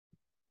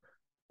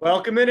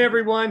Welcome in,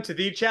 everyone, to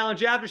the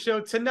Challenge After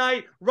Show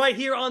tonight, right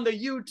here on the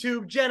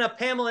YouTube. Jenna,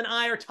 Pamela, and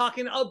I are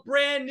talking a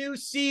brand new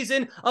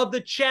season of the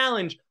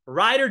Challenge,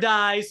 Ride or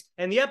Dies,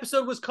 and the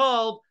episode was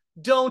called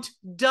 "Don't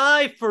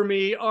Die for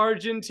Me,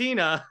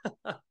 Argentina."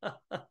 I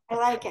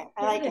like it.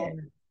 I like it.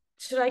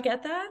 Should I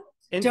get that?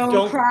 And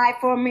Don't cry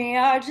for me,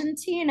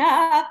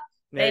 Argentina.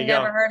 There I you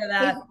never go. heard of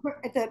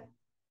that.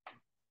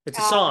 It's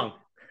a song.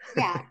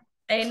 Yeah.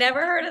 I never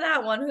heard of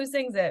that one. Who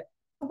sings it?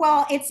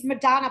 Well, it's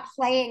Madonna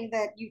playing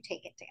the "You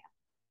Take It"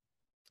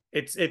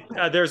 dance.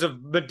 There's a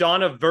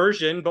Madonna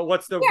version, but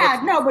but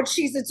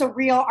it's a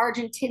real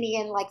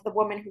Argentinian, like the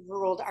woman who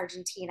ruled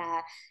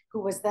Argentina,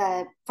 who was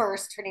the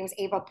first. Her name's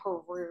Eva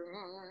Peru.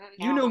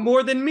 You know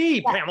more than me,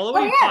 Yeah. Pamela.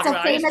 What are you talking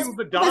about? Famous,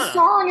 the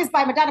song is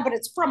by Madonna, but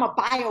it's from a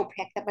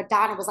biopic that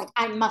Madonna was like,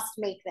 I must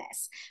make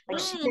this. Like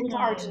she's been to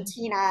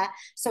Argentina,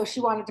 so she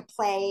wanted to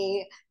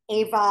play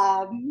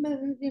Ava.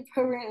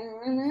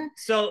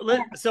 So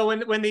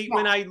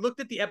when I looked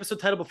at the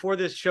episode title before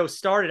this show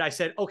started, I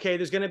said, okay,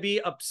 there's going to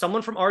be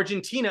someone from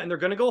Argentina, and they're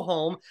going to go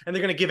home, and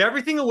they're going to give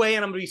everything away,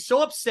 and I'm going to be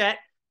so upset.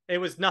 It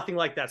was nothing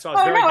like that. So I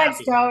was very happy.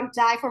 It's "Don't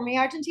Die for Me,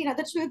 Argentina."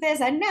 The truth is,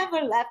 I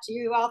never left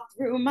you all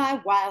through my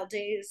wild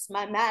days,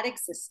 my mad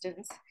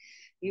existence.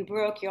 You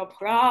broke your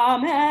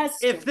promise.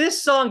 If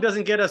this song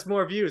doesn't get us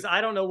more views,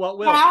 I don't know what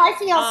will. Now I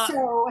feel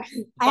so.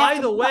 By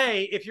the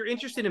way, if you're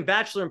interested in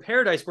Bachelor in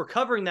Paradise, we're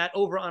covering that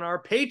over on our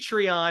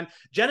Patreon.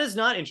 Jenna's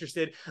not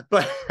interested,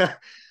 but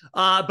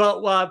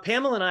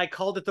Pamela and I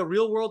called it "The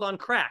Real World on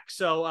Crack."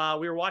 So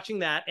we were watching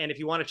that, and if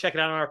you want to check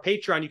it out on our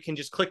Patreon, you can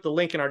just click the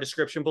link in our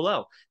description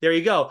below. There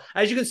you go.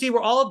 As you can see,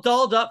 we're all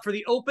dolled up for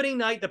the opening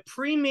night, the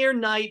premiere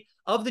night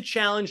of the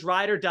Challenge,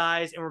 Ride or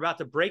Dies, and we're about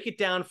to break it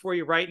down for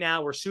you right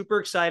now. We're super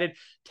excited.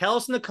 Tell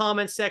us in the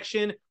comments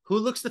section who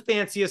looks the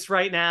fanciest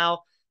right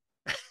now.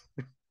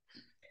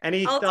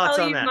 Any thoughts on that? I'll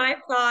tell you my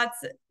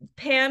thoughts.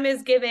 Pam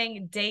is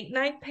giving date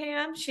night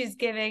Pam. She's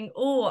giving,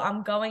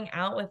 I'm going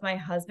out with my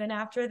husband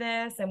after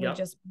this, and we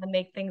just want to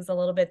make things a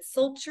little bit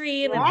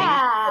sultry and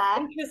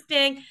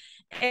interesting.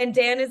 And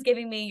Dan is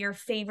giving me your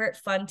favorite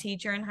fun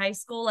teacher in high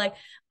school. Like,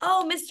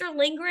 Mr.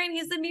 Lindgren,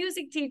 he's the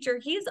music teacher.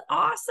 He's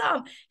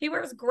awesome. He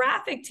wears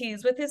graphic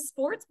tees with his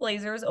sports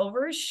blazers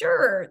over his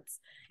shirts.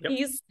 Yep.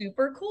 He's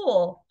super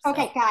cool.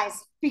 Okay,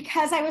 guys,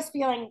 because I was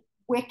feeling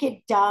wicked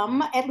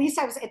dumb, at least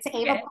it's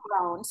Ava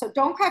Perón. So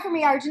 "Don't Cry for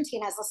Me,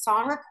 Argentina" is a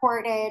song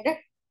recorded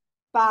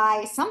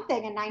by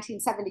something in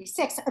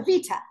 1976.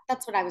 Evita.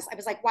 That's what I was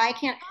like, why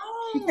can't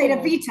she played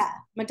Evita,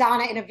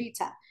 Madonna in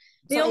Evita?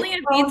 The only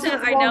Evita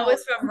I know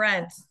is from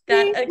Rent.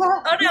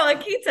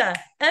 Akita.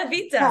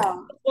 Evita.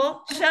 No.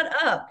 Well, shut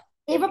up.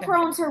 Eva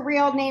Perón's her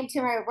real name,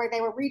 where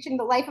they were reaching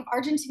the life of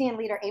Argentinian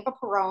leader Eva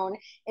Perón.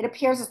 It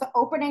appears as the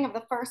opening of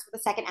the first or the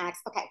second act.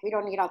 Okay, we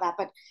don't need all that,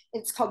 but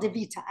it's called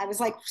Evita. I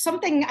was like,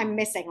 something I'm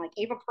missing, like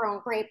Eva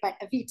Perón, great, but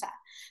Evita.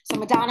 So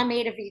Madonna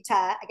made Evita.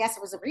 I guess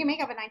it was a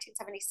remake of a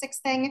 1976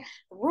 thing,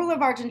 The Rule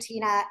of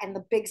Argentina, and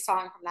the big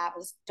song from that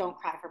was "Don't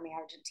Cry for Me,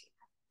 Argentina."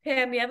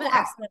 Pam, you have an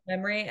excellent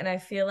memory, and I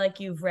feel like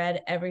you've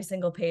read every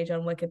single page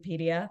on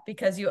Wikipedia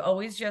because you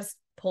always just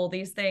pull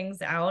these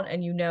things out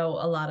and you know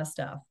a lot of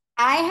stuff.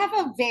 I have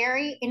a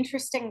very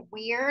interesting,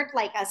 weird,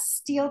 like a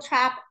steel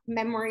trap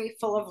memory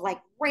full of like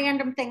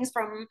random things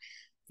from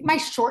my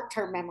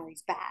short-term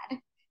memory's bad.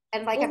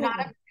 And like,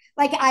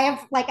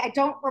 I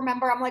don't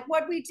remember. I'm like,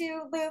 what'd we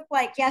do, Luke?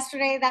 Like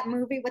yesterday, that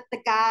movie with the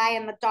guy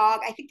and the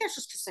dog. I think because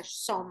there's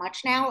so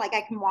much now. Like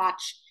I can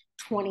watch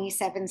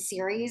 27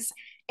 series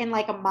in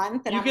like a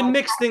month. And you can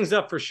mix things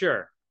up for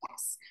sure.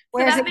 Yes.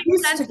 Whereas so that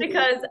makes sense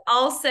because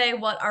I'll say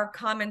what our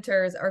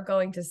commenters are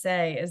going to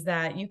say is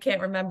that you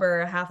can't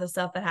remember half the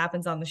stuff that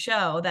happens on the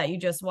show that you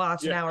just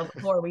watched an hour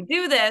before we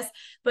do this,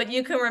 but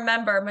you can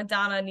remember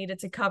Madonna needed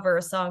to cover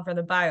a song from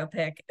the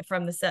biopic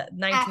from the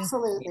 19.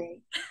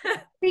 Absolutely.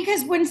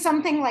 Because when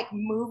something like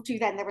moved you,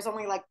 then there was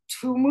only like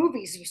 2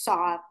 movies you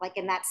saw like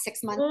in that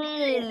 6-month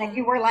period, and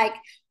you were like,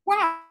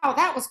 wow,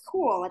 that was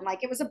cool, and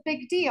like it was a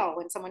big deal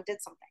when someone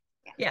did something.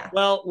 Yeah.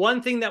 Well,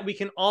 one thing that we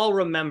can all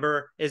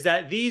remember is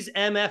that these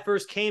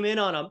MFers came in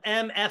on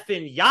an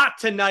MFing yacht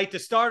tonight to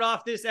start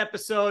off this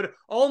episode.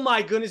 Oh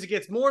my goodness, it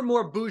gets more and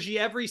more bougie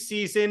every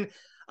season.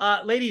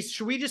 Ladies,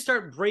 should we just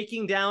start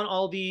breaking down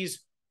all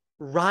these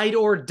ride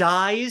or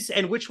dies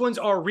and which ones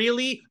are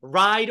really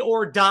ride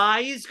or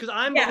dies? Because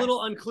I'm a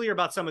little unclear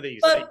about some of these.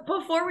 But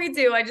before we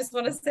do, I just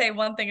want to say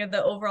one thing of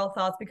the overall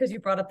thoughts because you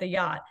brought up the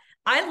yacht.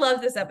 I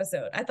love this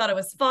episode. I thought it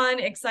was fun,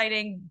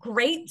 exciting,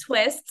 great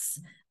twists.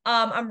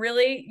 I'm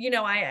really,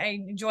 I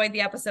enjoyed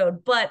the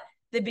episode, but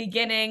the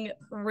beginning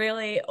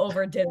really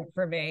overdid it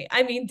for me.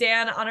 I mean,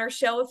 Dan, on our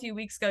show a few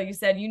weeks ago, you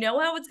said, you know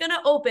how it's going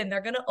to open. They're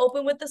going to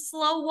open with the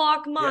slow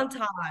walk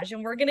montage,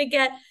 and we're going to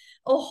get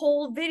a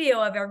whole video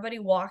of everybody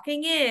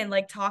walking in,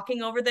 like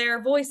talking over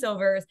their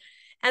voiceovers.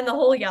 And the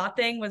whole yacht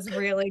thing was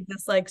really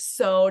just like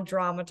so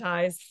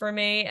dramatized for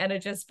me. And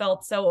it just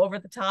felt so over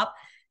the top.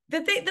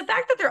 The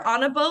fact that they're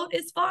on a boat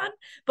is fun,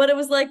 but it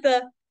was like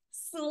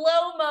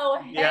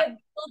slow-mo head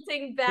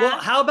tilting back. Well,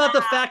 how about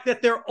the fact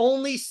that they're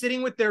only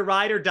sitting with their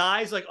ride or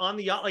dies, like on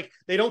the yacht, like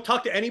they don't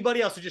talk to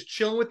anybody else, they're just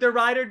chilling with their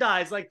ride or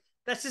dies. Like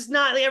that's just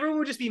not, like everyone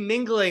would just be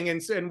mingling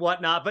and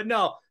whatnot, but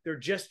no, they're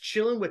just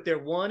chilling with their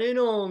one and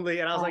only.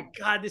 And I was like,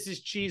 God, this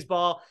is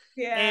cheeseball.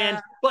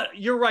 But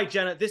you're right,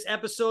 Jenna, this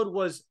episode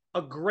was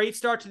a great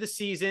start to the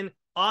season.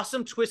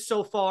 Awesome twist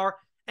so far.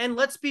 And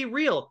let's be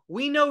real,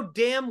 we know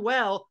damn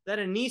well that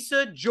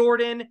Anissa,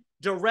 Jordan,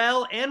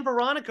 Darrell, and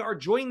Veronica are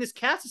joining this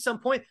cast at some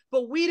point,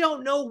 but we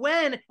don't know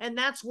when. And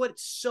that's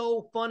what's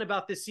so fun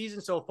about this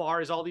season so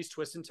far, is all these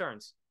twists and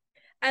turns.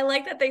 I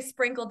like that they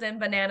sprinkled in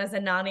Bananas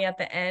and Nany at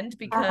the end,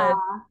 because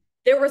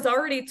there was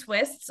already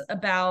twists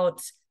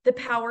about the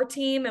power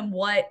team and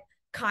what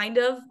kind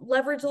of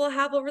leverage they'll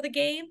have over the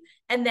game.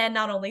 And then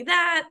not only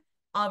that,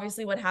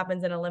 obviously what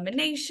happens in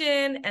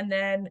elimination, and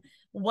then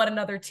what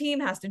another team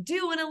has to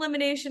do in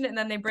elimination, and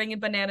then they bring in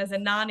Bananas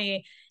and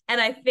Nany.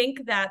 And I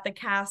think that the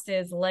cast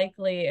is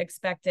likely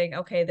expecting,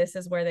 okay, this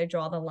is where they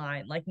draw the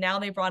line. Like now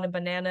they brought in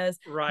Bananas.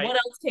 Right. What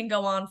else can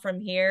go on from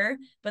here?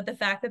 But the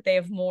fact that they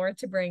have more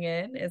to bring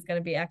in is going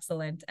to be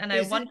excellent. And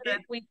I wonder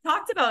if we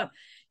talked about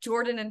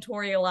Jordan and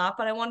Tori a lot,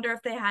 but I wonder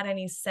if they had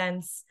any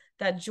sense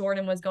that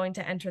Jordan was going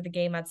to enter the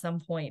game at some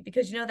point,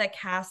 because you know that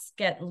casts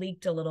get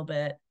leaked a little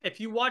bit. If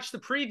you watch the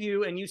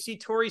preview and you see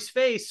Tori's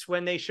face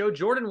when they show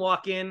Jordan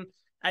walk in,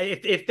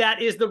 if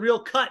that is the real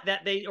cut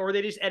that they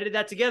just edited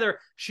that together,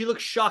 she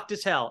looks shocked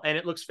as hell, and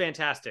it looks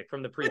fantastic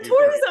from the preview. But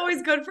Tori's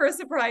always good for a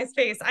surprise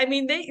face. I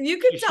mean, you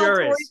can tell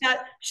Tori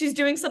that she's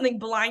doing something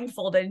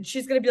blindfolded, and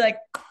she's going to be like,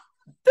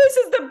 this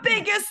is the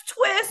biggest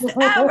twist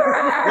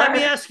ever. Let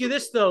me ask you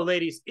this though,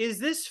 ladies. Is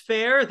this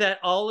fair that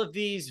all of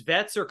these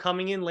vets are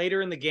coming in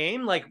later in the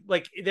game? Like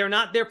they're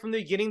not there from the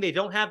beginning. They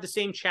don't have the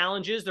same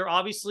challenges. They're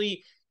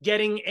obviously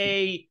getting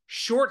a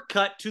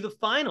shortcut to the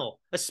final,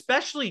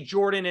 especially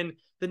Jordan and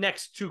the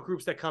next two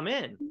groups that come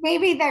in.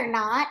 Maybe they're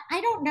not. I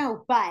don't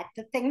know. But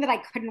the thing that I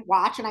couldn't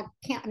watch, and I'm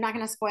not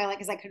going to spoil it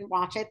because I couldn't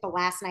watch it, the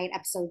last night,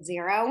 episode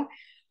 0,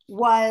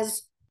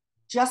 was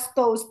just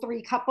those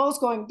three couples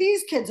going,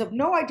 these kids have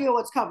no idea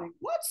what's coming.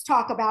 Let's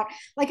talk about,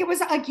 like, it was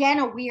again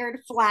a weird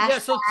flashback.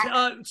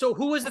 Yeah, so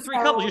who was the three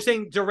couples? You're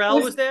saying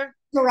Darrell was there?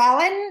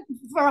 Darrell and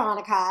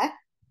Veronica,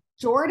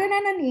 Jordan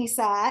and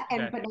Anissa,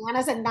 and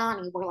Bananas and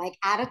Nany were like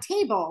at a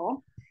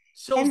table.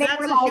 So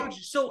that's a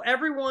huge, so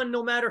everyone,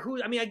 no matter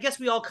who, I mean, I guess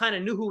we all kind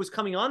of knew who was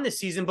coming on this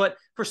season, but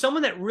for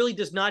someone that really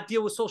does not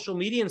deal with social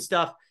media and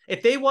stuff,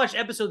 if they watch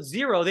episode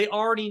 0, they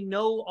already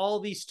know all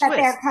these twists.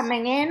 That they're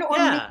coming in, or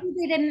maybe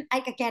they didn't,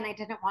 I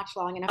didn't watch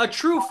long enough. A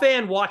true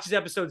fan watches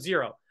episode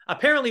 0.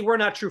 Apparently we're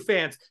not true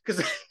fans,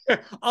 because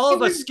all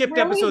of us skipped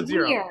really episode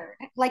 0. Weird.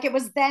 Like it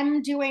was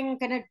them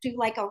gonna do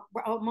like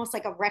almost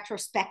like a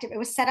retrospective. It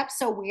was set up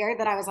so weird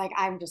that I was like,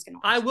 I'm just gonna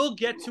watch I will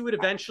get to it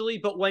eventually,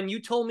 but when you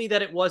told me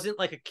that it wasn't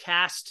like a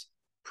cast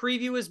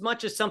preview as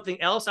much as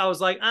something else, I was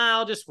like,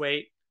 I'll just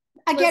wait.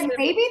 Again,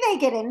 maybe they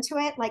get into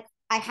it. Like,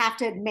 I have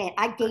to admit,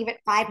 I gave it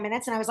 5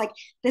 minutes and I was like,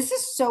 this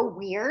is so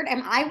weird.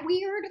 Am I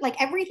weird?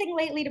 Like everything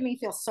lately to me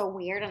feels so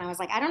weird. And I was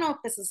like, I don't know if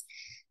this is,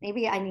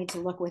 maybe I need to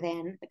look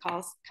within the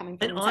calls coming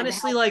from. And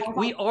honestly, like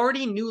we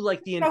already knew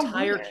like the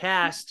entire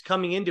cast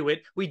coming into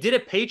it. We did a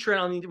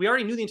Patreon we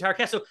already knew the entire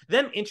cast. So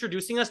them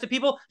introducing us to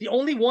people, the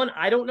only one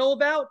I don't know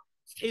about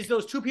is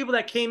those two people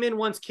that came in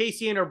once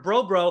Casey and her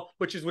bro,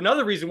 which is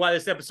another reason why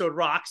this episode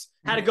rocks,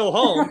 had to go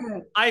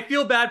home. I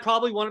feel bad.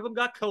 Probably one of them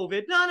got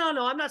COVID. No.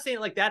 I'm not saying it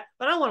like that,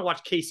 but I don't want to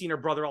watch Casey and her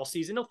brother all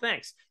season. No,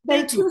 thanks.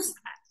 Thank you.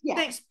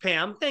 Thanks,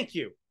 Pam. Thank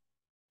you.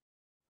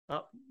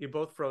 Oh, you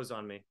both froze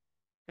on me.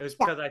 It was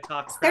because I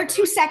talked. There are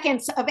 2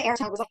 seconds of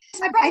airtime.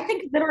 I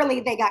think literally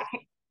they got,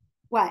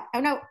 what? Oh,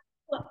 no.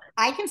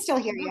 I can still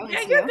hear you.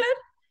 Yeah, you're good.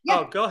 Yeah.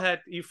 Oh, go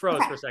ahead. You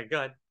froze for a second. Go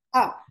ahead.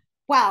 Oh,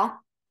 well,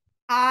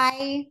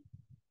 I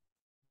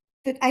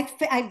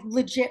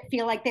legit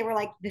feel like they were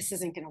like, this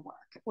isn't going to work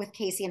with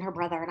Casey and her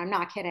brother. And I'm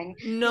not kidding.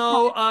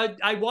 No,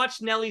 I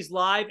watched Nelly's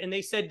live and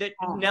they said that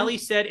Nelly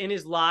said in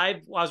his live,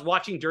 I was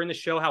watching during the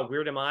show, how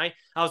weird am I?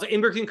 I was like,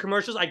 in between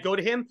commercials, I go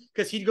to him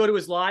because he'd go to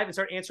his live and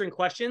start answering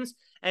questions.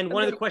 And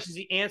one of the questions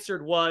he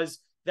answered was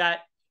that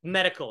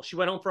medical. She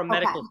went home for a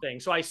medical thing.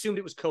 So I assumed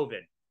it was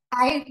COVID.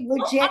 I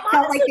legit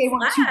felt like they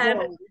were too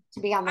boring to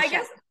be on the show.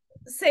 Guess,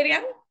 say it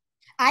again.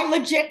 I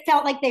legit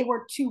felt like they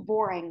were too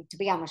boring to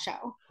be on the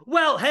show.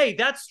 Well, hey,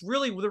 that's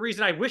really the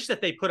reason I wish that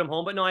they put him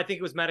home. But no, I think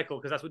it was medical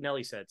because that's what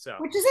Nelly said. So,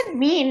 which doesn't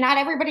mean not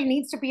everybody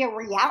needs to be a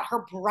reality.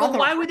 Her brother. But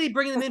why would they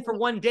bring them in for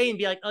one day and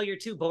be like, "Oh, you're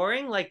too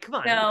boring"? Like, come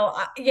on. No,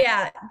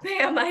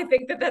 Pam, I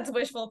think that's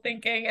wishful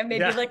thinking and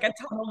maybe like a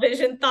tunnel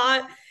vision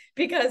thought.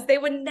 Because they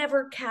would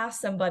never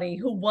cast somebody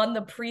who won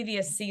the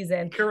previous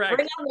season, correct,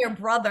 bring on their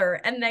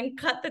brother, and then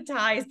cut the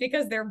ties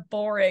because they're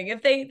boring.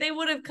 If they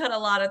would have cut a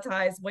lot of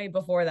ties way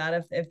before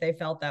that, if they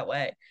felt that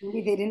way.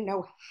 Maybe they didn't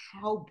know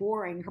how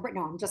boring.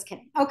 No, I'm just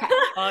kidding. Okay,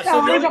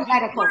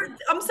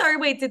 I'm sorry.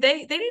 Wait, they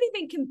didn't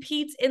even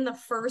compete in the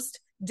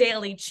first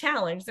daily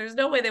challenge? There's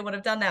no way they would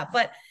have done that.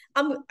 But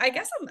I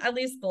guess I'm at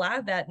least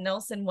glad that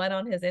Nelson went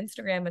on his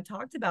Instagram and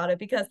talked about it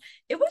because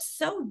it was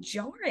so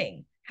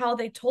jarring how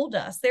they told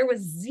us. There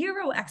was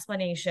zero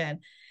explanation.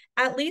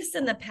 At least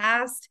in the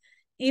past,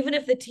 even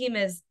if the team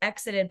is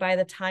exited by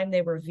the time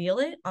they reveal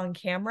it on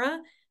camera,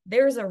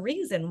 there's a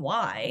reason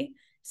why.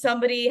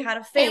 Somebody had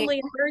a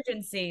family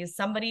emergency,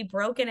 somebody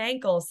broke an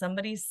ankle,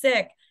 somebody's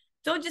sick.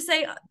 Don't just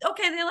say,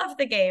 okay, they left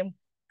the game.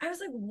 I was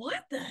like,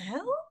 what the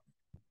hell?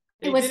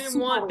 They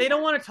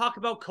don't want to talk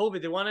about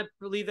COVID. They want to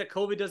believe that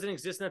COVID doesn't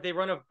exist and that they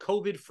run a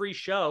COVID-free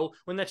show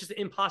when that's just an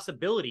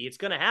impossibility. It's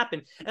going to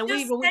happen. And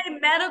just say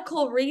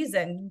medical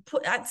reason.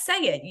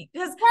 Say it.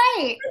 Because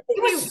right.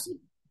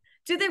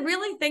 Do they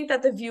really think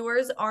that the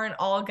viewers aren't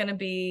all going to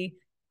be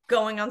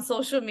going on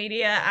social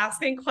media,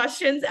 asking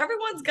questions?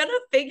 Everyone's going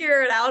to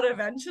figure it out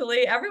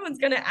eventually. Everyone's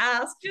going to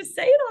ask. Just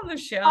say it on the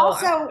show.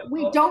 Also,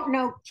 we don't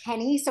know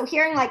Kenny. So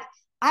hearing like,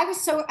 I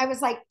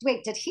was like,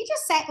 wait, did he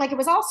just say, like, it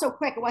was all so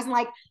quick. It wasn't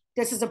like,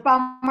 this is a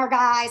bummer,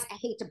 guys. I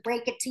hate to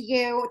break it to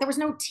you. There was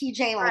no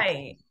TJ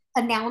like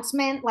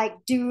announcement, like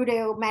due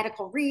to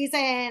medical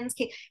reasons.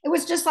 It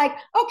was just like,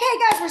 okay,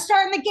 guys, we're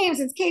starting the game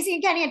since Casey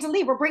and Kenny had to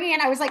leave. We're bringing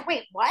in. I was like,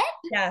 wait, what?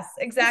 Yes,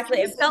 exactly.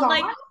 It felt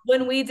like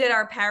when we did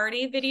our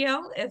parody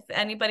video, if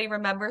anybody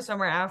remembers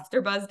from our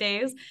AfterBuzz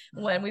days,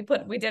 when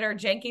we did our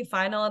janky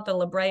final at the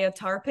La Brea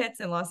Tar Pits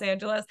in Los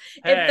Angeles.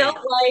 Hey.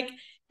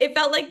 It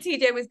felt like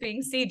TJ was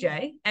being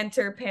CJ,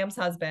 enter Pam's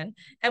husband,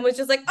 and was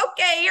just like,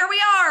 okay, here we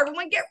are.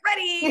 Everyone get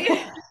ready.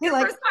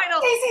 Like, first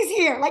final. Casey's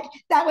here. Like,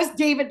 that was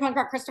David Punk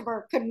Rock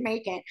Christopher couldn't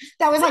make it.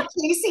 That was like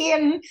Casey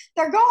and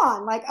they're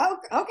gone. Like, oh,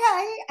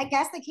 okay. I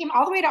guess they came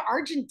all the way to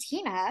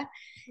Argentina.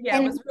 Yeah,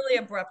 and it was really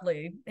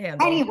abruptly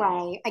handled.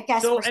 Anyway, I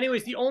guess. So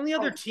anyways, the only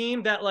other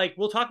team that like,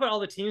 we'll talk about all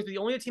the teams, but the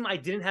only team I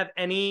didn't have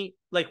any,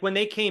 like when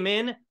they came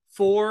in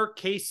for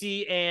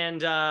Casey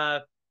and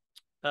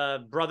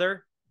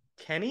brother,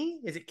 Kenny?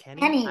 Is it Kenny?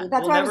 Kenny.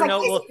 That's why I was like,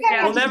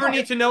 we'll never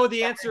need to know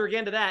the answer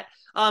again to that.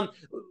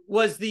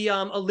 Was the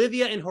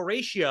Olivia and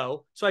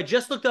Horatio. So I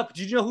just looked up.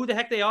 Did you know who the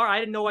heck they are? I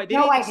didn't know.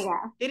 No idea.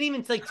 They didn't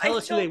even like tell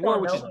us who they were,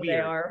 which is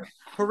weird.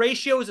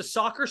 Horatio is a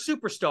soccer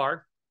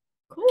superstar.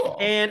 Cool.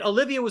 And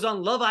Olivia was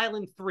on Love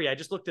Island 3. I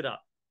just looked it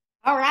up.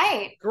 All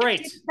right.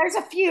 Great. There's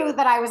a few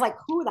that I was like,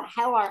 who the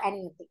hell are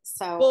any of these?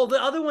 So well,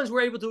 the other ones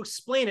were able to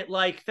explain it.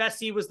 Like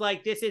Fessy was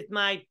like, this is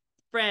my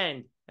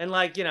friend. And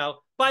like, you know,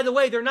 by the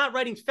way, they're not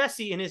writing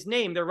Fessy in his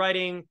name. They're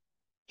writing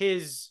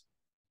his.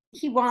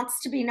 He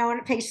wants to be known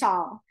as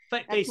Faisal.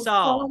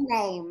 Faisal.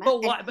 Name.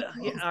 But why? But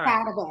yeah, all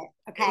right. Proud of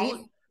it. Okay.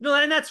 No,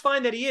 and that's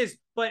fine that he is.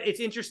 But it's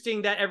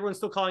interesting that everyone's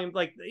still calling him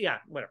like, yeah,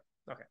 whatever.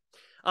 Okay.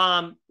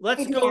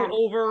 Let's go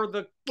over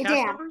the cast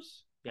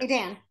members. Yes. Hey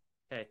Dan.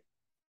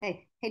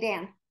 Hey. Hey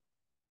Dan.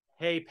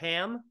 Hey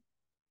Pam.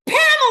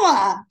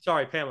 Pamela.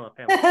 Sorry, Pamela.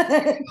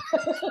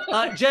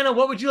 Jenna,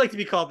 what would you like to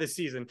be called this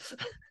season?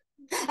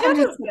 I'm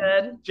just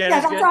good. Yeah,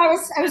 that's why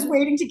I was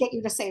waiting to get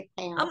you to say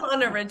Pam. I'm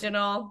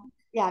unoriginal.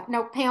 Yeah,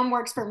 no, Pam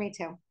works for me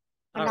too.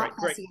 I'm all not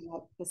fussy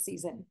this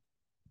season.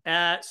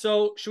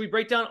 So should we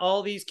break down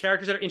all these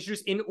characters that are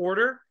introduced in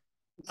order?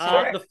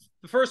 Sure.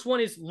 The first one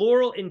is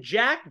Laurel and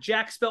Jack.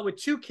 Jack spelled with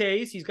 2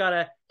 Ks. He's got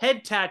a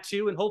head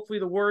tattoo, and hopefully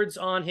the words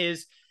on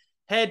his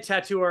head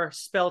tattoo are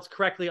spelled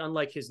correctly,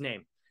 unlike his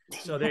name.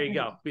 So there you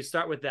go. We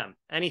start with them.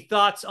 Any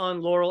thoughts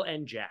on Laurel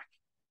and Jack?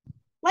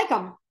 Like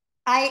them.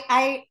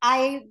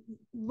 I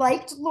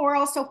liked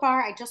Laurel so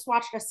far. I just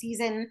watched the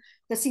season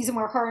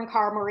where her and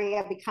Cara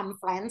Maria become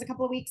friends a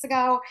couple of weeks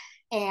ago,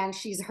 and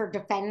she's her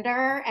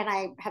defender. And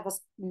I have a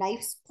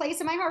nice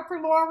place in my heart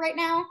for Laurel right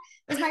now.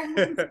 Is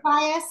my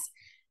bias.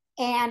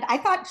 And I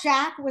thought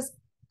Jack was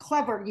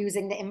clever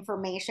using the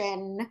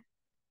information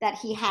that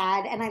he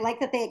had, and I like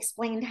that they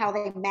explained how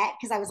they met,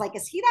 because I was like,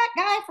 is he that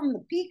guy from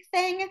the Peak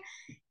thing?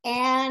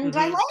 And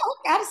I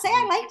gotta say,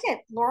 I liked it.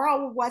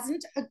 Laurel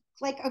wasn't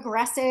like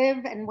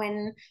aggressive, and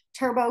when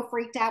Turbo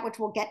freaked out, which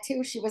we'll get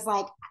to, she was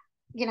like,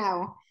 you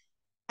know,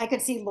 I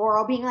could see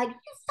Laurel being like,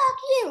 fuck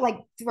you, like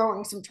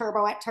throwing some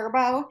Turbo at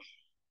Turbo.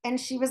 And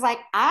she was like,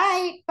 all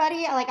right,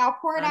 buddy, like I'll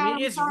pour it out. I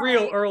mean, it's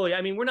real early.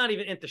 I mean, we're not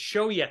even at the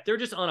show yet. They're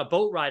just on a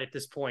boat ride at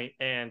this point,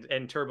 and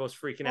Turbo's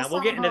freaking out. We'll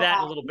get into that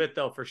in a little bit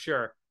though, for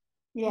sure.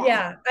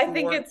 Yeah, I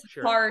think it's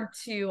hard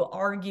to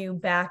argue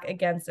back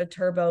against a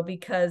Turbo,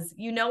 because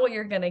you know what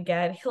you're going to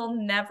get. He'll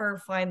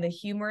never find the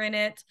humor in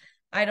it.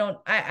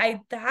 I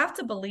have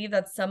to believe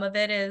that some of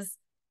it is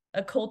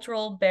a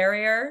cultural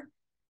barrier,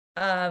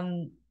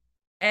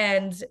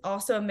 and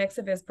also a mix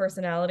of his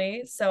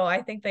personality. So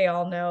I think they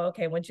all know,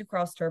 okay, once you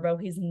cross Turbo,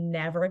 he's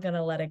never going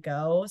to let it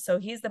go. So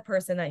he's the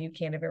person that you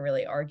can't even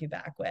really argue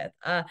back with.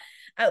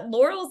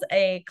 Laurel's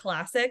a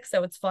classic,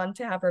 so it's fun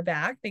to have her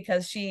back,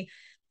 because she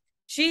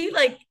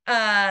like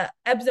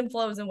ebbs and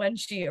flows and when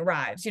she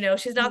arrives, you know,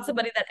 she's not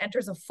somebody that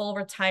enters a full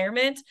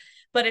retirement,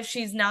 but if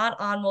she's not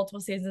on multiple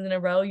seasons in a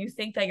row, you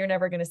think that you're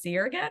never going to see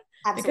her again.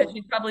 Absolutely. Because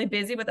she's probably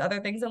busy with other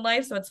things in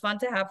life. So it's fun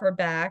to have her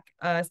back,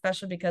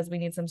 especially because we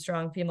need some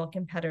strong female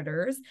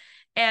competitors.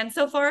 And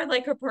so far,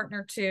 like her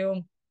partner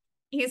too,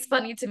 he's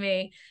funny to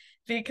me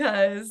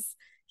because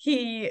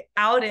he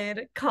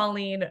outed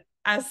Colleen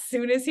as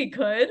soon as he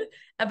could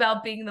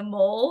about being the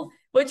mole,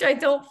 which I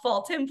don't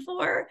fault him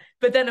for.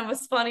 But then it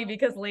was funny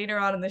because later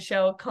on in the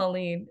show,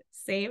 Colleen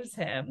saves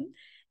him.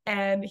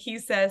 And he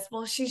says,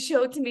 well, she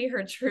showed to me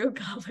her true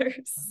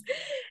colors.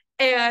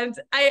 And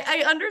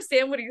I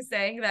understand what he's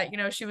saying, that, you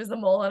know, she was the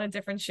mole on a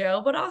different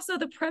show, but also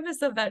the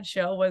premise of that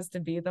show was to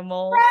be the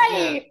mole.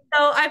 Right.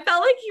 So I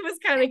felt like he was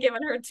kind of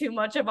giving her too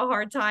much of a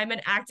hard time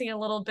and acting a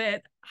little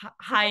bit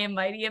high and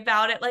mighty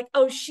about it. Like,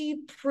 oh,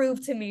 she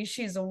proved to me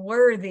she's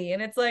worthy.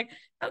 And it's like,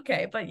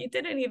 okay, but you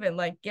didn't even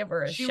like give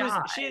her a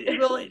shot.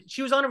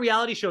 She was on a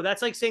reality show.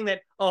 That's like saying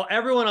that, oh,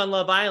 everyone on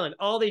Love Island,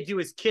 all they do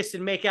is kiss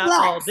and make out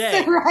all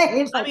day.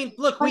 Right. I mean,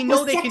 look, we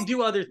know they can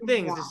do other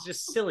things. It's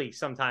just silly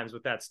sometimes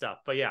with that stuff.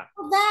 But yeah.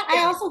 Well,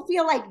 I also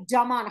feel like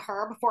dumb on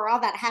her before all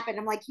that happened.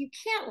 I'm like, you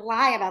can't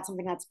lie about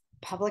something that's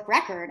public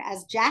record.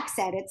 As Jack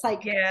said, it's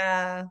like,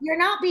 you're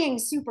not being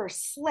super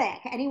slick.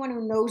 Anyone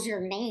who knows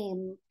your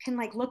name can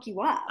like look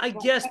you up. I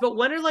guess, but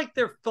when are like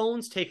their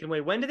phones taken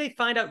away? When do they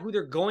find out who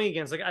they're going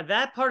against? Like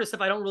that part of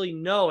stuff I don't really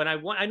know. And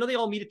I know they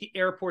all meet at the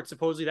airport,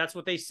 supposedly. That's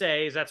what they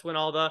say, is that's when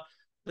all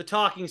the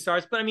talking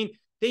starts. But I mean,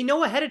 they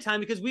know ahead of time,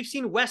 because we've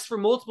seen Wes for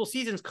multiple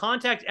seasons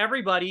contact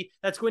everybody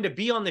that's going to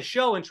be on the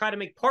show and try to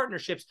make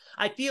partnerships.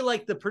 I feel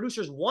like the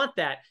producers want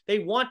that. They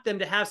want them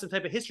to have some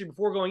type of history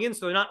before going in,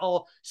 so they're not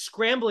all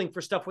scrambling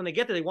for stuff when they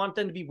get there. They want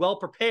them to be well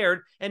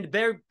prepared and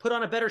put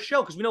on a better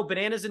show, because we know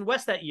Bananas and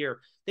Wes that year,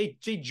 they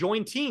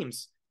joined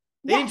teams.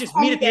 They didn't just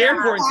meet at the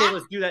airport and say,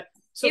 let's do that.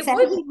 So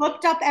he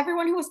looked up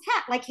everyone who was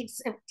cat. Like he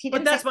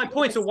but that's my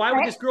point. So why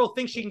would this girl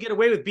think she can get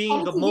away with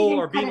being the mole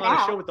or being on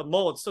a show with the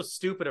mole? It's so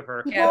stupid of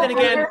her. People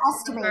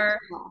underestimate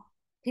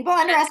people.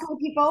 Underestimate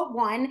people,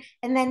 one,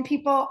 and then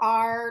people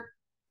are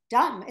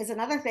dumb is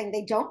another thing.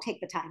 They don't take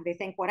the time. They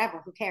think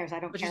whatever, who cares? I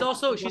don't care. She's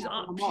also she's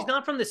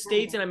not from the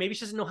States, and maybe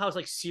she doesn't know how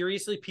like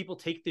seriously people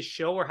take this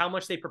show or how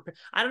much they prepare.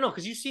 I don't know,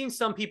 because you've seen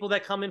some people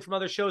that come in from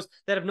other shows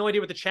that have no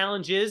idea what the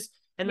challenge is,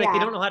 and like they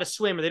don't know how to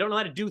swim or they don't know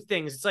how to do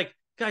things. It's like,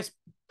 guys,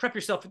 prep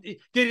yourself.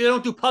 They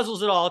don't do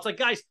puzzles at all. It's like,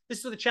 guys, this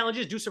is what the challenge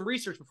is. Do some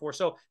research before.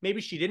 So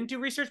maybe she didn't do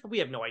research, but we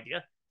have no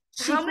idea.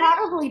 She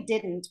probably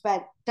didn't,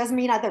 but doesn't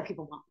mean other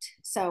people won't.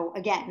 So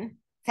again,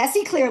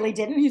 Fessy clearly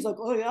didn't. He's like,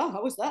 oh yeah,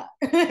 how was that?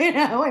 You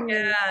know, I mean,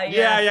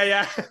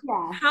 yeah.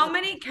 How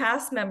many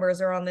cast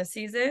members are on this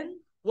season?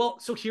 Well,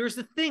 so here's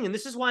the thing, and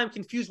this is why I'm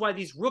confused why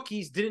these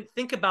rookies didn't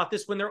think about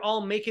this when they're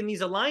all making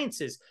these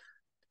alliances.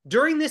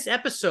 During this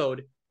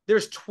episode,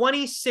 there's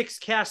 26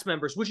 cast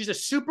members, which is a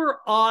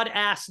super odd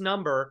ass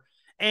number.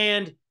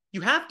 And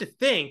you have to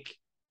think,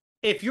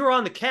 if you're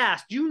on the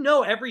cast, you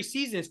know every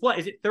season it's what?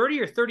 Is it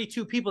 30 or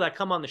 32 people that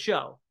come on the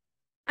show?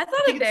 I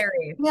thought it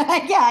varied.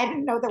 Yeah, I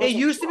didn't know that. It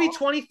used to be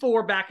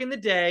 24 back in the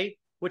day,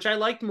 which I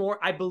liked more.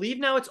 I believe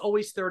now it's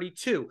always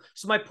 32.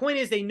 So my point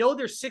is, they know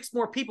there's 6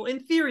 more people in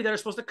theory that are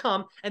supposed to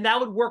come, and that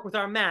would work with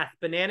our math.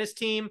 Bananas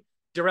team,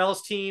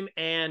 Darrell's team,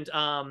 and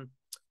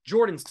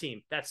Jordan's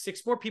team. That's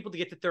 6 more people to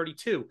get to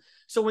 32.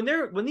 So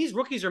when these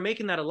rookies are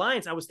making that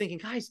alliance, I was thinking,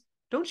 guys,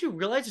 don't you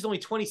realize there's only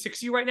 26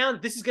 of you right now?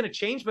 That this is going to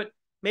change, but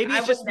maybe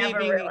it's just me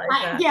being.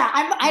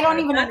 I don't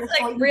even. That's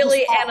like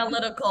really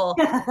analytical.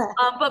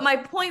 But my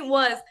point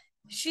was,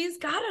 she's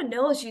got to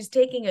know she's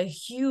taking a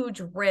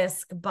huge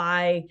risk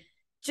by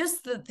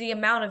just the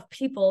amount of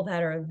people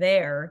that are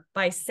there,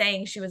 by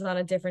saying she was on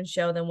a different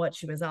show than what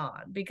she was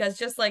on. Because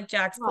just like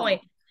Jack's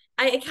point,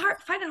 I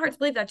find it hard to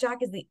believe that Jack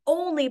is the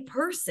only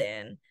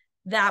person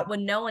that would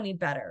know any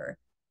better.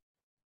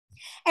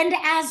 And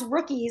as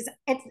rookies,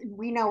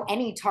 we know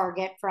any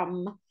target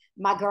from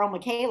my girl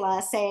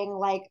Michaela saying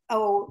like,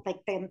 oh, like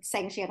them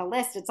saying she had a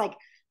list. It's like,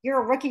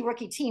 you're a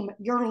rookie team.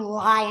 You're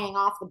lying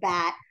off the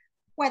bat,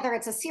 whether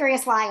it's a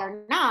serious lie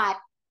or not.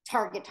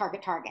 Target.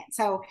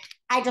 So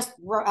I just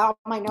wrote out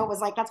my note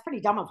was like, that's pretty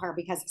dumb of her,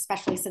 because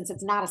especially since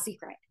it's not a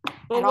secret.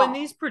 But when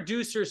these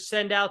producers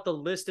send out the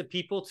list of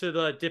people to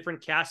the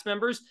different cast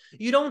members,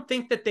 you don't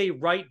think that they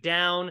write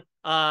down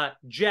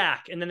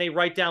Jack and then they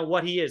write down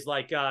what he is,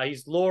 like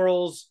he's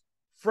Laurel's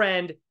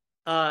friend,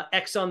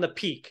 X on the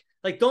peak.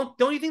 Like, don't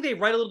you think they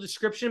write a little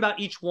description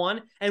about each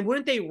one? And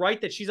wouldn't they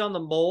write that she's on the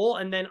mole?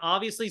 And then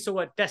obviously, so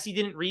what, Fessy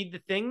didn't read the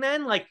thing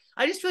then? Like,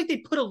 I just feel like they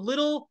put a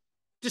little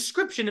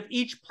description of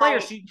each player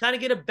so you kind of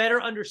get a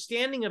better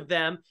understanding of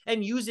them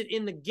and use it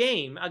in the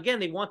game. Again,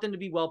 they want them to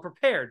be well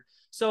prepared.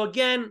 So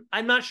again,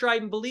 I'm not sure I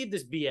even believe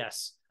this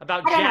BS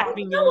about Jack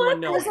being the only one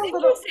knowing. It's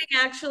interesting,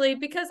 actually,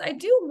 because I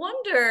do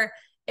wonder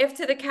if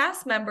to the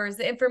cast members,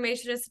 the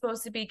information is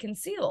supposed to be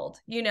concealed,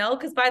 you know,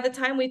 because by the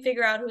time we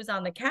figure out who's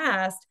on the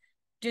cast,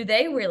 do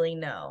they really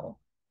know?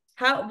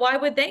 Why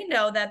would they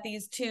know that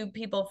these 2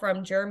 people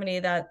from Germany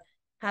that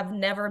have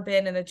never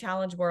been in the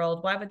challenge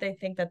world, why would they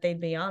think that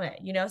they'd be on it?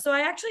 You know, so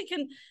I actually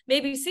can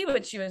maybe see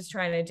what she was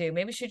trying to do.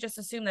 Maybe she just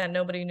assumed that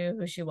nobody knew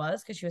who she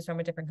was because she was from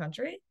a different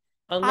country.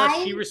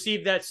 Unless she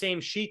received that same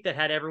sheet that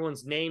had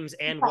everyone's names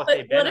and what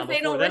they've been on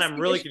before, then I'm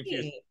really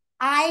confused.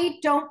 I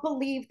don't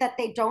believe that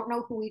they don't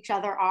know who each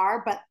other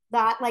are, but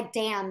not like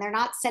Dan, they're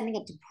not sending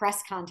it to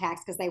press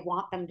contacts because they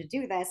want them to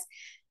do this.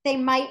 They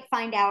might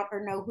find out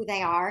or know who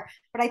they are,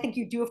 but I think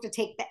you do have to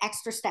take the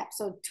extra step.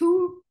 So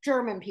 2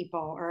 German people,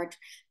 or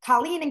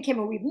Colleen and Kim,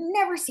 who we've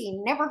never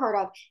seen, never heard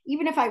of,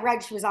 even if I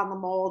read she was on the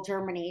mole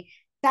Germany,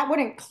 that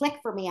wouldn't click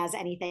for me as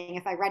anything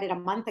if I read it a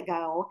month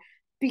ago,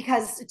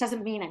 because it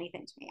doesn't mean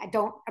anything to me.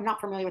 I'm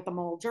not familiar with the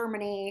mole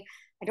Germany.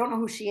 I don't know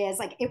who she is.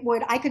 Like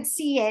I could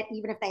see it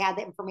even if they had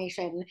the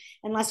information,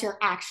 unless you're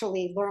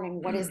actually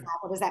learning what is that?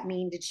 What does that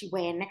mean? Did she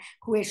win?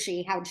 Who is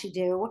she? How did she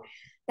do?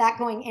 That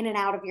going in and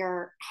out of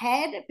your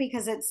head,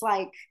 because it's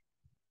like,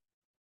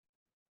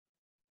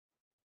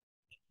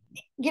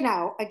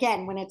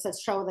 again, when it's a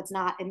show that's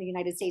not in the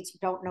United States, you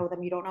don't know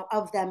them, you don't know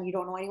of them, you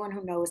don't know anyone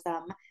who knows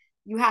them.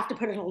 You have to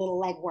put in a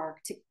little legwork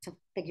to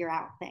figure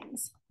out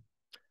things.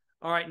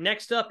 All right,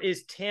 next up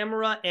is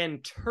Tamara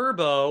and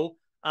Turbo.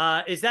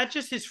 Is that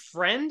just his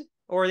friend,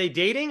 or are they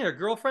dating, or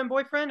girlfriend,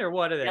 boyfriend, or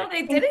what are they? No,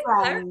 they didn't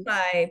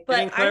clarify. But they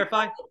didn't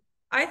clarify?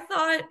 I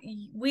thought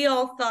we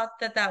all thought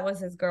that was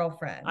his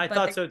girlfriend. I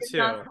thought so too.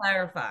 Not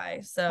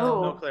clarify.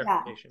 So no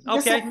clarification. Yeah.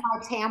 Okay. My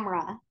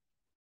Tamara.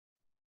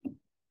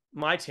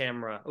 My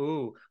Tamara.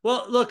 Ooh.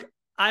 Well, look,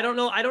 I don't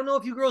know. I don't know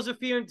if you girls are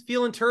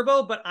feeling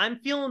Turbo, but I'm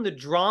feeling the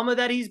drama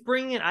that he's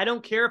bringing. I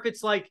don't care if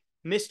it's like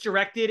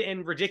misdirected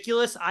and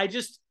ridiculous. I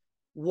just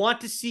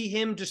want to see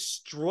him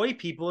destroy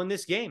people in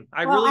this game.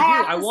 I really do.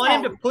 I want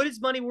him to put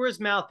his money where his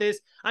mouth is.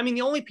 I mean,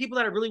 the only people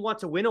that I really want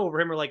to win over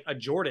him are like a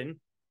Jordan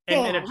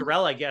and a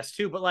Darrell, I guess,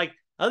 too. But like,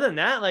 other than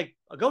that, like,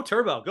 go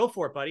Turbo. Go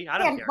for it, buddy. I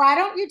don't care. Why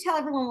don't you tell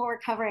everyone what we're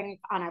covering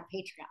on our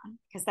Patreon?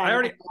 Because I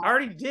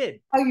already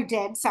did. Oh, you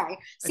did? Sorry.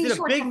 I did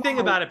a big thing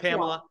about it,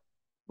 Pamela.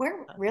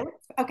 Where? Really?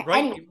 Okay.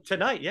 Right anyway.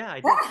 Tonight, yeah, I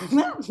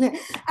did.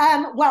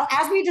 Well,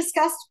 as we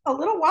discussed a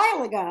little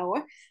while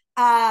ago,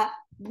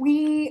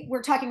 we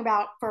were talking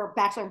about for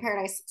Bachelor in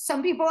Paradise,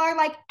 some people are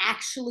like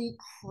actually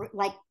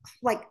like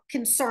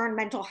concerned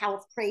mental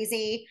health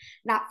crazy,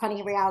 not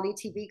funny reality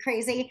TV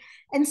crazy.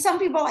 And some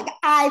people, like,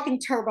 I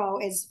think Turbo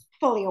is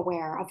fully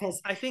aware of his.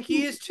 I think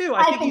he is too.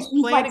 I think he's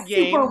playing like a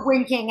game. Super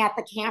winking at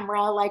the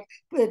camera, like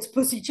it's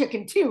Pussy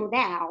Chicken 2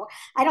 now.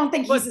 I don't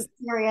think he's as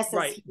serious as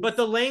right. But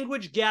the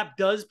language gap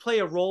does play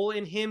a role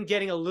in him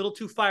getting a little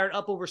too fired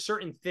up over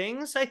certain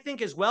things, I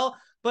think, as well.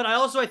 But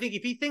I think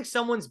if he thinks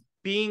someone's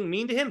being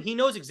mean to him, he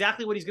knows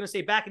exactly what he's going to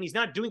say back, and he's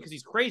not doing it because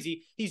he's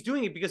crazy. He's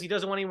doing it because he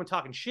doesn't want anyone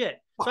talking shit.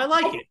 So I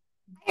like it.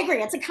 I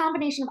agree. It's a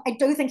combination of, I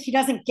do think he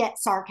doesn't get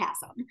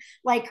sarcasm.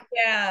 Like,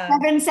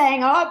 I've been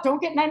saying, oh,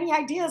 don't get any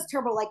ideas,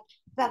 Turbo. Like,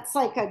 that's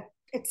like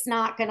it's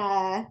not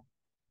gonna,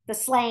 the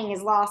slang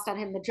is lost on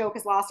him. The joke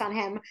is lost on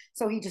him.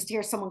 So he just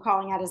hears someone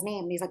calling out his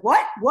name and he's like,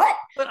 what?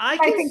 But I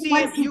can see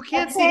him, you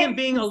can't see him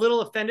being a little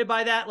offended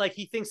by that. Like,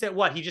 he thinks that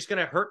he's just going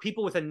to hurt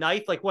people with a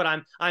knife. Like,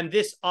 I'm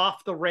this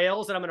off the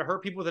rails and I'm going to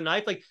hurt people with a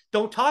knife. Like,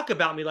 don't talk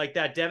about me like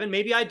that, Devin.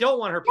 Maybe I don't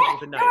want to hurt people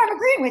with a knife. No, I'm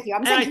agreeing with you.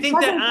 I'm saying, I think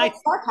that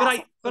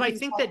I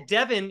think that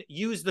Devin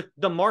used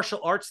the martial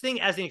arts thing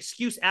as an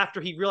excuse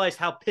after he realized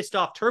how pissed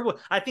off Turbo.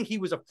 I think he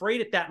was afraid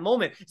at that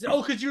moment. He said,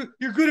 oh, because you're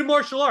good at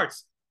martial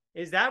arts.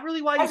 Is that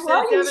really why you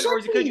said it, Devin? Or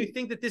is it because you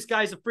think that this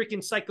guy's a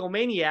freaking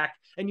psychomaniac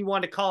and you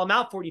wanted to call him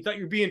out for it? You thought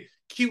you were being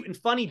cute and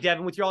funny,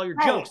 Devin, with all your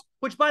jokes.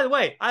 Which, by the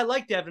way, I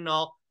like Devin and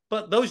all,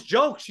 but those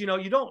jokes, you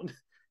don't.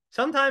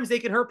 Sometimes they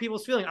can hurt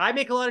people's feelings. I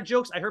make a lot of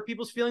jokes. I hurt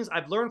people's feelings.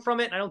 I've learned from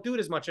it, and I don't do it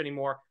as much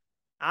anymore.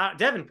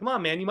 Devin, come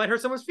on, man. You might hurt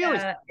someone's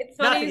feelings. Yeah, it's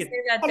funny you say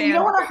that, Dan.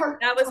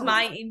 That was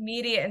my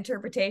immediate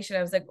interpretation.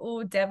 I was like,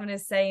 oh, Devin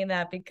is saying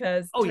that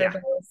because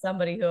Turbo is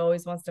somebody who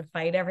always wants to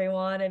fight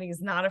everyone and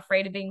he's not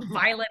afraid of being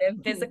violent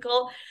and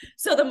physical.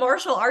 So the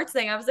martial arts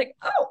thing, I was like,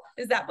 oh,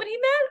 is that what he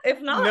meant?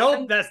 If not,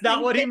 nope, that's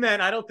not what he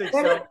meant. I don't think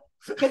so.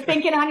 Good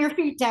thinking on your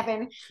feet,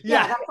 Devin.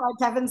 Yeah, that's why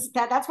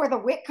that's where the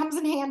wit comes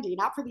in handy,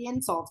 not for the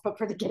insults, but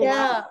for the getting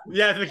out.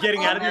 Yeah, for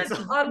getting out of the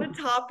insults. On the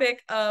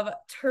topic of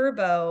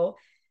Turbo,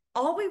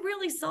 all we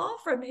really saw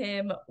from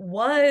him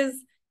was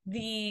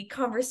the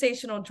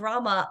conversational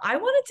drama. I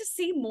wanted to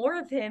see more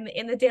of him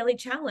in the Daily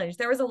Challenge.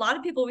 There was a lot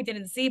of people we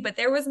didn't see, but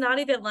there was not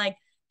even like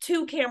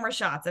 2 camera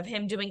shots of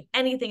him doing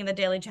anything in the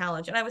Daily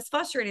Challenge. And I was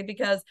frustrated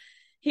because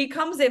he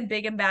comes in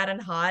big and bad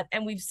and hot,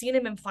 and we've seen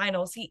him in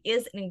finals. He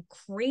is an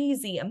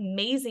crazy,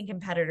 amazing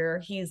competitor.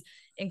 He's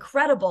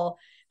incredible,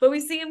 but we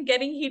see him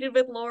getting heated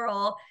with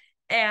Laurel,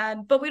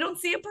 but we don't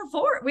see him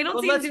perform. We don't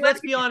see him do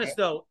Let's be honest,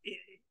 though.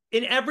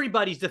 In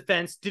everybody's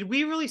defense, did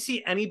we really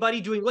see anybody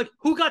doing, like,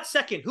 who got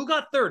second? Who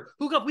got third?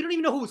 We don't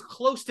even know who was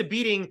close to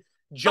beating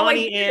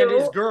Johnny and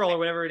his girl or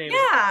whatever her name is.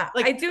 Yeah,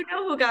 like, I do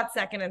know who got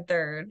second and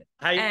third.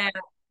 How you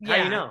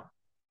know?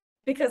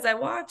 Because I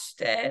watched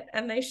it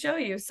and they show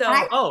you. So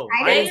Jay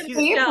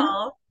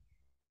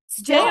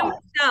and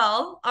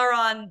Michelle are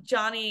on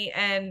Johnny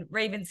and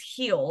Raven's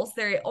heels.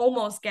 They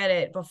almost get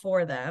it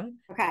before them.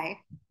 Okay.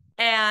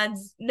 And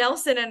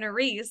Nelson and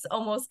Nerys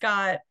almost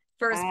got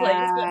first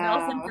place, but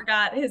Nelson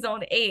forgot his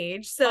own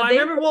age. So I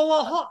remember.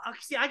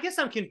 See, I guess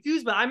I'm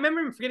confused, but I remember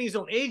him forgetting his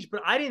own age.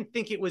 But I didn't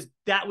think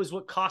that was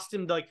what cost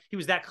him. Like, he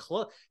was that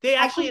close. They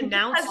actually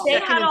announced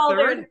second and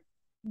third.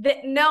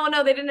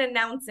 No, they didn't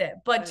announce it,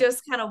 but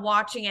just kind of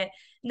watching it.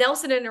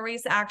 Nelson and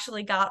Nerys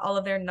actually got all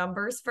of their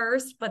numbers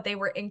first, but they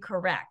were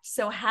incorrect.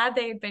 So had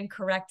they been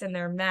correct in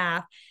their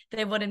math,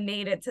 they would have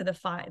made it to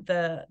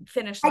the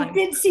finish line. I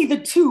did see the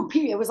 2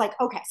 P. It was like,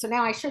 okay, so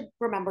now I should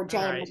remember Jay.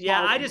 Right.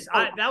 Yeah,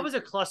 that was a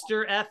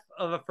cluster F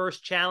of a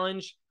first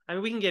challenge. I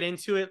mean, we can get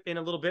into it in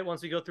a little bit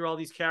once we go through all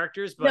these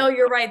characters. But no,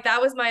 you're right.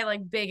 That was my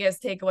like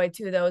biggest takeaway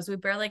too, though, is we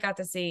barely got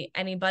to see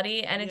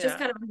anybody. And it's just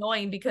kind of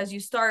annoying because you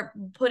start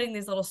putting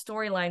these little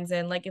storylines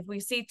in. Like if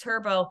we see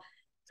Turbo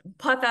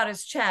puff out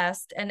his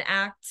chest and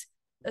act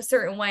a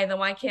certain way, then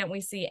why can't we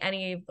see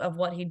any of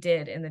what he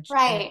did in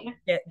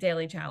the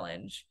daily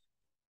challenge?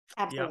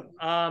 Absolutely.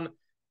 Yeah.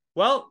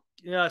 Well,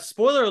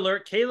 spoiler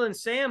alert, Kayla and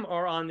Sam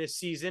are on this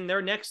season.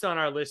 They're next on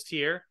our list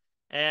here.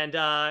 And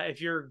if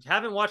you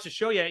haven't watched the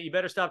show yet, you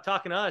better stop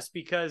talking to us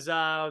because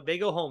they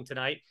go home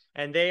tonight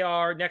and they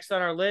are next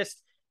on our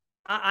list.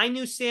 I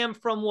knew Sam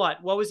from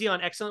what? What was he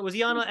on? Excellent. Was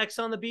he on X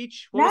on the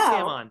Beach? What was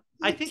Sam on?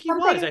 I think he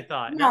was, I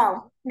thought.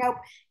 Nope.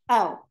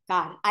 Oh,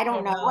 God. I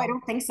don't know. I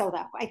don't think so,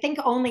 though. I think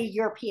only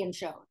European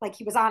show. Like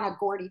he was on a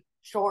Geordie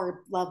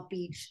Shore Love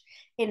Beach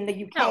in the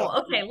UK.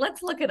 Oh, okay.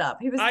 Let's look it up.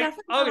 He was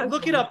definitely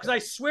look it up because I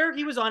swear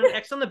he was on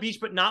X on the Beach,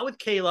 but not with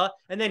Kayla.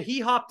 And then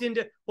she hopped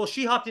into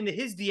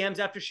his DMs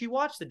after she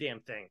watched the damn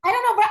thing. I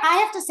don't know, but I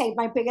have to say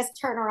my biggest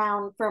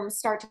turnaround from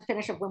start to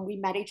finish of when we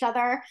met each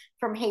other,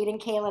 from hating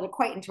Kayla to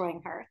quite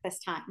enjoying her this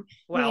time.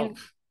 Well, I mean,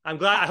 I'm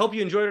glad. I hope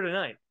you enjoyed her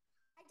tonight.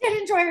 I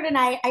did enjoy her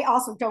tonight. I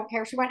also don't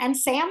care she went. And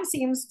Sam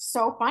seems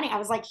so funny. I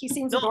was like, he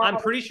seems adorable. I'm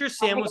pretty sure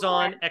Sam was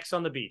on X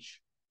on the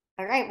Beach.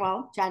 All right,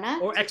 well, Jenna.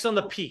 Or X on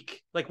the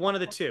Peak, like one of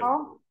the two.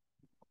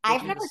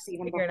 I've never seen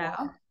them before.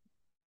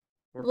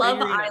 Love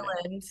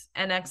Island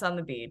and X on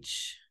the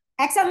Beach.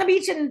 X on the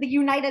Beach in the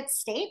United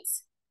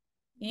States?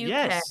 UK.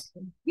 Yes.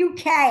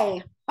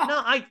 UK.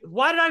 No,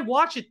 why did I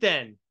watch it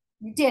then?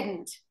 You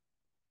didn't.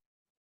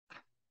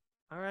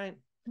 All right.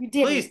 You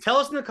didn't. Please tell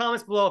us in the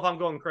comments below if I'm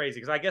going crazy,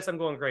 because I guess I'm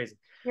going crazy.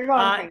 You're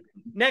going crazy.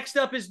 Next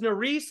up is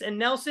Nerys and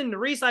Nelson.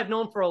 Nerys I've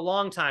known for a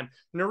long time.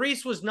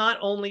 Nerys was not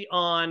only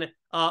on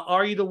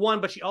Are You the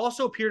One, but she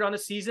also appeared on a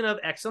season of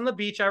X on the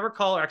Beach, I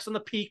recall, or X on the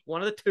Peak,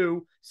 one of the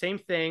two, same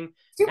thing.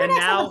 And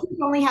now it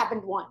only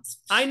happened once.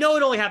 I know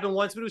it only happened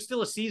once, but it was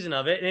still a season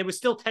of it, and it was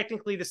still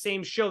technically the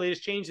same show. They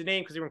just changed the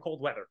name because they were in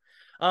cold weather.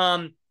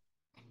 And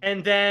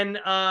then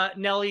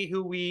Nelly,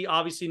 who we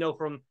obviously know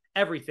from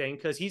everything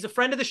because he's a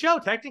friend of the show.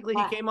 Technically,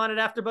 he came on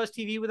at AfterBuzz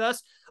TV with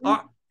us.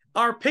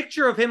 Our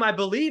picture of him, I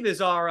believe,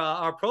 is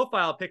our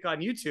profile pic on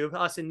YouTube.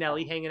 Us and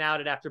Nelly hanging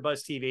out at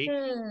AfterBuzz TV.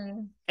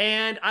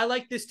 And I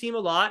like this team a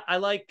lot. I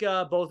like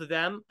both of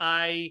them.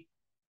 I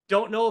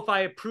don't know if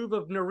I approve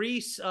of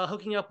Nerys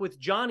hooking up with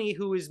Johnny,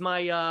 who is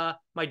my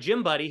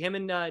gym buddy. Him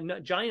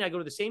and Johnny and I go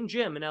to the same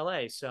gym in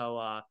LA.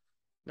 So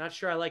not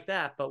sure I like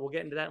that, but we'll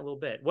get into that in a little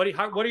bit. What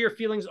are your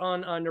feelings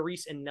on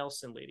Nerys and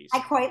Nelson, ladies? I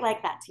quite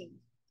like that team.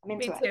 Me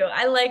too.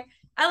 I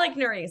like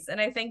Nerys, and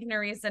I think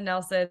Nerys and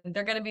Nelson,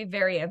 they're going to be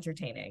very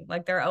entertaining.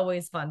 Like they're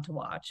always fun to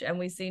watch. And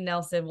we see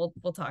Nelson,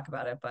 we'll talk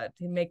about it, but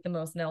he make the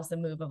most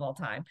Nelson move of all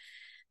time.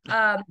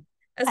 As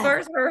far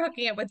as her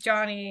hooking up with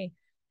Johnny,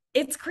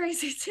 it's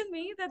crazy to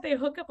me that they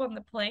hook up on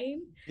the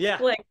plane. Yeah.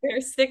 Like they're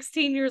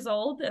 16 years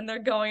old and they're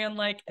going on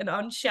like an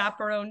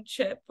unchaperoned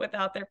trip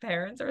without their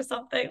parents or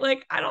something.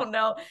 Like, I don't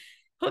know.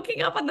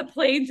 Hooking up on the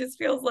plane just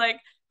feels like,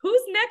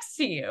 who's next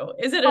to you?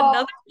 Is it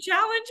another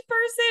challenge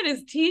person?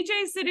 Is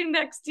TJ sitting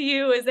next to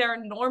you? Is there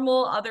a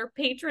normal other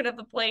patron of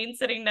the plane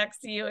sitting next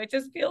to you? It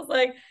just feels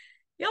like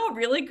y'all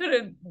really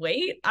couldn't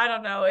wait. I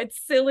don't know. It's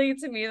silly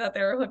to me that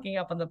they were hooking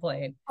up on the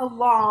plane. A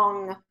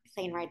long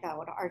plane ride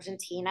though to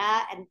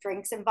Argentina and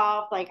drinks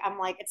involved. Like I'm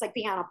like, it's like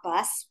being on a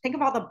bus. Think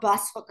of all the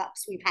bus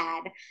hookups we've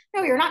had.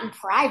 No, you're not in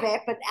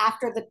private, but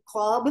after the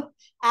club.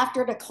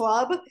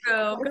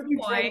 Oh, good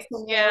point.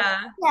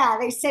 Yeah. Yeah,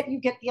 they said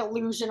you get the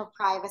illusion of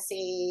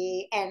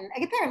privacy. And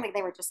apparently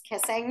they were just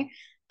kissing.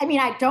 I mean,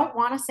 I don't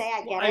want to say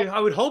I get it.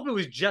 I would hope it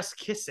was just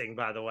kissing,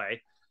 by the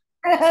way.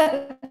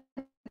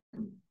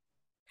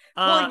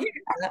 Well,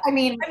 yeah. I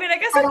mean, I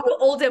guess I'm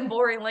old and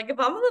boring. Like if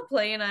I'm on the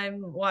plane,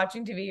 I'm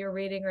watching TV or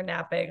reading or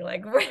napping.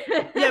 Like,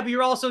 yeah, but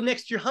you're also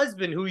next to your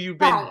husband, who you've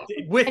been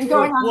with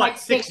for what, like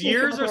 6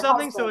 years or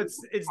something. Husband.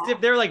 So it's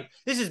they're like,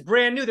 this is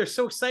brand new. They're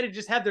so excited to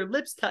just have their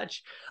lips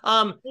touch.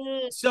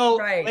 So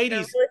ladies,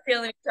 they're really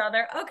feeling each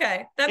other.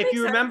 Okay, if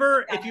you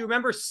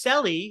remember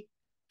Selly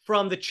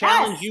from the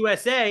Challenge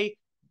USA.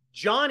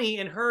 Johnny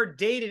and her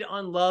dated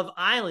on Love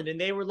Island, and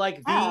they were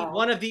like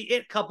one of the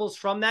it couples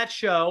from that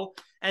show.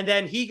 And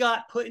then he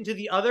got put into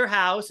the other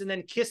house and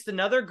then kissed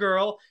another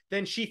girl.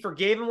 Then she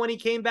forgave him when he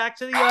came back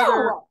to the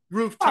other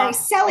rooftop.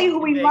 Sorry, Selly, who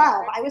we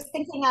love. I was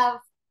thinking of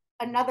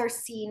another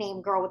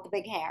C-name girl with the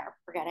big hair.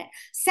 Forget it.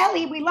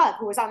 Selly, we love,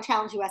 who was on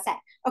Challenge USA.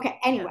 Okay,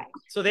 anyway.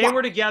 So they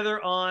were together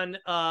on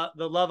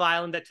the Love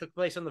Island that took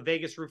place on the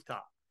Vegas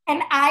rooftop.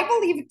 And I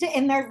believed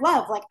in their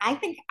love. Like, I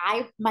think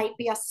I might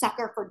be a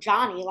sucker for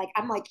Johnny. Like,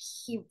 I'm like,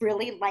 he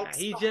really likes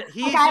he's just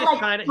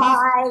trying to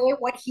buy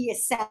what he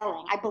is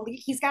selling. I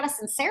believe he's got a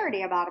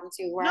sincerity about him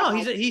too. No,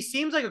 he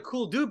seems like a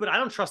cool dude, but I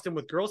don't trust him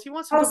with girls. He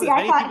wants to with as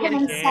many people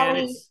as he can.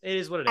 It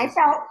is what it is.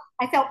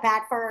 I felt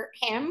bad for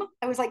him.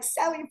 I was like,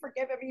 Sally,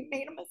 forgive him. He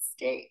made a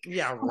mistake.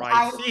 Yeah,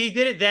 right. See, he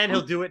did it then.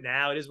 He'll do it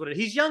now. It is what it is.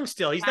 He's young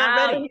still. He's not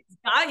ready. He's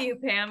got you,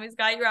 Pam. He's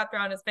got you wrapped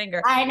around his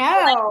finger. I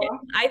know.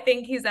 I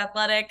think he's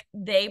athletic.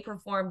 They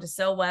performed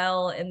so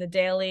well in the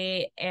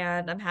daily,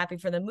 and I'm happy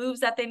for the moves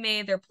that they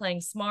made. They're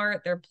playing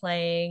smart. They're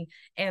playing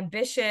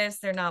ambitious.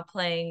 They're not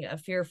playing a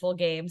fearful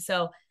game.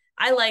 So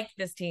I like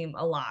this team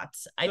a lot.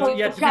 So,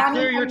 yeah, to be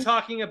clear, you're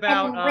talking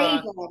about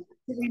Raven.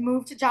 Did we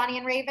move to Johnny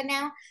and Raven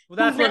now? Well,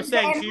 that's what I'm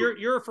saying. So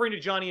you're referring to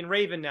Johnny and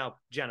Raven now,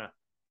 Jenna.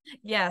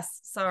 Yes,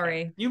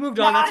 sorry. You moved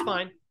on. That's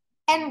fine.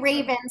 And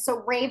Raven.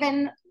 So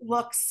Raven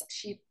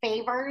she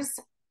favors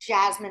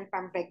Jasmine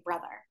from Big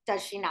Brother.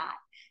 Does she not?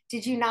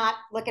 Did you not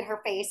look at her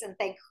face and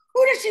think,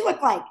 who does she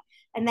look like?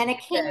 And then it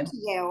came to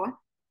you,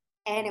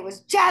 and it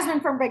was Jasmine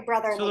from Big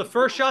Brother. So the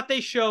first shot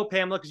they show,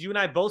 Pamela, because you and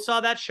I both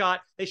saw that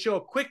shot, they show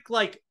a quick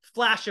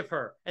flash of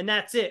her, and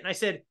that's it. And I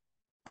said,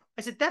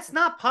 that's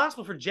not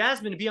possible for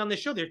Jasmine to be on this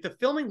show. The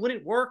filming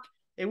wouldn't work.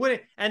 It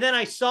wouldn't. And then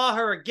I saw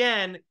her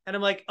again, and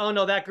I'm like, oh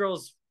no, that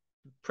girl's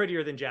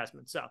prettier than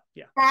Jasmine. So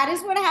yeah, that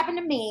is what happened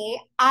to me.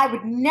 I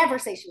would never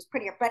say she was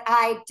prettier, but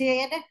I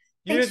did.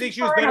 You didn't think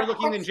she was better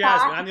looking than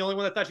Jasmine? I'm the only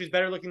one that thought she was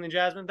better looking than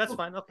Jasmine. That's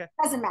fine. Okay.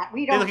 Doesn't matter.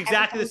 They look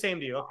exactly the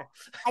same to you. Okay.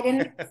 I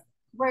didn't.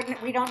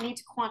 We don't need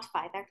to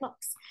quantify their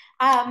looks.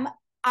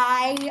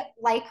 I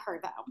like her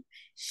though.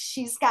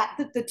 She's got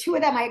the two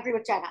of them. I agree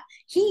with Jenna.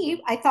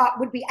 I thought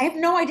would be. I have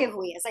no idea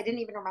who he is. I didn't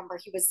even remember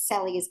he was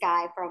Sally's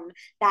guy from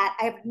that.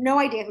 I have no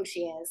idea who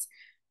she is,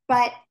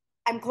 but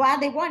I'm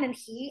glad they won, and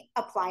he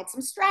applied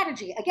some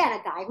strategy. Again,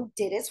 a guy who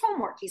did his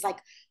homework. He's like,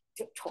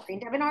 Tori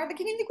and Devin are the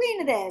king and the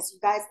queen of this. You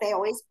guys, they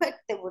always put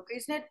the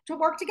workers to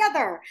work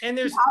together. And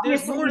there's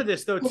more to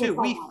this though too.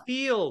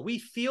 We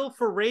feel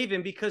for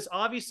Raven because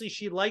obviously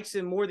she likes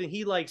him more than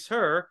he likes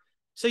her.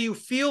 So you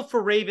feel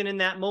for Raven in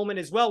that moment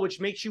as well, which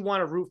makes you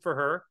want to root for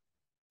her.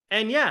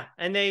 And yeah,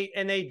 and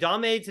they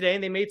dominated today,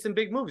 and they made some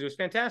big moves. It was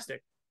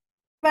fantastic.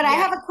 But I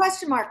have a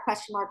question mark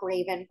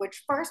Raven.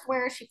 Which first,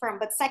 where is she from?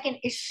 But second,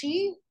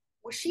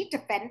 was she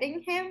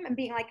defending him and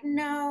being like,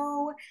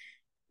 no?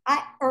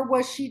 Or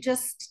was she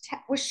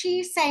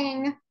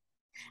saying,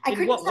 I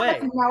couldn't tell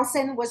if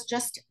Nelson was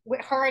just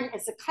with her, and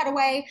it's a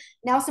cutaway.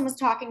 Nelson was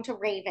talking to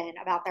Raven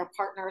about their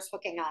partners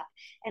hooking up.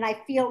 And I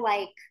feel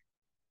like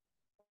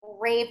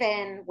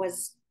Raven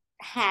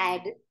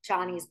had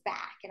Johnny's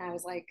back. And I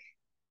was like,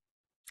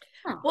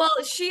 huh.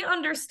 Well, she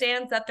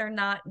understands that they're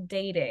not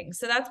dating.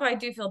 So that's why I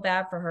do feel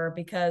bad for her,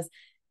 because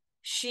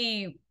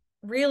she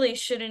really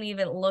shouldn't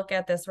even look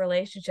at this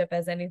relationship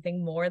as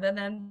anything more than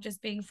them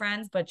just being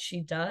friends, but she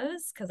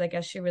does, because I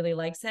guess she really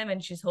likes him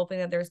and she's hoping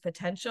that there's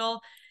potential.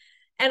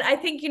 And I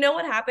think, you know,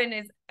 what happened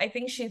is I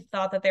think she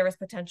thought that there was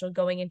potential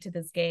going into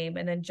this game,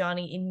 and then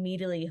Johnny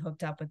immediately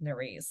hooked up with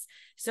Nerys.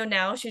 So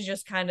now she's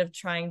just kind of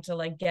trying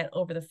to get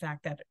over the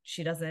fact that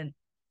she doesn't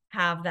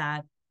have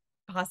that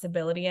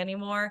possibility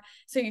anymore.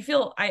 So you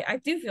feel,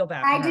 I do feel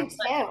bad. I do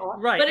too.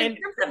 Right. But in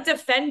terms of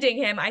defending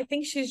him, I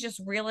think she's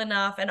just real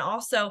enough. And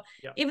also,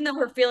 even though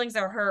her feelings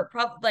are hurt,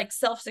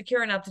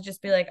 self-secure enough to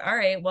just be like, all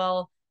right,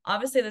 well,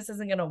 obviously this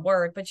isn't going to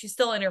work, but she's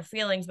still in her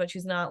feelings, but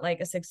she's not like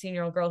a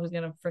 16-year-old girl who's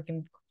going to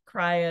freaking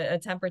cry a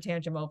temper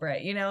tantrum over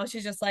it. You know,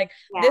 she's just like,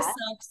 this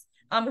sucks.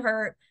 I'm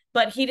hurt.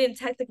 But he didn't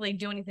technically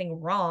do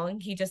anything wrong.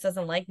 He just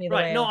doesn't like me the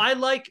way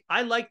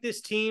I like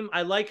this team.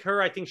 I like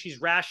her. I think she's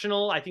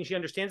rational. I think she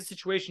understands the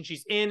situation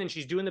she's in, and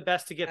she's doing the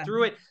best to get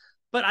through it.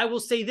 But I will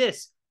say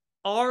this.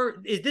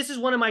 This is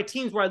one of my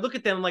teams where I look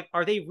at them like,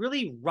 are they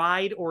really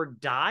ride or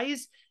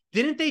dies?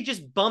 Didn't they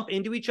just bump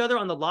into each other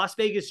on the Las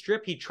Vegas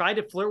Strip? He tried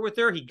to flirt with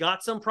her. He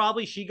got some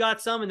probably. She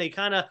got some, and they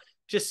kind of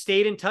just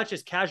stayed in touch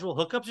as casual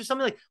hookups or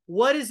something. Like,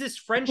 what is this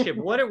friendship?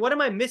 What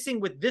am I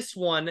missing with this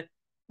one?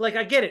 Like,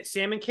 I get it.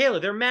 Sam and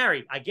Kayla, they're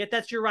married. I get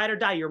that's your ride or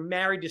die. You're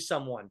married to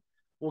someone.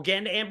 We'll get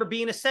into Amber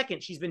B in a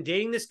second. She's been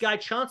dating this guy,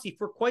 Chauncey,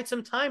 for quite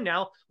some time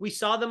now. We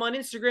saw them on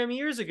Instagram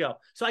years ago.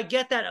 So I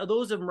get that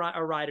those of them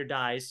are ride or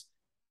dies.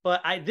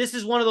 But this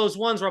is one of those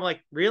ones where I'm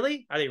like,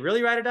 really? Are they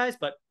really ride or dies?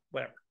 But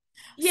whatever.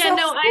 Yeah,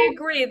 I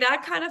agree.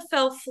 That kind of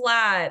fell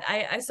flat.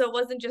 So it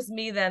wasn't just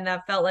me then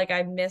that felt like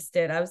I missed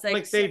it. I was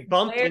like they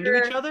bumped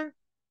into each other?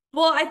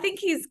 Well, I think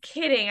he's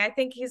kidding. I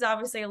think he's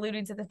obviously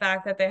alluding to the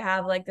fact that they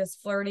have this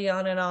flirty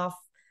on and off,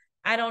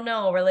 I don't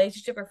know,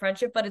 relationship or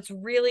friendship, but it's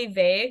really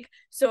vague.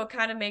 So it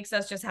kind of makes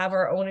us just have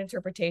our own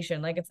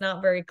interpretation. It's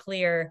not very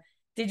clear.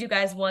 Did you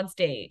guys once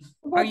date?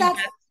 Are you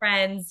best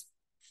friends?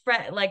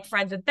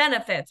 Friends with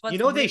benefits.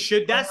 They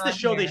should. That's the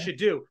show they should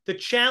do. The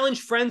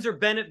challenge friends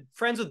with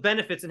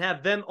benefits, and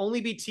have them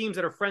only be teams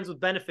that are friends with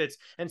benefits,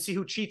 and see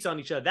who cheats on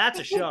each other. That's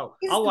a show.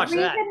 I'll watch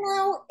that.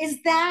 Now,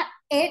 is that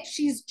it?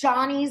 She's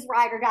Johnny's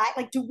ride or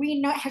die. Do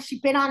we know? Has she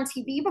been on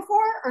TV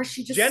before, or is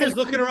she just? Jenna's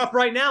looking her up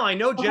right now. I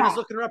know Jenna's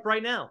looking her up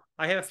right now.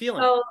 I have a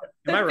feeling. So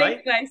am I right?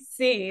 The thing I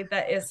see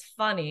that is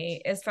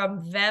funny is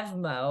from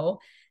Vevmo.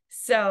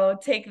 So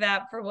take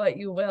that for what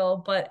you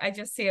will. But I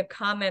just see a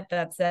comment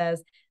that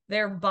says,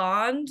 their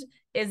bond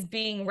is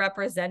being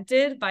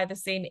represented by the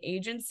same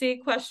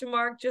agency, ?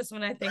 Just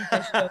when I think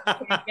the show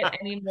can't get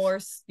any more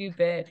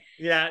stupid.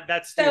 Yeah,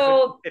 that's stupid.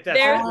 So if that's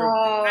true.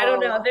 I don't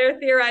know. They're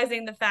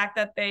theorizing the fact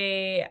that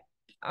they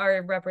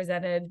are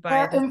represented by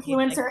their the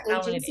influencer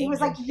agency. It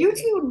was like, you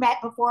two met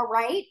before,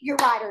 right? You're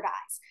ride or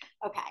dies.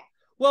 Okay.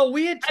 Well,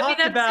 we had talked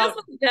that's about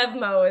just what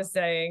Devmo is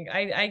saying.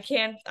 I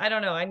can't, I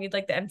don't know. I need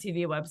like the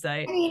MTV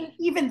website. I mean,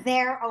 even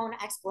their own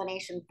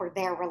explanation for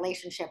their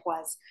relationship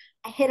was,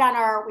 I hit on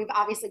her. We've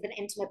obviously been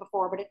intimate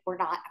before, but we're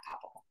not a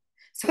couple.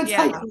 So it's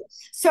like,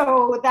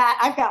 so that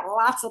I've got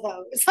lots of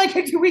those. Like,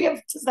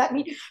 does that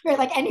mean, right,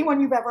 like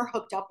anyone you've ever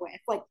hooked up with?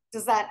 Like,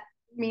 does that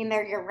mean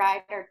they're your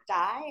ride or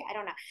die? I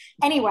don't know.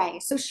 Anyway,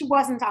 so she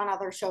wasn't on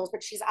other shows,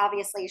 but she's got an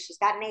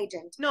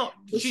agent. No,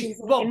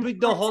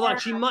 hold on.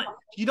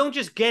 You don't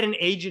just get an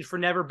agent for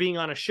never being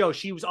on a show.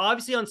 She was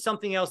obviously on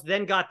something else,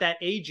 then got that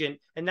agent,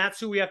 and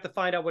that's who we have to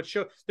find out what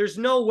show. There's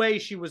no way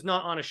she was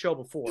not on a show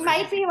before. She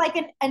might be like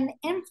an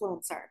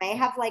influencer. They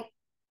have like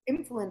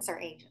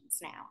influencer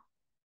agents now.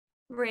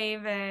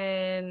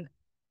 Raven.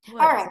 All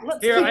right.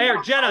 Here,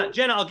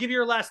 Jenna, I'll give you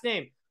her last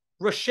name.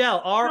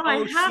 Rochelle,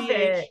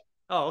 R-O-C-H.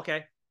 Oh,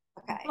 okay.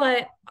 Okay.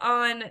 But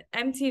on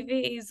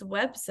MTV's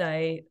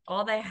website,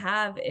 all they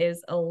have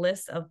is a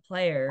list of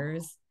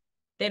players.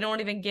 They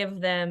don't even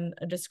give them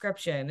a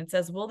description. It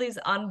says, will these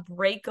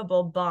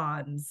unbreakable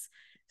bonds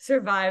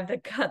survive the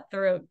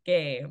cutthroat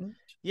game?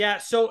 Yeah,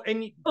 so,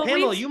 and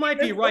Pamela, you might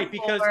be right,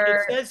 because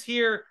it says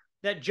here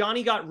that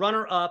Johnny got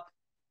runner-up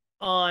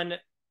on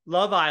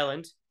Love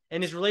Island,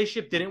 and his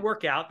relationship didn't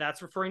work out.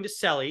 That's referring to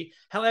Selly.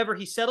 However,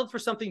 he settled for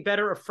something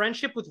better, a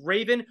friendship with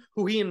Raven,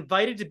 who he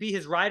invited to be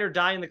his ride or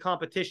die in the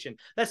competition.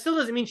 That still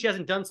doesn't mean she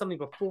hasn't done something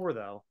before,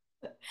 though.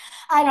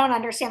 I don't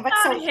understand. But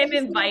so him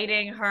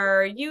inviting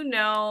her,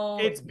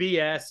 it's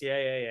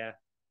BS.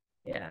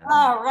 Yeah.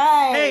 All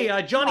right.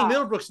 Hey, Johnny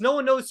Middlebrooks, no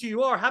one knows who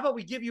you are. How about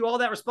we give you all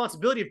that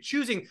responsibility of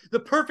choosing the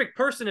perfect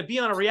person to be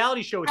on a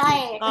reality show with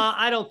you?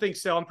 I don't think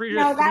so. I'm pretty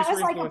sure. No, that was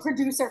like a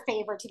producer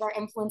favor to their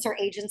influencer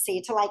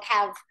agency to like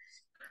have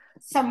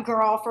some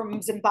girl from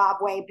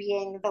Zimbabwe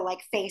being the like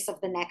face of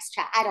the next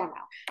chat. I don't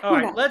know. All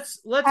right, let's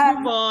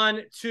move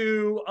on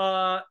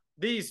to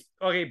these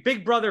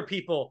Big Brother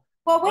people.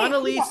 Well, wait.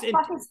 Annalise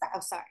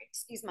sorry.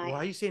 Excuse me. Why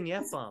are you saying the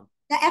F-bomb?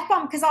 The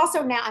F-bomb, because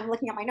also now I'm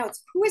looking at my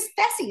notes. Who is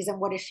Fessie's and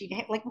what is she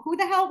like? Who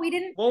the hell? We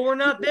didn't. Well, we're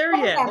not there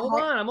yet.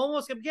 Hold on. I'm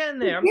getting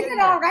there. We did it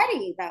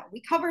already, though.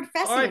 We covered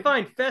Fessie. All right,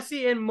 fine.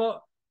 Fessie and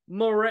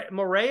Moriah.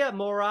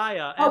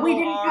 Oh, we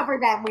didn't cover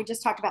them. We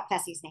just talked about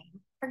Fessie's name.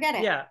 Forget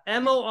it. Yeah,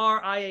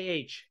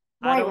 Moriah.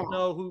 I don't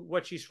know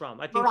what she's from.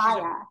 I think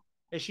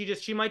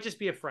she might just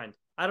be a friend.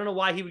 I don't know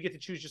why he would get to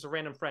choose just a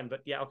random friend,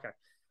 but yeah, okay.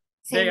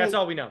 That's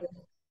all we know.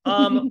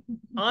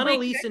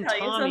 Annalise and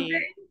Tommy.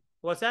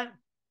 What's that?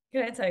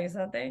 Can I tell you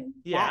something?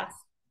 Yeah.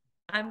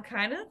 I'm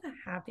kind of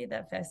happy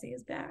that Fessie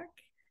is back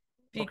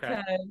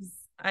because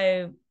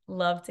I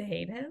love to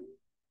hate him.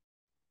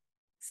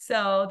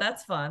 So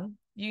that's fun.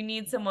 You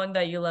need someone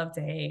that you love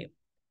to hate.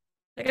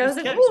 Like I was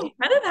like, ooh,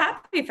 kind of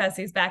happy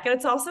Fessie's back. And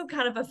it's also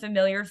kind of a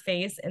familiar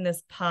face in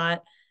this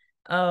pot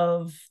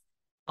of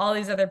all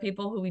these other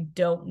people who we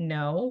don't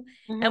know.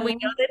 Mm-hmm. And we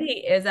know that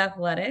he is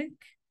athletic.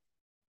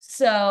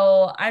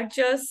 So I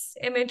just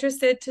am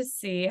interested to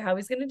see how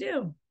he's going to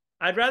do.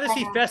 I'd rather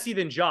see Fessie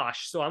than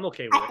Josh, so I'm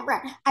okay with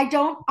it. I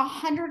don't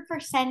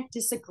 100%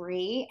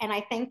 disagree. And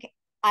I think,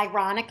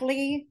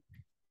 ironically,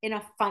 in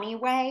a funny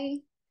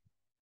way,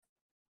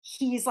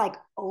 he's like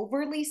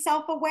overly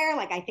self-aware.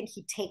 Like I think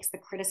he takes the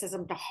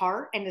criticism to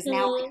heart and is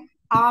now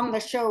on the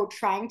show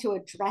trying to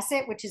address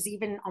it, which is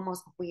even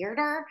almost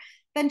weirder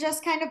than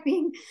just kind of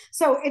being.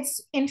 So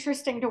it's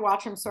interesting to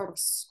watch him sort of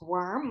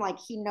squirm. Like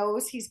he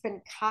knows he's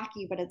been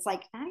cocky, but it's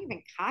like not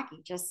even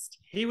cocky. Just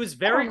he was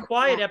very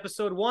quiet.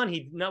 Episode 1.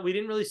 We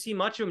didn't really see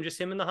much of him. Just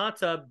him in the hot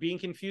tub being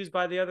confused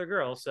by the other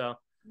girl. So.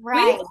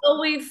 Right.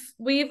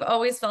 We've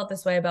always felt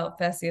this way about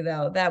Fessie,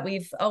 though, that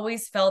we've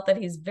always felt that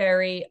he's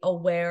very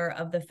aware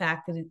of the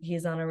fact that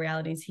he's on a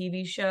reality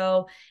TV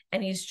show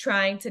and he's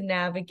trying to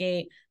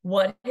navigate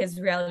what his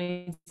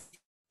reality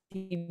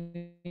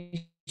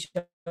TV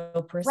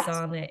show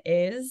persona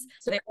is.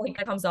 So therefore he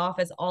comes off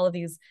as all of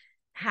these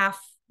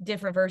half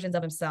different versions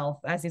of himself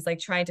as he's like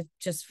trying to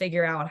just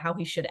figure out how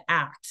he should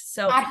act.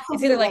 So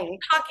it's either like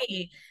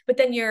cocky, but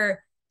then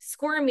you're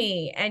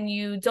squirmy and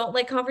you don't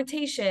like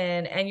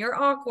confrontation and you're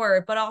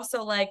awkward, but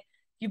also like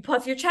you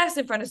puff your chest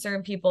in front of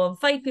certain people and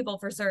fight people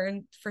for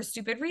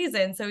stupid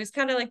reasons. So he's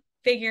kind of like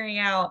figuring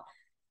out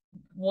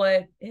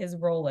what his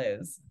role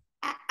is.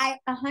 I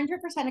 100%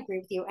 agree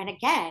with you. And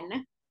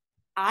again,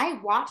 I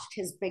watched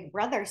his Big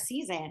Brother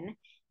season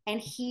and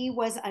he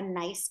was a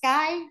nice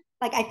guy.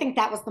 Like, I think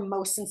that was the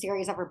most sincere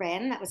he's ever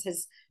been. That was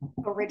his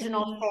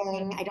original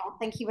thing. I don't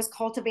think he was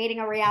cultivating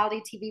a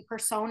reality TV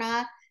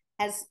persona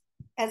as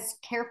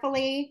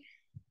carefully.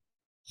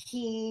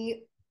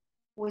 He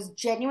was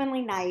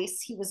genuinely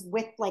nice. He was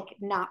with like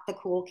not the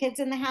cool kids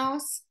in the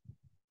house.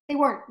 They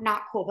weren't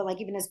not cool, but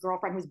like even his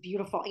girlfriend was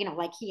beautiful. You know,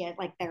 like he had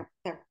like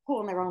they're cool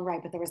in their own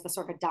right, but there was the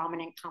sort of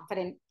dominant,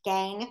 confident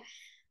gang.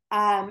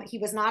 He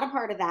was not a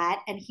part of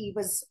that, and he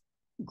was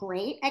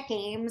great at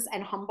games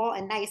and humble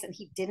and nice, and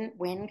he didn't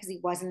win because he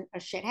wasn't a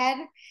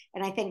shithead.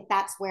 And I think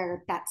that's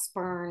where that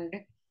spurned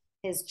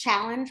his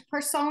challenge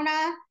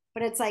persona.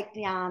 But it's like,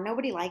 yeah,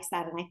 nobody likes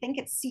that. And I think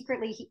it's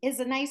secretly he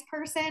is a nice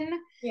person. So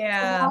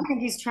Yeah. I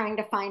think he's trying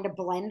to find a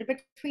blend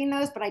between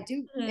those. But it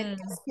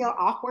does feel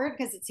awkward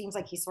because it seems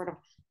like he sort of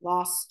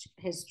lost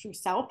his true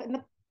self in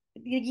the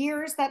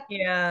years that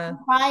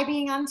by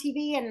being on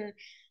TV. And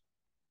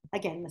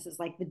again, this is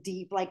like the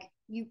deep, like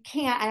you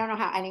can't, I don't know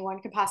how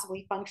anyone could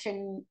possibly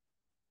function.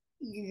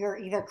 You're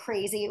either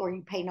crazy or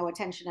you pay no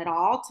attention at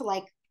all to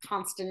like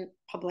constant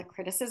public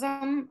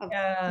criticism of who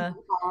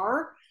you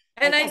are.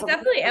 And Like, I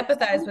definitely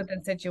empathize with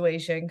the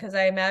situation because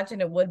I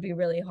imagine it would be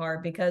really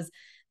hard because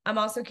I'm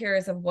also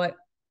curious of what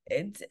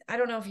it's, I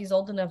don't know if he's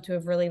old enough to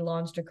have really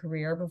launched a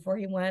career before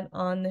he went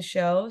on the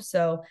show.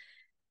 So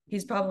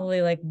he's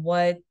probably like,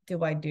 what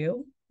do I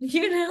do?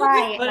 You know?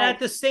 Right. But at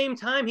the same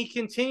time, he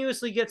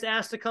continuously gets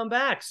asked to come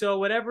back. So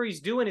whatever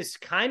he's doing is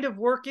kind of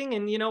working.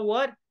 And you know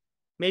what?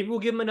 Maybe we'll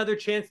give him another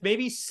chance.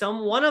 Maybe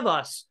one of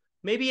us,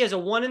 maybe he has a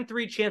 1 in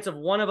 3 chance of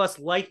one of us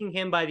liking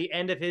him by the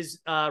end of his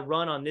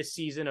run on this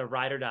season of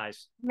Ride or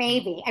Dies.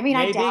 Maybe. I mean,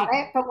 maybe. I doubt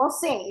it, but we'll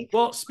see.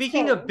 Well,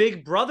 speaking of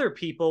Big Brother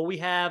people, we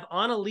have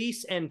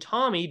Annalise and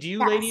Tommy. Do you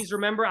ladies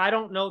remember? I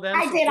don't know them.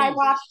 I did. Please. I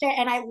watched it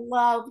and I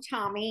love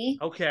Tommy.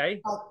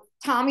 Okay.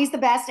 Tommy's the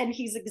best. And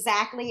he's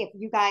exactly, if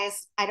you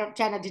guys,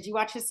 Jenna, did you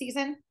watch his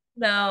season?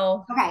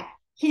 No. Okay.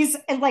 He's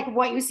like,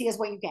 what you see is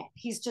what you get.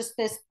 He's just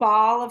this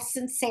ball of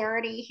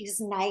sincerity.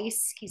 He's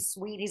nice. He's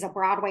sweet. He's a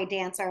Broadway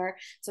dancer.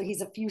 So he's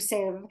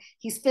effusive.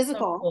 He's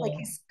physical. So cool. Like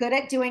he's good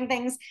at doing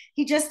things.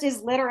 He just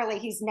is literally,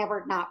 he's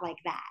never not like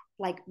that.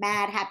 Like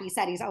mad, happy,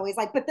 sad. He's always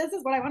like, but this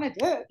is what I want to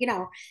do. You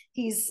know,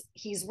 he's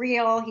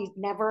real. He's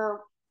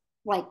never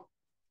like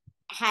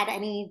had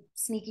any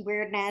sneaky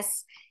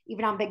weirdness.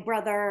 Even on Big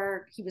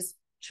Brother, he was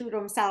true to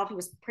himself. He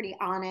was pretty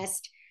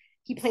honest.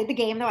 He played the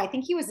game though. I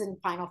think he was in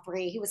Final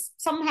 3. He was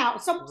somehow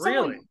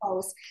really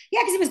close. Yeah,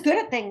 because he was good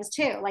at things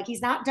too. Like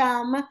he's not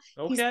dumb.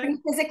 Okay. He's pretty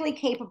physically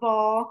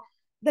capable.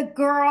 The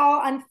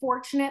girl,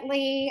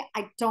 unfortunately,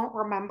 I don't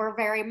remember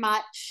very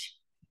much.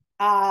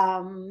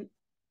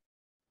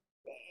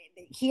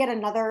 He had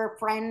another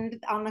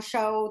friend on the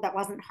show that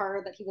wasn't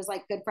her that he was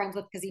like good friends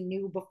with because he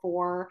knew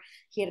before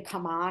he had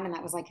come on, and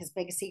that was like his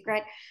big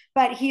secret.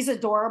 But he's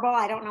adorable.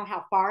 I don't know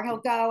how far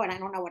he'll go, and I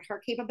don't know what her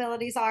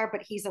capabilities are,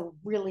 but he's a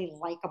really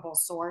likable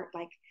sort.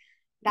 Like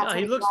that's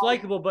he looks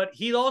likable, but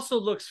he also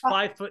looks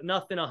 5 foot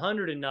nothing,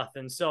 100 and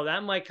nothing. So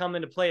that might come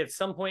into play at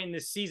some point in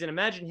this season.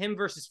 Imagine him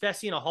versus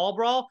Fessy in a hall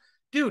brawl.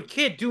 Dude,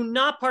 kid, do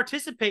not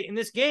participate in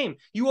this game.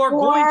 You are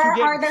going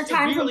to get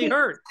severely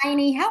hurt.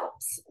 Tiny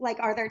helps.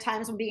 Like, are there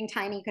times when being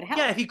tiny could help?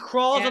 Yeah, if he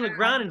crawls on the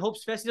ground and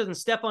hopes Fessy doesn't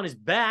step on his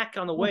back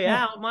on the way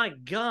out, my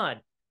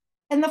God.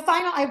 And the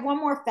final, I have one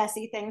more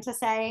Fessy thing to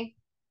say.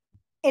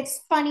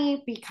 It's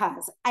funny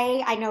because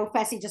I know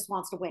Fessy just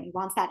wants to win. He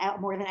wants that out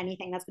more than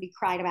anything. That's what he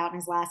cried about in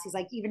his last. He's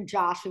like, even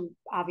Josh, who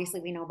obviously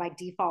we know by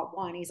default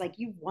won, he's like,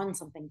 you won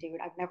something,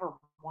 dude. I've never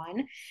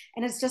won.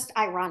 And it's just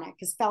ironic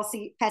because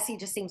Fessy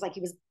just seems like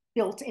he was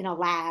built in a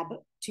lab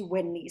to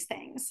win these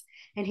things,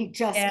 and he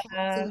just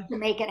seems to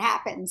make it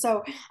happen.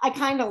 So I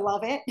kind of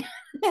love it.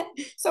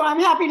 So I'm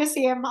happy to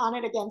see him on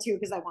it again too,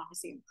 because I want to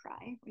see him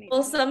cry.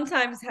 Well,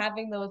 sometimes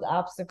having those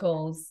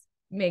obstacles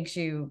makes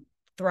you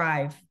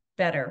thrive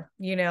better,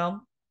 you know?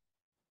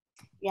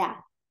 Yeah.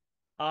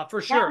 For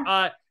sure.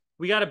 Yeah.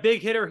 We got a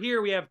big hitter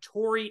here. We have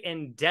Tori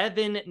and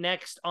Devin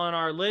next on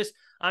our list.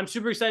 I'm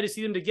super excited to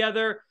see them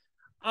together.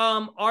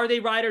 Are they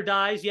ride or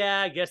dies?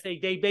 Yeah, I guess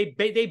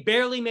they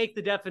barely make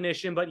the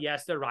definition, but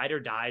yes, they're ride or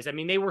dies. I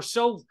mean, they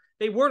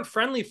weren't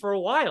friendly for a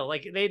while.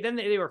 Like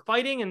they were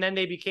fighting, and then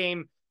they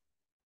became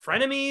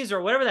frenemies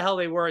or whatever the hell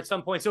they were at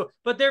some point. So,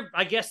 but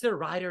I guess they're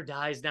ride or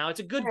dies now. It's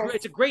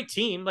a great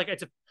team. Like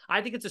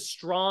I think it's a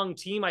strong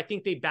team. I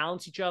think they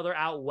balance each other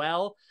out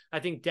well. I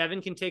think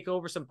Devin can take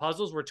over some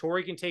puzzles where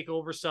Tori can take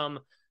over some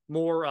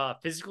more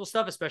physical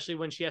stuff, especially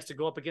when she has to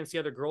go up against the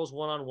other girls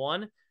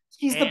one-on-one.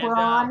 She's the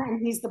brawn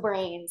and he's the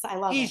brains. I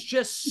love it. He's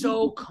just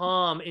so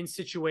calm in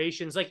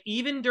situations. Like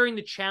even during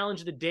the challenge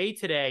of the day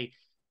today,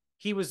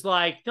 he was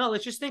like, no,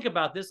 let's just think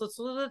about this.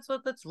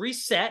 Let's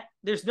reset.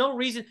 There's no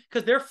reason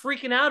because they're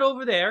freaking out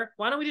over there.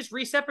 Why don't we just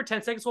reset for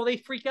 10 seconds while they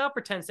freak out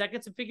for 10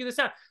 seconds and figure this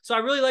out? So I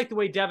really like the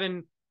way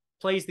Devin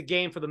plays the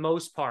game for the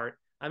most part.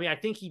 I mean, I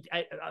think he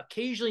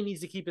occasionally needs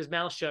to keep his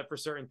mouth shut for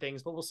certain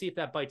things, but we'll see if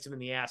that bites him in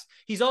the ass.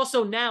 He's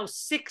also now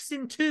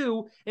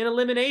 6-2 in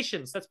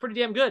eliminations. That's pretty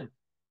damn good.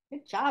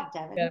 Good job,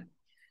 Devin. Yeah.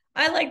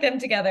 I like them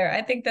together.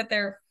 I think that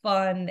they're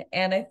fun.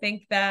 And I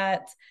think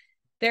that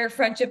their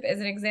friendship is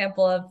an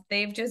example of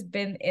they've just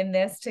been in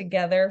this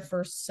together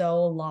for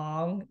so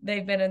long.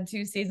 They've been in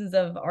 2 seasons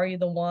of Are You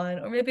the One?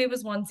 Or maybe it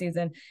was 1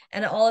 season.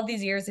 And all of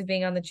these years of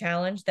being on the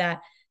challenge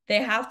that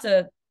they have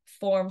to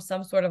form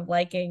some sort of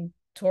liking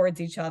towards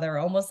each other,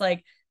 almost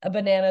like a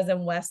Bananas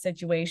and West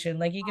situation.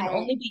 Like you can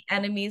only be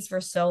enemies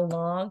for so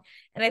long.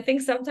 And I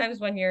think sometimes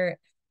when you're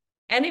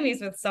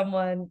enemies with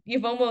someone,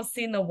 you've almost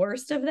seen the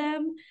worst of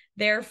them.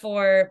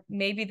 Therefore,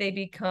 maybe they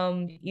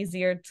become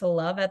easier to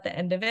love at the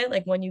end of it.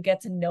 Like when you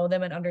get to know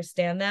them and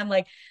understand them,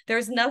 like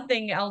there's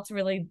nothing else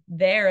really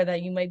there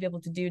that you might be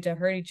able to do to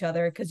hurt each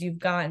other because you've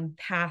gotten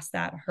past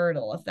that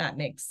hurdle, if that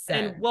makes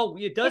sense. And well,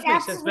 it does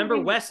make sense. Remember,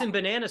 Wes and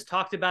Bananas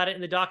talked about it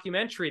in the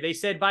documentary. They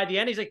said by the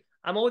end, he's like,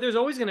 there's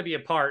always going to be a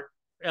part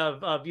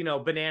of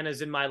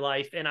Bananas in my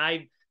life. And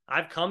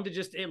I've come to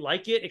just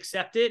like it,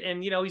 accept it.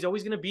 And, he's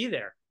always going to be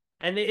there.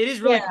 And it is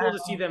really cool to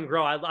see them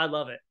grow. I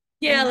love it.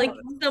 Yeah, like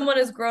someone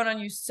has grown on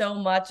you so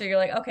much that you're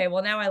like, okay,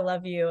 well now I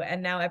love you.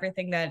 And now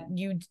everything that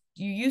you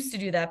used to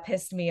do that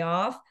pissed me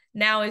off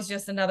now is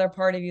just another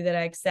part of you that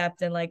I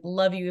accept and like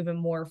love you even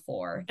more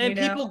for. And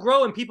people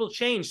grow and people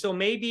change. So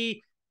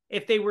maybe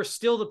if they were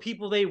still the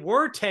people they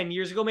were 10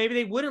 years ago, maybe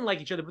they wouldn't like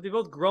each other, but they've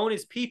both grown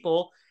as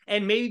people.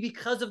 And maybe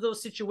because of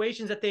those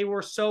situations that they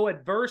were so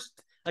adverse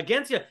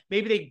against you,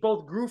 maybe they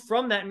both grew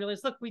from that and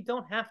realized, look, we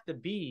don't have to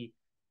be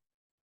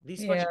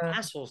these bunch of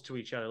assholes to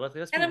each other. Let's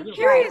and I'm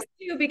curious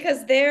too,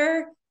 because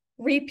they're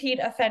repeat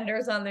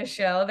offenders on this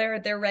show.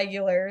 They're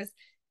regulars.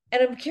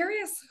 And I'm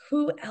curious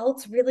who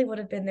else really would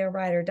have been their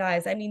ride or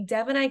dies. I mean,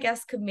 Devin, I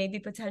guess, could maybe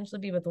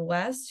potentially be with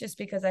Wes just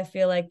because I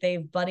feel like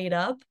they've buddied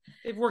up.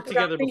 They've worked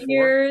together before.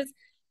 Years.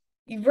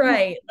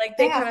 Right. Like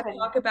they kind of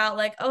talk about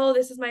like, oh,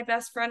 this is my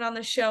best friend on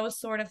the show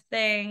sort of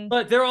thing.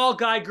 But they're all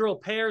guy-girl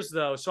pairs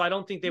though. So I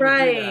don't think they would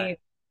do that.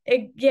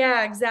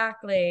 Yeah,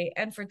 exactly.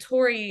 And for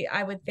Tori,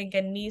 I would think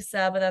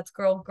Anissa, but that's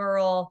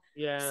girl.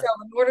 Yeah. So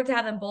in order to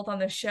have them both on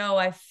the show,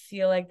 I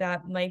feel like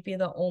that might be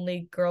the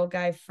only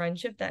girl-guy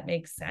friendship that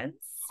makes sense.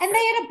 And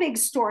they had a big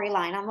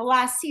storyline on the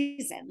last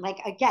season. Like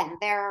again,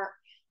 their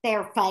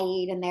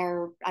fight and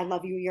their I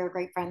love you, you're a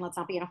great friend, let's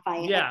not be in a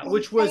fight. Yeah, like,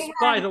 which was,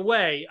 by the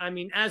way, I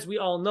mean, as we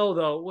all know,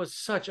 though, was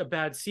such a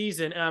bad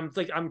season. I'm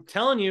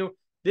telling you,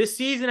 this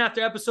season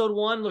after episode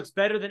 1 looks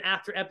better than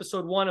after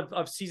episode 1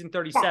 of season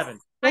 37.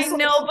 Yes. I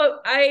know,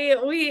 but I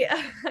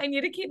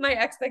need to keep my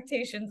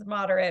expectations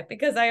moderate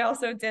because I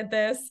also did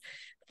this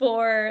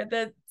for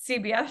the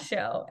CBS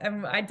show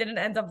and I didn't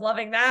end up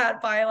loving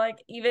that by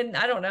like even,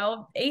 I don't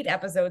know, 8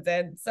 episodes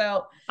in.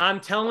 So I'm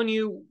telling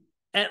you,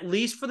 at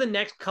least for the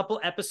next couple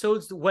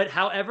episodes,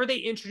 however they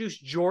introduce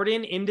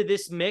Jordan into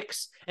this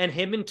mix and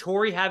him and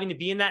Tori having to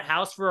be in that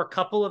house for a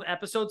couple of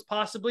episodes,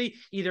 possibly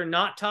either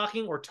not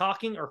talking or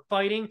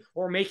fighting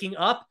or making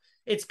up,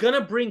 it's going to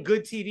bring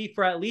good TV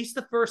for at least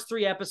the first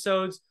 3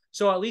 episodes.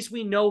 So at least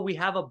we know we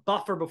have a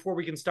buffer before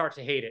we can start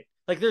to hate it.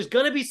 Like there's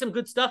going to be some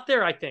good stuff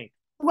there, I think.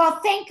 Well,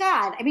 thank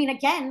God. I mean,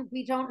 again,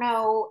 we don't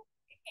know.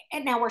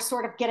 And now we're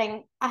sort of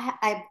getting,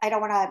 I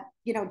don't want to,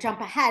 jump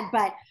ahead,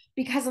 but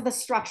because of the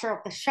structure of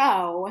the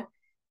show,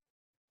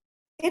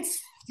 it's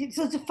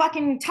a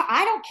fucking,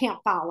 can't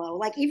follow.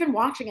 Like even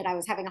watching it, I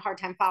was having a hard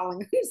time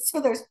following.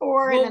 So there's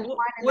 4. Well, and then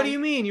what do you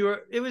mean?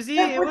 It was the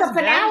finale.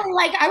 Bad.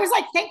 Like I was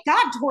like, thank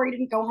God Tori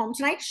didn't go home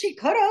tonight. She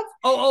could have.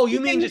 Oh, you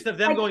mean just of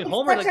them going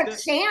home, or like a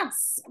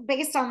chance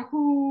based on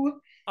who?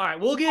 All right,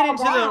 we'll get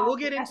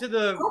into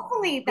the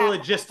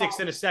logistics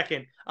in a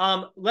second.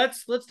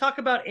 Let's talk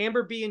about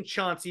Amber B and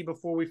Chauncey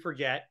before we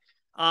forget.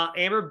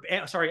 Amber,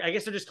 sorry, I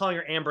guess they're just calling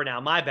her Amber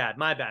now. My bad.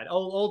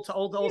 Old. She's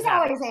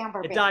always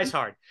Amber. It dies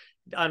hard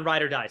on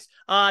Ride or Dies.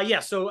 Yeah.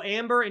 So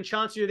Amber and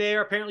Chauncey are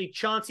there. Apparently,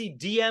 Chauncey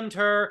DM'd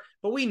her,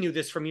 but we knew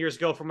this from years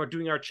ago from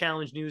doing our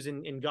challenge news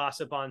and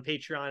gossip on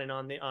Patreon and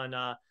on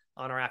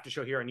our after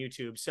show here on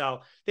YouTube. So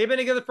they've been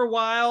together for a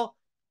while.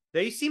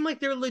 They seem like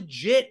they're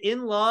legit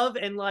in love,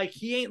 and like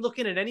he ain't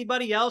looking at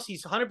anybody else.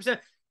 He's 100%.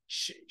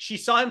 She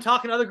saw him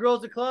talking to other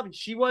girls at the club, and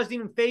she wasn't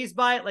even fazed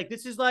by it. Like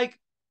this is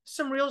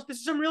some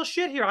real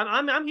shit here.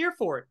 I'm here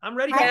for it. I'm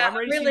ready. I'm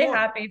really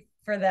happy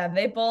for them.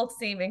 They both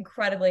seem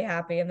incredibly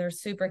happy, and they're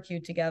super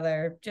cute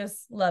together.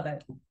 Just love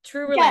it.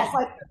 True relationship. Yes,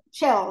 like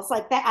chills.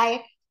 Like that.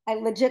 I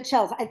legit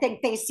chills. I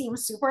think they seem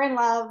super in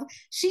love.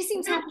 She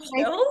seems happy.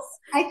 Chills?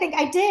 I think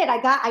I did.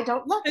 I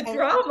don't look. The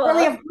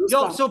drama.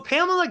 Yo, so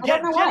Pamela,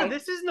 Jenna,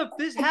 this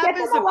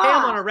happens to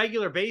Pam on a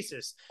regular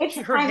basis.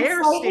 Her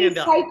hair stand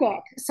up. Psychic.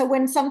 So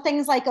when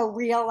something's like a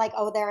real, like,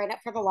 oh, they're in it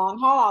for the long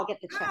haul, I'll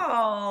get the chills.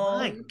 Oh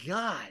my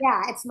God.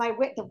 Yeah, it's my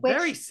wit. The witch.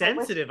 Very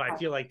sensitive. I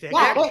feel like to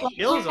get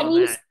chills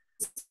on that.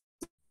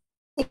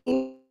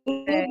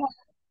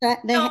 I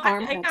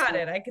got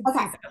it. I can see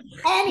that.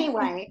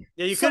 Anyway.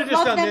 Yeah, you could have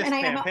just done this, and I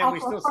am a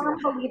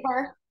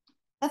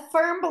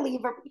firm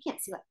believer. You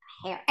can't see like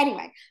hair.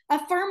 Anyway,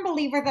 a firm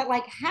believer that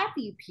like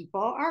happy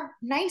people are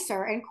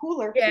nicer and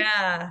cooler.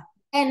 Yeah.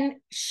 And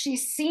she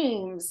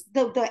seems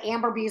the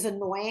Amber B's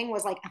annoying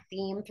was like a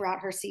theme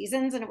throughout her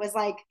seasons, and it was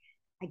like,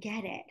 I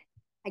get it.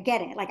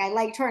 Like I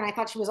liked her, and I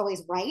thought she was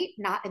always right,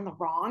 not in the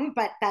wrong.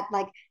 But that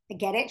like I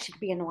get it. She could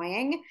be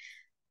annoying.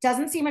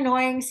 Doesn't seem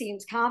annoying,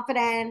 seems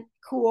confident,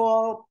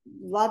 cool.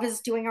 Love is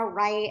doing her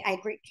right. I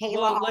agree. Kayla.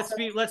 Well,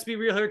 let's be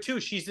real here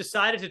too. She's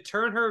decided to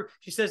turn her.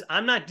 She says,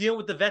 "I'm not dealing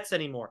with the vets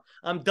anymore.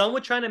 I'm done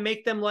with trying to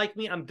make them like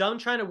me. I'm done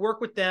trying to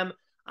work with them.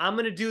 I'm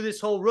going to do this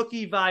whole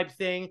rookie vibe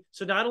thing."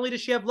 So not only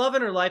does she have love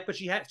in her life, but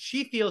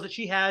she feels that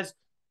she has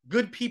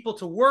good people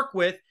to work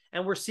with,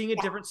 and we're seeing a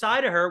different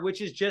side of her,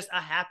 which is just the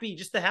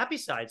happy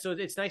side. So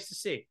it's nice to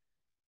see.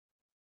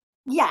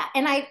 Yeah,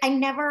 and I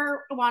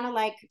never want to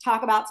like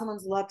talk about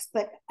someone's looks,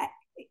 but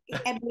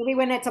and maybe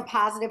when it's a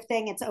positive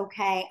thing, it's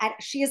okay.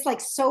 She is like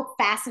so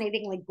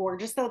fascinatingly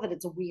gorgeous, though, that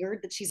it's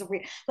weird that she's a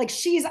real, like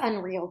she's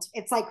unreal.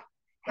 It's like,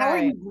 how are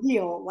you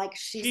real? Like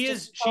she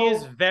is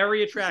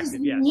very attractive.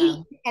 She's yes,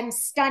 neat and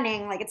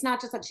stunning. Like it's not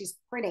just that she's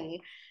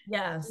pretty.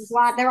 Yes,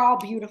 they're all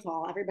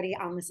beautiful. Everybody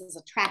on this is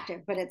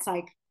attractive, but it's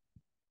like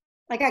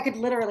I could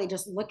literally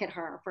just look at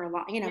her for a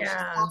lot. You know, she's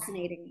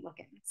fascinating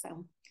looking.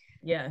 So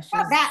yeah,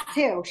 that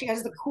too. She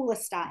has the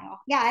coolest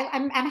style. Yeah,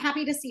 I'm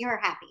happy to see her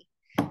happy.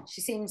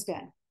 She seems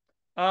good.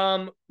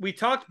 We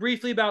talked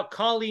briefly about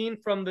Colleen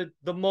from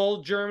the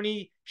Mole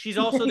Germany. She's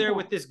also there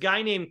with this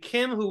guy named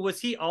Kim. Who was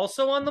he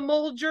also on the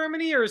Mole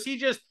Germany, or is he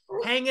just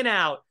hanging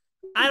out?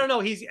 I don't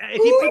know. If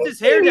he puts his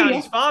hair down,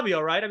 he's Fabio,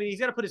 right? I mean, he's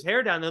got to put his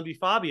hair down, then he'll be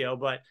Fabio.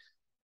 But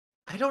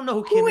I don't know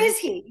who Kim is.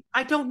 He?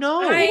 I don't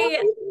know.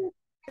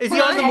 Is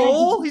he on the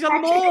Mole? He's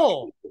on the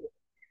Mole.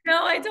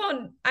 No, I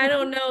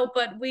don't know,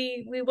 but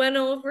we went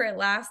over it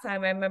last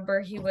time. I remember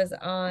he was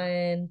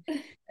on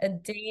a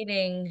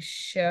dating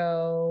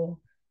show.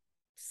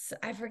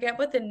 I forget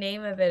what the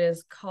name of it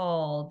is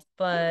called,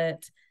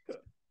 but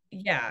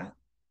yeah,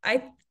 I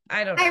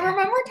don't know. I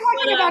remember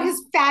talking about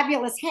his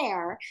fabulous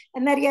hair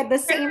and that he had the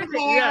same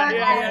hair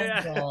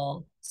as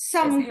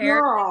some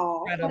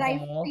girl, but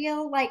I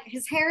feel like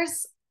his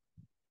hair's,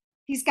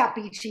 he's got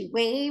beachy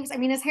waves. I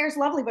mean, his hair's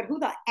lovely, but who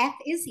the F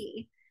is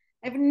he?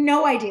 I have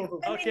no idea who.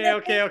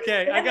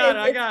 Okay. I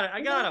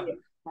got him.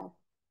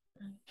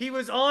 He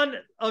was on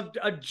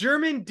a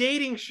German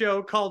dating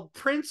show called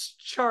Prince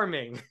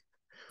Charming.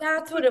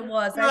 That's what it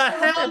was. Who the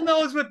hell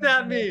knows what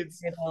that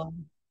means?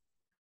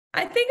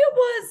 I think it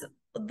was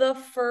the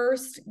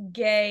first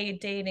gay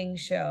dating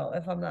show,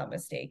 if I'm not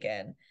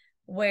mistaken,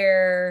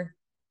 where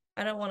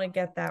I don't want to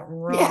get that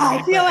wrong. Yeah,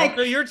 I feel like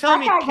so you're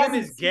telling me Kim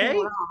is gay?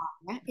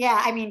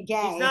 Yeah, I mean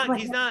gay.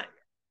 He's not.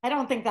 I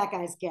don't think that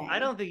guy's gay. I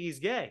don't think he's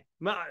gay.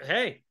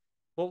 Hey,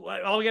 well,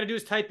 all we got to do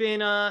is type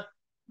in.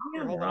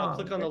 Hold on, I'll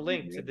click on the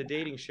link to the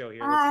dating show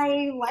here.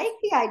 I like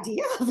the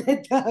idea of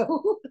it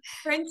though.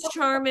 Prince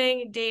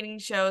Charming dating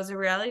show is a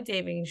reality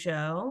dating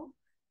show.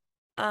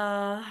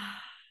 I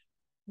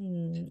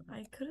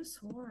could have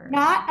sworn.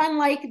 Not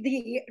unlike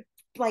the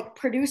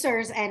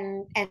producers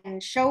and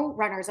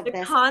showrunners of this.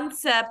 The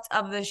concept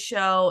of the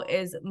show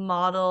is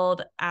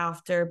modeled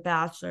after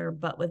Bachelor,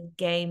 but with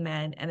gay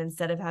men. And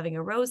instead of having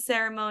a rose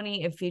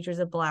ceremony, it features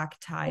a black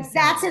tie.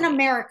 That's in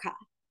America.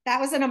 That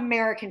was an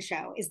American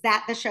show. Is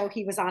that the show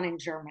he was on in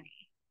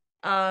Germany?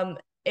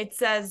 It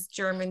says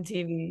German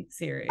TV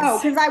series. Oh,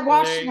 because I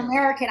watched an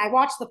American. I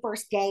watched the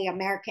first gay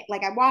American.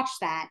 Like I watched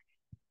that,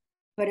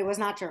 but it was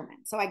not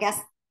German. So I guess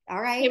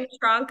all right. Kim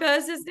Tronka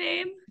is his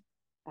name.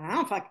 I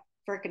don't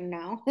freaking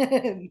know.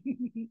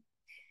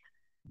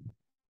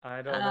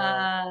 I don't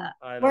know.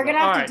 We're gonna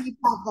have to deep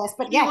dive this,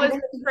 but he was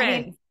the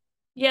prince.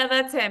 Yeah,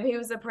 that's him. He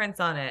was the prince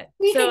on it.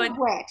 Speaking of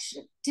which,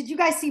 did you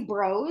guys see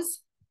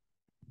Bros?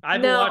 I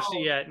haven't watched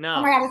it yet. No.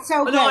 Oh my God, it's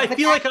so good. No, I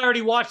feel like I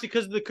already watched it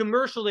because of the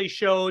commercial they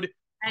showed.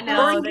 I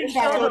know. They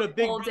showed a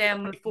big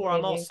damn before.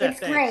 I'm all set. It's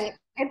great.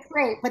 It's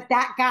great. But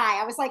that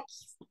guy, I was like,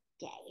 he's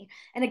gay.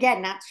 And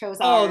again, that shows.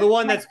 Oh, the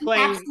one that's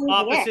playing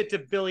opposite to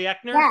Billy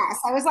Eichner? Yes.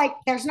 I was like,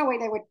 there's no way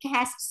they would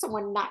cast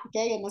someone not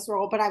gay in this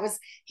role. But I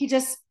was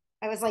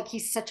like,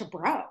 he's such a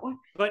bro.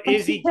 But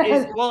is he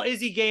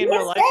gay in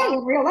real life? Gay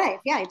in real life.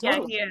 Yeah,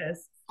 totally. Yeah, he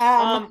is.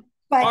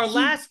 But our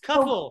last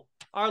couple,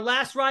 our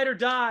last ride or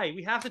die,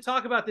 we have to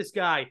talk about this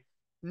guy.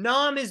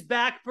 Nam is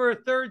back for a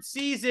third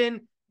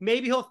season.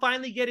 Maybe he'll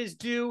finally get his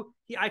due.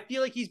 I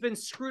feel like he's been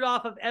screwed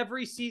off of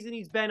every season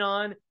he's been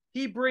on.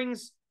 He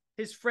brings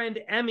his friend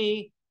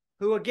Emmy,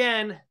 who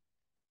again,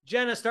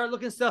 Jenna, start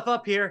looking stuff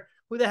up here.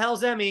 Who the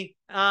hell's Emmy?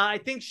 I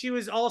think she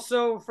was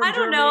also from I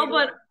don't Germany.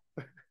 know,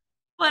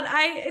 but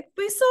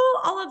we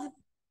saw all of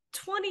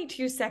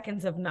 22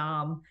 seconds of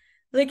Nam.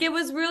 Like it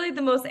was really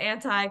the most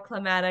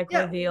anticlimactic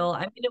reveal.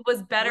 I mean, it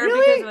was better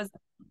because it was.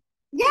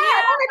 Yeah,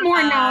 I wanted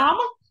more Nam.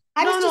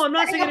 No, I'm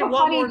not saying I didn't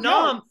want more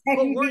Nam,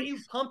 but weren't you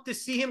pumped to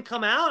see him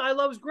come out? I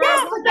love his grab.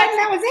 Yeah, but then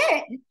that was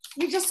it.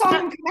 We just saw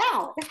him come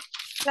out.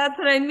 That's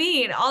what I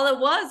mean. All it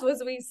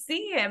was we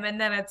see him and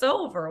then it's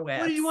over with.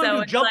 What do you want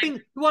to do? Jumping?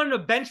 You wanted a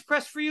bench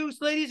press for you,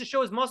 ladies, to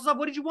show his muscles up?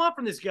 What did you want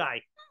from this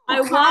guy? I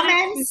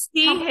wanted to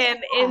see him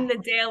in the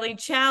daily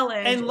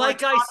challenge. And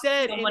like I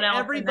said, in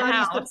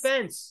everybody's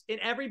defense,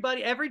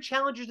 every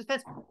challenger's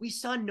defense, we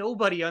saw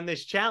nobody on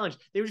this challenge.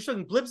 They were just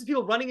showing blips of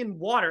people running in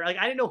water. Like,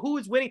 I didn't know who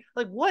was winning.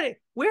 Like, what?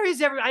 Where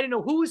is I didn't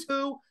know who's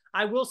who.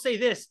 I will say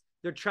this.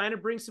 They're trying to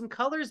bring some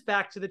colors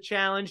back to the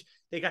challenge.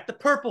 They got the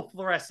purple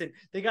fluorescent.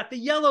 They got the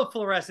yellow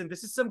fluorescent.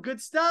 This is some good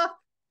stuff.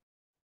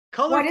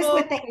 Colorful. What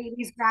is with the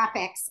 80s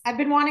graphics? I've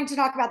been wanting to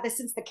talk about this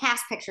since the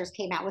cast pictures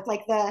came out with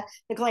like the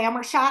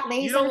glamour shot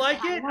lasers. You don't like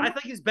it? I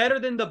think it's better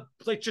than the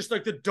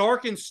the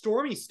dark and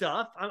stormy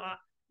stuff.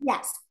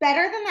 Yes,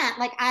 better than that.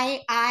 Like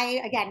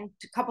I again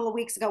a couple of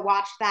weeks ago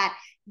watched that.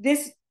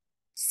 This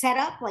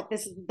setup, like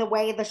this is the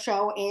way the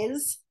show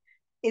is.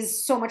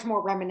 is so much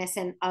more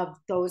reminiscent of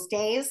those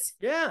days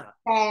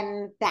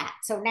than that.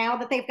 So now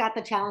that they've got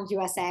the Challenge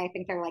USA, I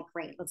think they're like,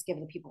 great, let's give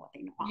the people what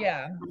they want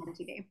on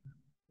TV.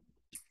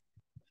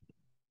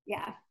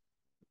 Yeah.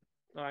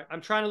 All right,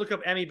 I'm trying to look up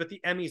Emmy, but the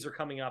Emmys are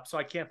coming up, so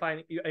I can't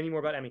find any more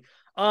about Emmy.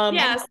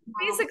 Yes,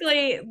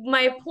 basically,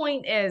 my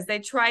point is they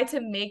try to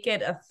make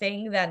it a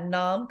thing that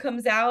Nom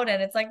comes out,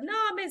 and it's like,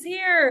 Nom is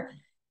here.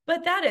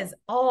 But that is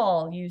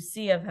all you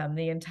see of him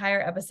the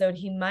entire episode.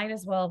 He might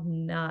as well have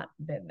not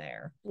been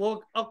there.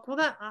 Well,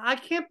 I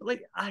can't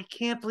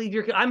believe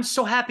you're. I'm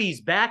so happy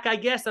he's back. I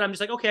guess that I'm just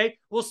like, okay,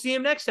 we'll see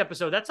him next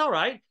episode. That's all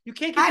right. You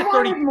can't get to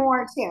 30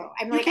 more too.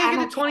 You can't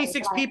get to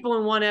 26 people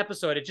in one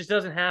episode. It just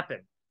doesn't happen.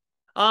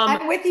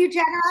 I'm with you,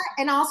 Jenna,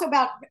 and also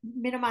about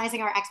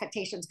minimizing our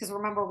expectations, because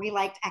remember, we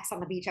liked X on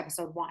the Beach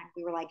episode 1.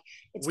 We were like,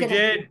 it's going to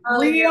be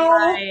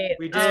real,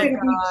 we it's going to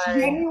be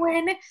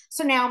genuine.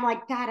 So now I'm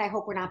like, God, I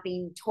hope we're not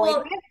being toyed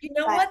with. You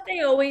know what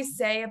they always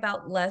say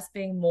about less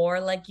being more?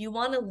 Like, you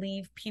want to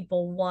leave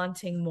people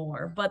wanting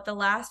more, but the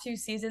last few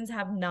seasons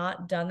have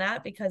not done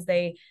that because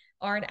they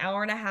are an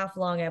hour and a half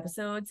long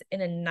episodes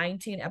in a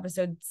 19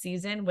 episode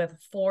season with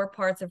 4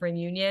 parts of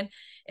reunion.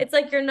 It's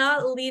like, you're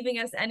not leaving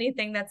us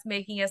anything that's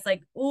making us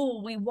like,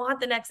 ooh, we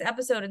want the next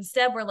episode.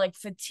 Instead, we're like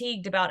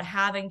fatigued about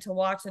having to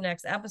watch the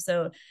next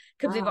episode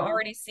because we've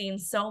already seen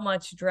so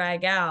much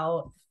drag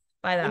out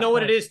by that. You know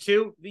what it is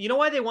too? You know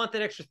why they want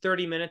that extra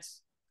 30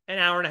 minutes, an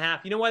hour and a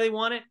half? You know why they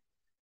want it?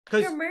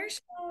 Because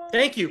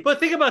thank you. But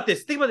think about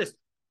this.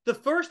 The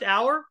first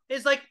hour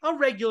is like a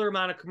regular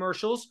amount of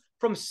commercials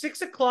from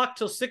 6 o'clock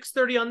till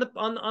 6:30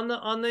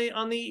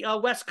 on the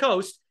West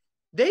Coast.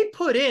 They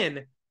put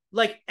in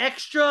like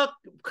extra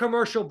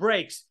commercial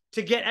breaks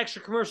to get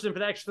extra commercials in for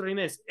the extra 30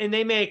 minutes, and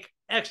they make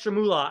extra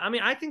moolah. I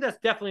mean, I think that's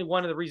definitely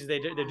one of the reasons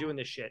they're doing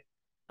this shit.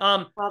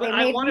 Well, but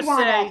I want to say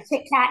a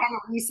Kit Kat and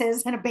a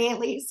Reese's and a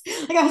Bailey's.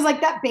 Like, I was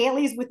like, that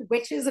Bailey's with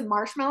witches and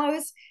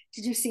marshmallows.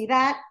 Did you see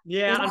that?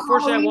 Yeah,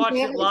 unfortunately, I watched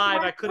it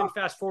live. I couldn't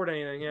fast forward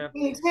anything. Yeah,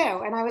 me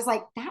too. And I was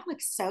like, that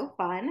looks so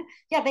fun.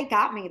 Yeah, they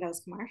got me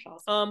those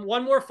commercials.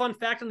 One more fun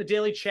fact on the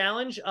Daily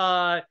Challenge: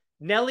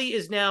 Nelly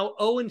is now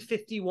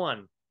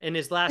 0-51 in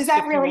his last. Is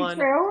that 51. really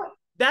true?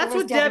 That's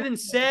what Devin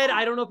said.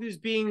 I don't know if he was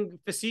being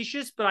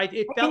facetious, but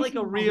it felt like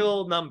a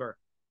real number.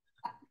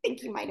 I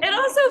think you might. It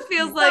also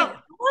feels like a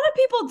lot of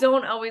people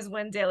don't always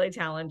win daily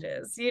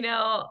challenges, you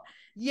know?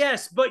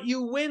 Yes, but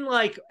you win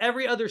like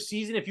every other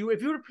season. If you were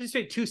to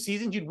participate 2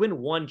 seasons, you'd win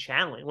one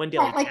challenge, one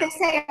daily. Like challenge.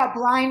 They say, a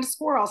blind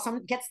squirrel,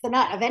 someone gets the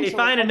nut eventually. They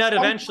find a nut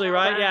eventually,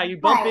 right? Yeah, you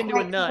bump into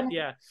a nut.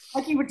 Yeah,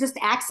 like you would just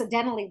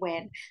accidentally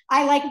win.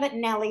 I like that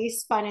Nelly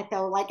spun it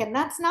though, like, and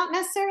that's not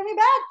necessarily a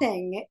bad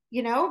thing,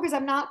 you know, because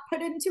I'm not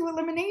put into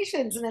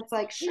eliminations, and it's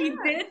like she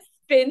did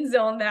spin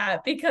zone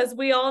that because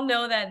we all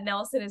know that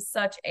Nelson is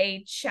such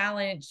a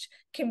challenge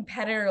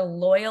competitor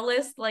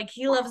loyalist. Like,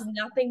 he loves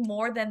nothing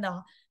more than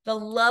the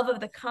love of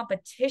the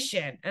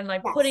competition and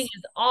like putting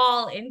his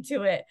all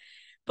into it.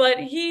 But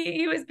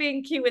he was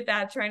being cute with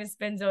that, trying to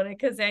spin zone it,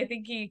 because I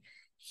think he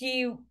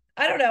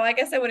I don't know, I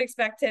guess I would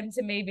expect him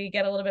to maybe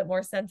get a little bit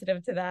more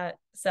sensitive to that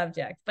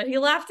subject, but he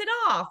laughed it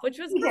off, which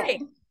was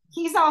great.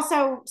 He's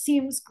also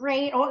seems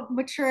great,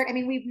 mature. I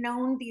mean, we've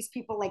known these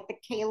people like the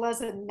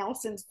Kaylas and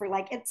Nelsons for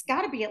like, it's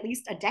got to be at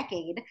least a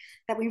decade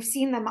that we've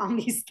seen them on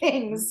these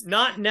things.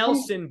 Not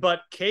Nelson,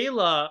 but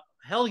Kayla.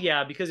 Hell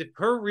yeah, because if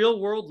her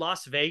Real World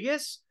Las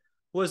Vegas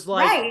was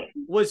like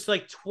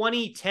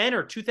 2010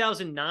 or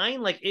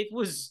 2009, like it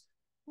was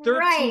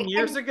 13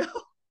 years ago.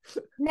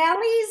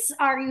 Nelly's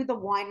Are You the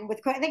One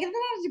with they can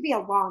have to be a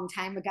long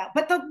time ago,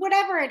 but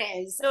whatever it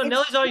is. No,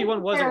 Nelly's Are You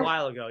One was a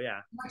while ago. Yeah,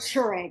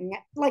 maturing.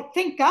 Like,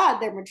 thank God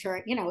they're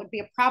maturing. You know, it'd be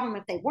a problem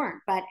if they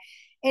weren't, but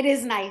it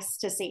is nice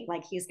to see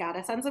like he's got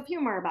a sense of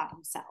humor about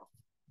himself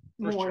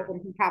more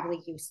than he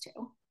probably used to.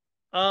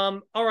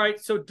 All right,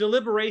 so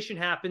deliberation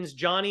happens.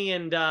 Johnny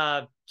and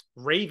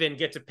Raven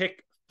get to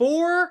pick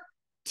 4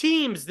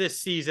 teams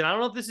this season. I don't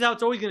know if this is how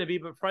it's always going to be,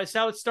 but that's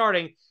how it's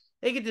starting.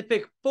 They get to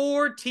pick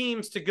 4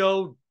 teams to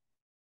go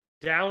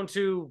down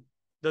to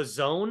the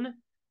zone.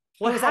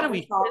 How do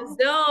we?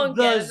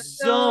 The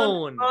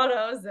zone.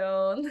 Auto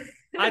zone.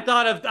 I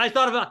thought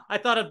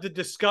of the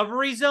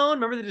Discovery Zone.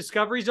 Remember the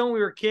Discovery Zone when we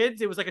were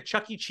kids? It was like a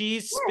Chuck E.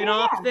 Cheese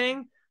spin-off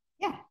thing.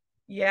 Yeah.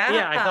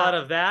 I thought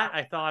of that.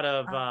 I thought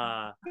of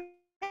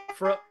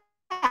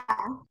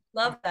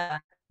love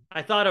that.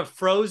 I thought of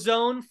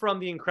Frozone from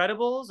The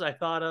Incredibles. I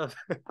thought of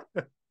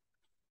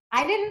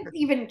I didn't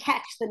even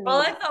catch the name.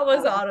 All I thought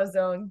was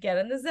AutoZone. Get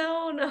in the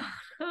zone.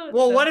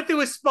 Well, what if it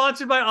was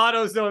sponsored by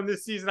AutoZone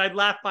this season? I'd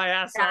laugh my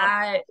ass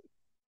off.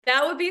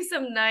 That would be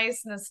some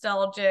nice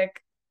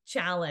nostalgic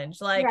challenge.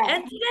 Like,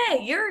 and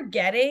today you're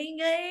getting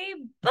a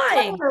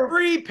bike.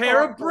 Free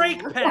pair of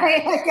brake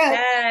pads.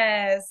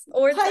 Yes.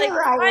 Or it's like,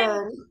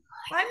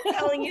 I'm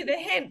telling you the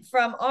hint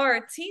from our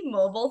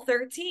T-Mobile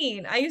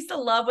 13. I used to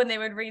love when they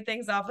would read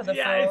things off of the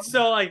phone. It's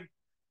so like,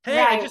 hey,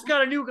 I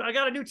got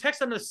a new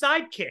text on the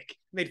Sidekick.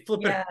 And they'd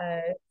flip it.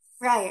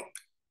 Right.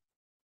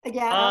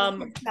 Yeah.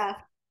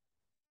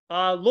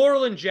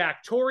 Laurel and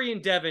Jack, Tori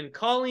and Devin,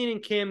 Colleen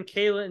and Kim,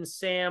 Kayla and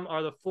Sam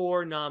are the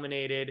 4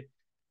 nominated.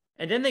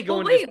 And then they go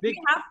into this big...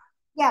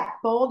 Yeah,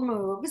 bold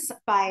moves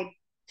by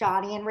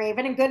Johnny and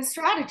Raven, and good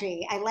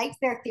strategy. I liked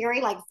their theory,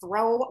 like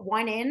throw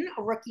one in,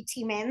 a rookie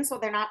team in, so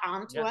they're not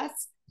on to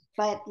us.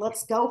 But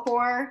let's go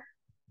for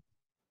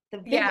the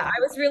big one. I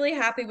was really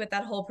happy with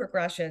that whole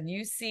progression.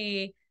 You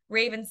see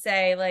Raven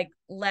say, like,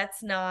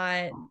 let's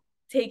not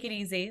take it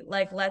easy.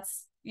 Like,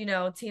 let's,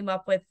 team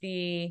up with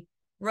the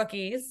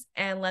rookies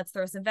and let's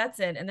throw some vets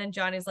in. And then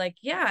Johnny's like,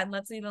 yeah, and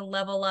let's even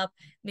level up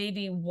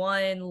maybe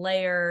one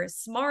layer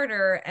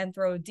smarter and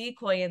throw a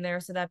decoy in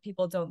there so that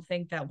people don't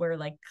think that we're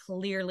like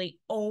clearly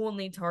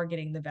only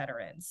targeting the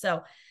veterans.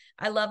 So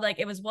I love, like,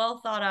 it was well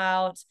thought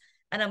out,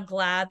 and I'm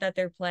glad that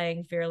they're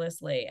playing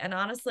fearlessly. And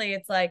honestly,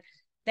 it's like,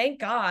 thank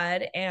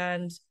God.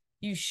 And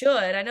you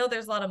should. I know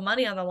there's a lot of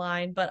money on the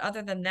line, but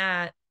other than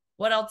that,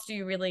 what else do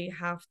you really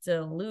have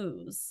to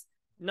lose?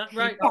 Not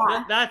right.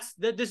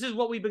 This is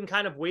what we've been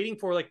kind of waiting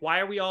for. Like, why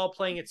are we all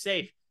playing it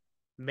safe?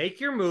 Make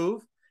your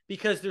move,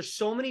 because there's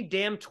so many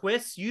damn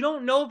twists. You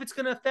don't know if it's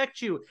going to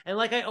affect you. And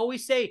like I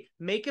always say,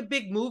 make a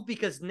big move,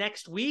 because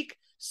next week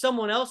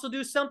someone else will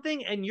do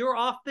something and you're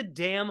off the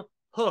damn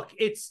hook.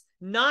 It's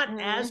not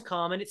as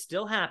common. It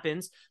still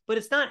happens, but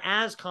it's not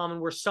as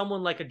common where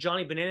someone like a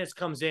Johnny Bananas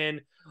comes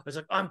in. It's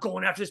like, I'm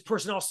going after this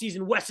person all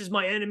season. Wes is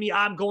my enemy.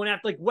 I'm going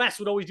after, like Wes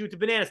would always do it to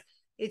Bananas.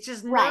 It's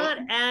just not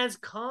as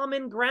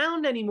common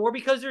ground anymore,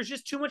 because there's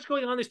just too much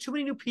going on. There's too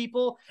many new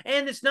people,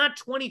 and it's not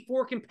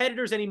 24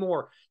 competitors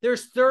anymore.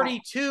 There's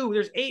 32. Right.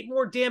 There's 8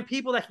 more damn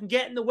people that can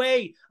get in the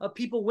way of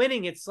people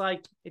winning. It's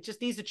like, it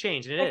just needs to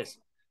change, and it is.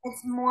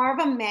 It's more of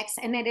a mix,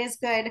 and it is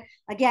good.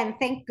 Again,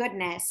 thank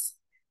goodness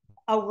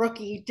a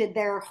rookie did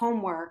their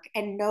homework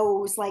and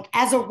knows, like,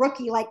 as a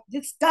rookie, like,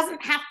 this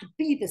doesn't have to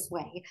be this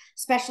way,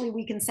 especially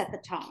we can set the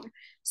tone.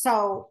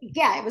 So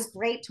yeah, it was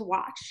great to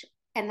watch.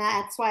 And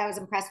that's why I was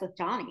impressed with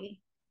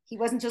Johnny. He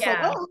wasn't just like,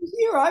 oh,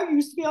 here, I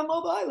used to be on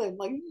Love Island.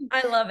 Like,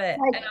 I love it.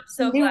 Like, and I'm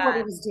so knew glad what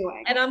he was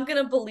doing. And I'm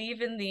going to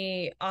believe in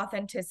the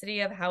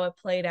authenticity of how it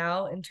played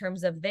out, in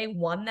terms of they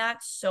won that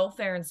so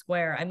fair and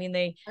square. I mean,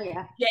 Jay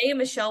and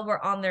Michelle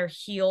were on their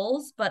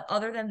heels, but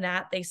other than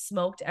that, they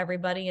smoked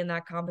everybody in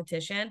that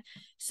competition.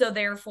 So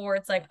therefore,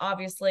 it's like,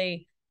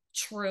 obviously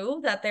true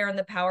that they're in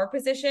the power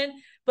position,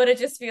 but it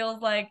just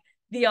feels like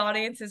the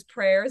audience's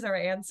prayers are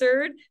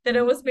answered. That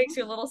almost makes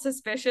you a little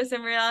suspicious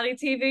in reality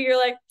TV. You're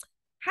like,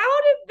 how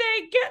did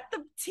they get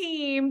the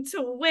team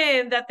to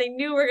win that they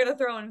knew were going to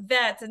throw in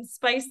vets and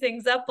spice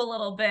things up a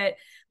little bit?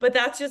 But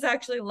that's just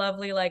actually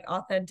lovely, like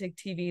authentic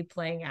TV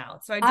playing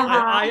out. So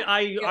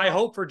I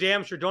hope for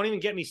damn sure. Don't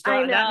even get me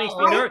started. That makes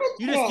me nervous.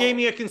 You just gave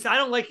me I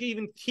don't like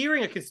even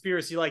hearing a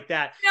conspiracy like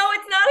that. No,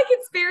 it's not a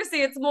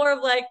conspiracy. It's more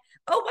of like,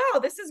 oh wow,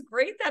 this is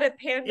great that it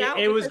panned out.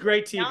 It was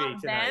great TV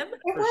tonight.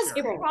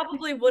 It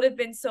probably would have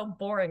been so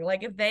boring.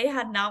 Like, if they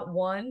had not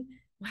won,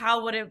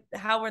 how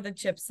were the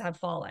chips have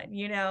fallen?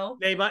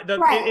 They might.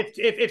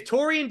 If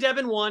Tori and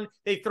Devin won,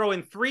 they throw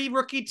in 3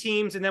 rookie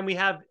teams, and then we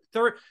have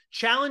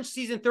challenge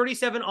season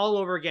 37 all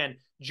over again.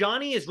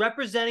 Johnny is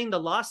representing the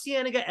La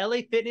Cienega LA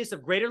Fitness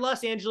of Greater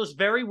Los Angeles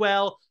very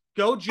well.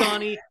 Go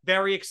Johnny!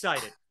 Very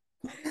excited.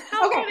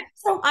 Okay,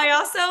 so I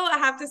also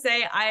have to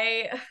say,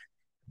 I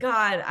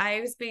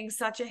was being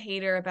such a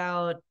hater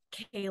about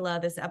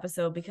Kayla this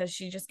episode, because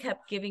she just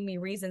kept giving me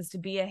reasons to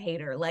be a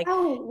hater. Like,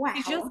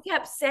 she just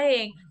kept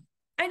saying,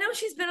 I know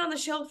she's been on the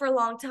show for a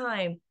long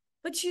time,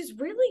 but she's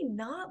really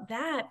not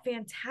that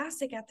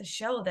fantastic at the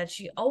show, that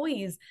she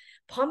always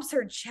pumps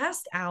her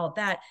chest out,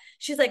 that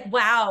she's like,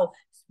 wow,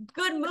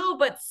 good move,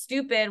 but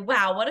stupid.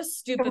 Wow, what a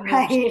stupid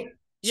move.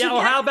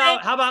 Or how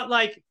about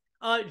like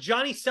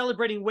Johnny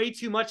celebrating way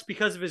too much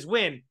because of his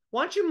win?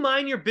 Why don't you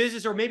mind your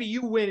business, or maybe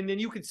you win and then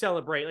you can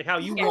celebrate like how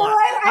you want.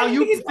 How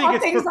you think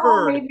it's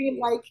preferred. All made me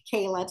like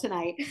Kayla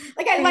tonight.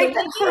 Like, I like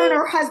her and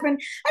her husband.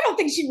 I don't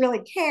think she really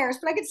cares,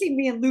 but I could see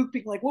me and Luke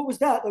being like, "What was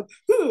that?"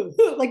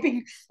 Like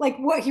being like,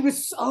 "What?" He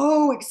was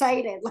so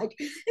excited. Like,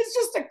 it's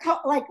just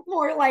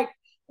more like,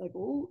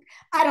 ooh,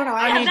 I don't know.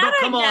 I mean,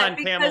 come on,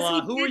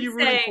 Pamela. Who are you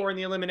rooting for in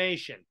the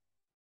elimination?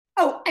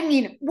 Oh, I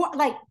mean, what,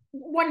 like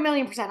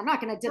 1,000,000%. I'm not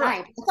going to deny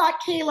it. I thought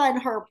Kayla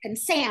and her and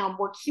Sam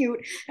were cute,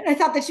 and I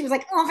thought that she was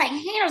like, "Oh, I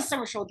hate a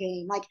social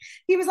game." Like,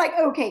 he was like,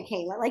 "Okay,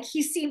 Kayla." Like,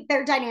 he seemed,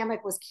 their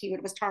dynamic was cute.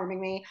 It was charming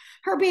me.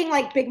 Her being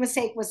like big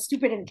mistake was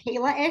stupid and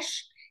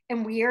Kayla-ish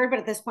and weird, but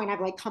at this point,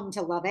 I've like come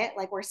to love it.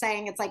 Like, we're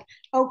saying, it's like,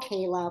 "Oh,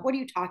 Kayla, what are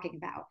you talking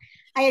about?"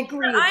 I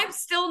agree. But I'm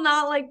still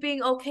not like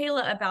being "oh,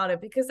 Kayla" about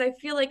it, because I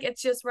feel like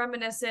it's just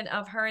reminiscent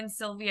of her and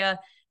Sylvia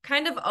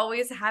kind of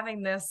always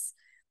having this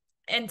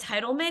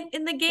entitlement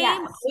in the game,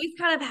 always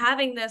kind of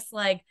having this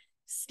like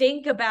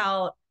stink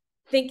about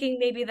thinking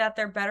maybe that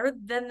they're better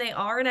than they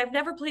are. And I've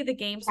never played the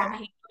game, so I'm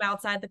hating from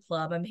outside the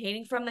club, I'm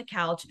hating from the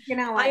couch.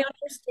 I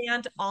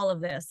understand all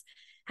of this.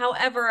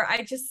 However,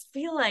 I just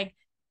feel like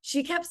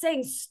she kept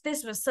saying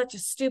this was such a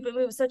stupid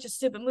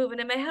move,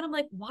 and in my head I'm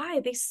like,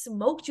 why? They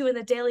smoked you in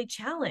the daily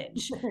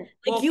challenge. Like,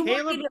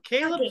 well,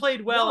 Caleb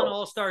played well in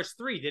All Stars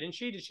 3, didn't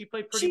she? Did she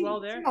play pretty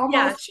well there?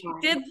 Yeah, she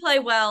did play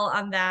well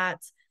on that.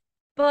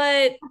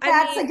 but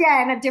that's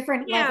again a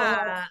different level.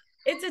 Yeah,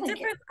 it's a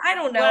different. I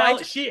don't know. Well, I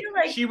just feel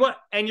like she was,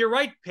 and you're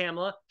right,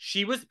 Pamela.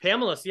 She was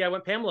Pamela. See, I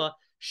went Pamela.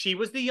 She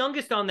was the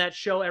youngest on that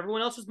show.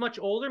 Everyone else was much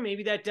older.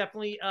 Maybe that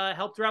definitely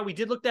helped her out. We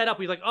did look that up.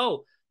 We were like,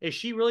 oh, is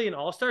she really an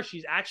all-star?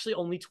 She's actually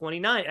only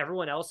 29.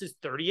 Everyone else is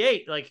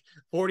 38, like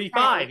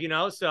 45, you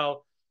know?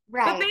 So,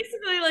 but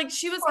basically, like,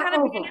 she was kind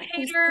of being a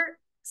hater.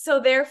 So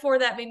therefore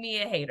that made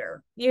me a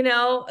hater, you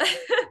know?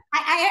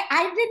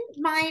 I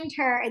didn't mind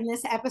her in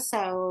this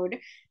episode.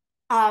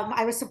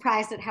 I was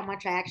surprised at how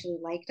much I actually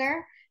liked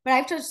her. But I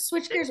have to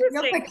switch gears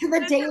real quick to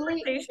the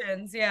daily.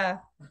 Yeah.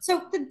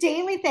 So the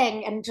daily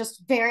thing, and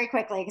just very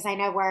quickly, because I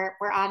know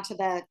we're on to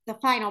the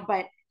final,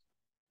 but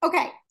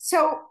okay.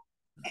 So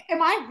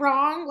am I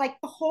wrong? Like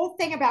the whole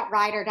thing about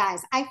ride or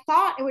dies, I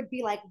thought it would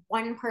be like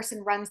one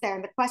person runs there,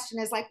 and the question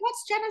is like,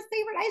 what's Jenna's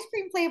favorite ice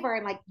cream flavor?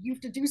 And like you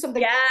have to do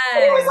something. Yeah.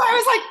 I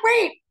was like,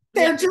 wait,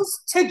 they're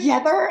just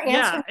together.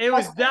 Yeah, it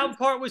was that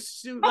part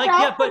was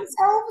like but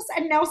themselves,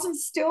 and Nelson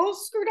still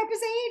screwed up his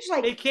age.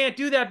 Like they can't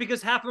do that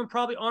because half of them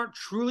probably aren't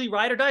truly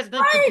ride or dies. And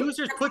then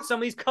producers put some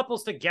of these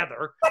couples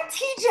together. But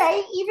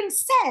TJ even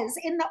says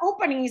in the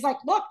opening, he's like,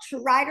 "Look,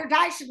 true ride or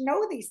die should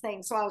know these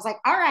things." So I was like,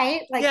 "All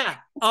right, like yeah,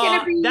 it's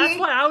gonna be." That's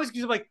why I was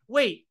like,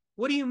 "Wait,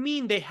 what do you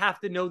mean they have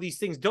to know these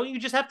things? Don't you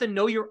just have to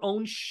know your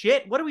own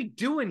shit? What are we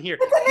doing here?"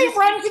 But then they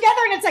run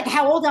together, and it's like,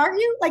 "How old are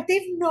you?" Like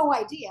they've no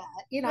idea,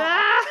 you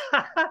know.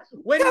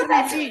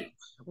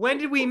 When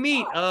did we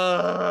meet? What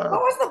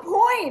was the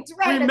point?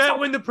 Right. We met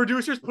when the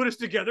producers put us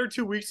together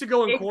 2 weeks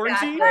ago in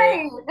quarantine.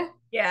 Right.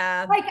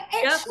 Yeah. Like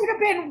it should have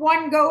been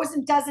one goes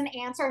and doesn't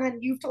answer, and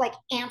then you have to like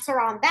answer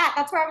on that.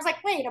 That's where I was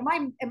like, wait, am I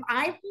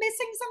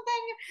missing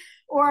something?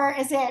 Or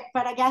is it,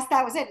 but I guess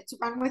that was it. It's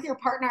run with your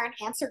partner and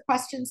answer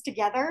questions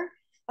together.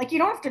 Like you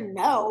don't have to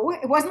know.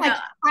 It wasn't like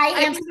I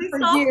answered for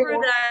you.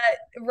 For that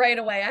right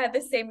away. I had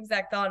the same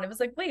exact thought. It was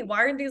like, wait, why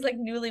aren't these like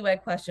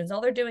newlywed questions? All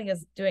they're doing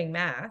is doing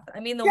math. I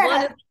mean, the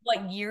one is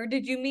what year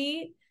did you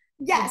meet?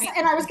 Yes,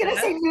 and I was gonna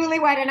say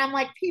newlywed, and I'm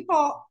like,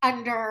 people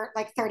under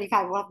like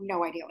 35 will have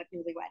no idea what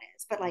newlywed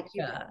is, but like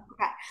you,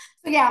 okay.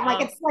 So yeah, I'm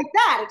like, it's like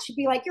that. It should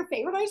be like your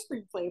favorite ice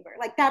cream flavor.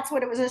 Like that's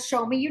what it was. A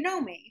show me, you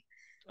know me.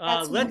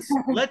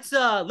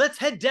 Let's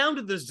head down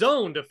to the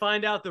zone to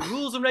find out the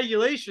rules and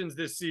regulations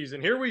this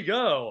season. Here we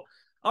go.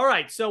 All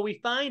right, so we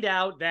find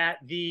out that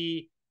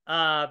the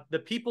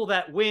people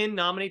that win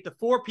nominate the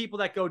 4 people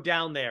that go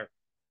down there,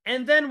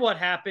 and then what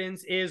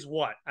happens is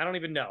what? I don't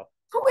even know.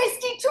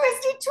 Twisty,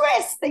 twisty,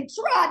 twist. They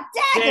draw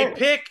daggers. They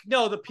pick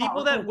the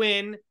people that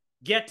win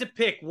get to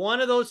pick one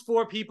of those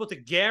 4 people to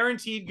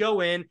guaranteed go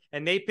in,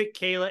 and they pick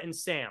Kayla and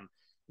Sam.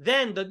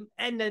 Then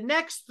the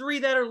next 3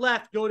 that are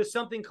left go to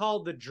something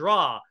called the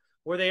draw,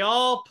 where they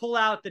all pull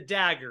out the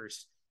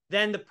daggers.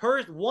 Then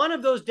one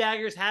of those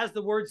daggers has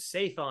the word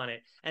safe on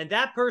it, and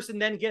that person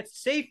then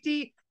gets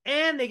safety,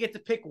 and they get to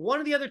pick one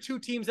of the other 2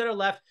 teams that are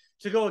left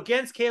to go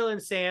against Kayla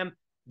and Sam.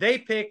 They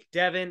pick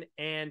Devin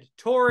and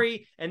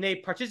Tori, and they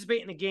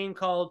participate in a game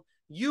called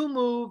You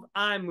Move,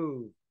 I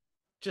Move.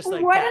 Just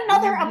like what that.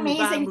 Another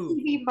amazing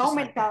TV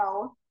moment,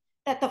 though.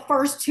 That the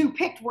first 2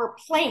 picked were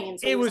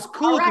planes. So it was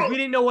cool because we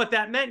didn't know what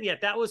that meant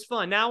yet. That was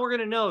fun. Now we're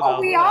gonna know.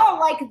 Though. We all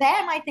like them.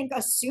 I think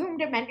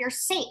assumed it meant you're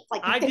safe. Like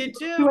I did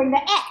too. Doing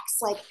the X,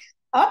 like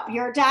up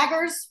your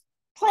daggers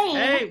plane.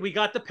 Hey, we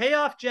got the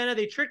payoff, Jenna.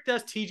 They tricked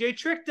us. TJ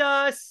tricked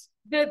us.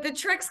 The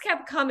tricks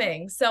kept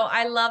coming, so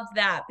I loved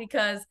that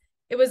because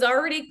it was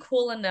already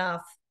cool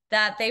enough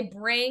that they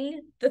bring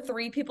the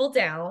 3 people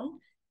down,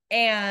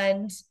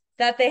 and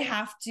that they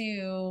have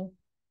to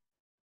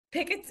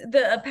pick it.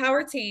 The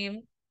power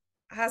team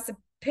has to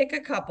pick a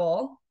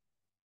couple,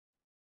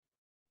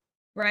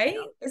 right?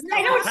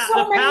 I know it's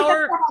so many.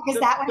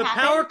 The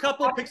power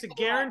couple picks a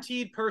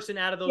guaranteed person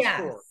out of those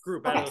 4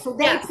 group. Okay, so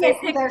they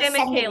pick them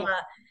and Kayla,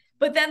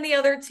 but then the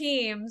other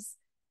teams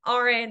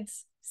aren't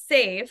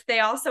safe. They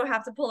also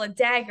have to pull a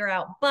dagger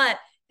out, but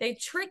they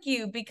trick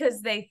you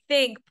because they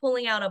think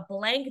pulling out a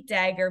blank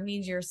dagger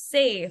means you're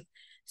safe.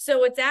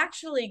 So it's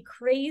actually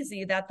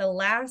crazy that the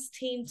last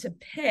team to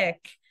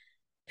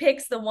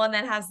picks the one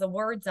that has the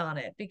words on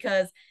it,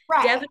 because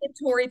Devin and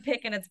Tori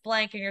pick and it's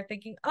blank, and you're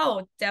thinking,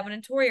 oh, Devin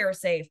and Tori are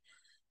safe.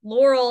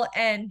 Laurel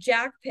and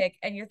Jack pick,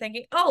 and you're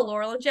thinking, oh,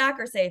 Laurel and Jack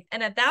are safe.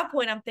 And at that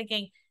point, I'm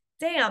thinking,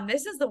 damn,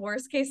 this is the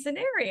worst case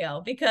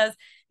scenario, because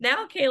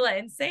now Kayla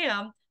and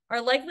Sam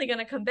are likely going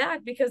to come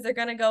back because they're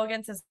going to go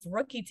against this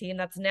rookie team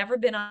that's never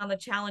been on the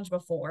challenge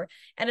before.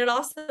 And it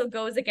also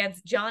goes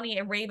against Johnny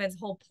and Raven's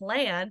whole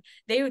plan.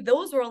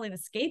 Those were only the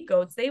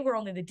scapegoats. They were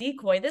only the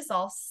decoy. This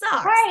all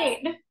sucks.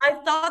 Right. I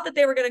thought that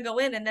they were going to go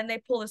in, and then they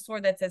pull a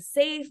sword that says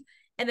safe.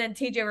 And then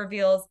TJ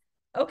reveals,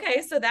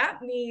 okay, so that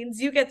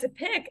means you get to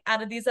pick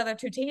out of these other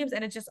 2 teams.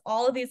 And it's just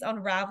all of these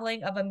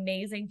unraveling of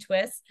amazing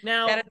twists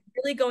that is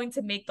really going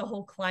to make the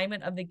whole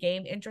climate of the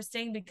game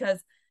interesting,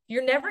 because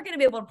you're never going to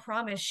be able to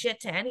promise shit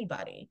to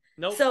anybody.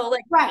 Nope. So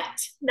like,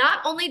 not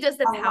only does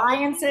the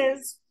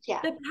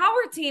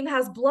power team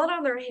has blood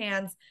on their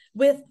hands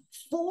with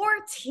 4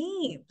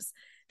 teams.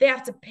 they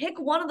have to pick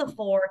one of the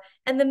 4,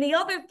 and then the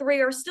other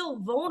 3 are still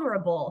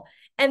vulnerable.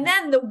 And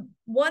then the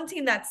one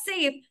team that's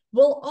safe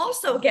will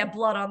also get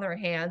blood on their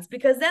hands,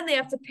 because then they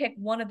have to pick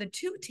one of the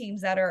 2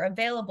 teams that are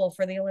available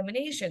for the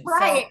elimination.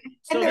 Right.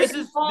 So this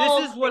is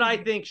what I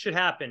think should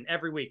happen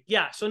every week.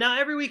 Yeah. So now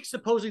every week,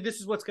 supposedly this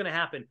is what's going to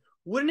happen.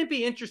 Wouldn't it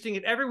be interesting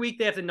if every week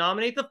they have to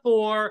nominate the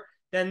 4,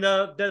 then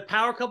the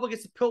power couple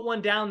gets to put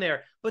one down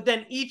there, but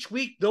then each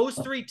week those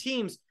 3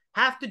 teams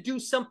have to do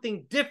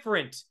something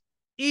different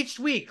each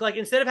week. Like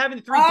instead of having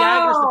the 3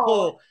 daggers to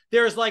pull,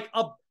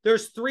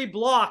 there's 3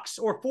 blocks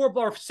or 4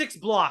 or 6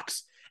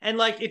 blocks. And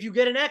like if you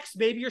get an X,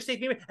 maybe you're safe.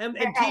 And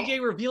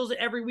TJ reveals it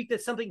every week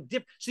that's something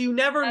different. So you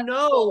never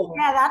know. Cool.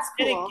 Yeah, that's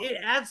cool. And it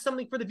adds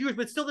something for the viewers,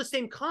 but it's still the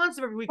same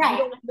concept every week. Right. You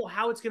don't know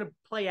how it's going to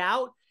play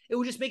out. It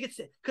would just make it,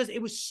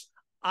 because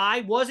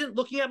I wasn't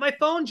looking at my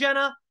phone,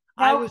 Jenna.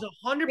 Nope. I was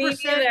 100%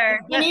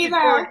 invested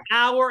for an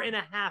hour and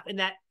a half, and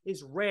that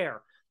is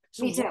rare.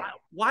 So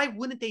why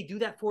wouldn't they do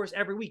that for us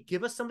every week?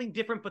 Give us something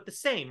different but the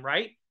same,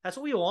 right? That's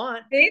what we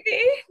want.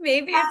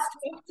 Maybe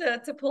it's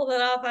tough to pull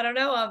that off. I don't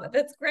know.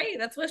 That's great.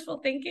 That's wishful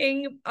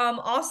thinking.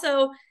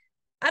 Also,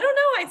 I don't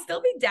know. I'd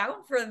still be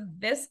down for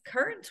this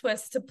current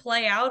twist to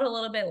play out a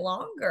little bit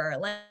longer.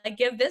 Like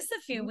give this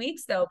a few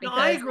weeks though. Because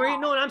I agree.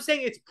 No, and I'm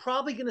saying it's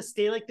probably going to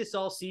stay like this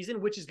all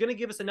season, which is going to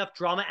give us enough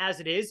drama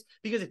as it is.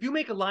 Because if you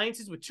make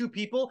alliances with 2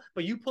 people,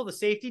 but you pull the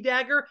safety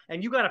dagger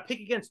and you got to pick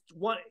against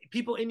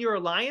people in your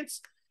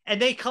alliance, and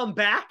they come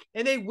back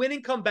and they win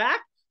and come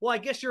back, well, I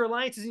guess your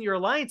alliance isn't your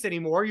alliance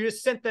anymore. You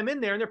just sent them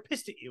in there and they're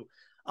pissed at you.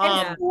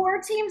 And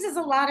 4 teams is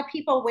a lot of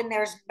people when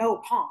there's no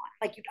pawn.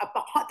 Like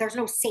there's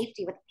no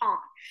safety with the pawn.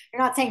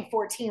 You're not saying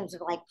 4 teams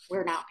are like,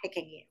 we're not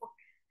picking you.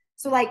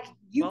 So like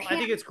can't I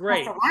think it's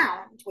great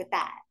around with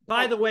that.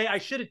 By the way, I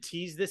should have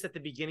teased this at the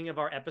beginning of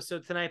our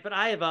episode tonight, but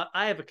I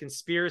have a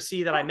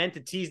conspiracy that I meant to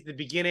tease at the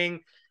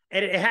beginning.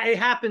 And it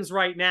happens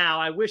right now.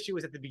 I wish it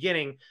was at the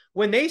beginning.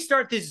 When they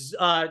start this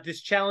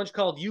challenge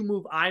called You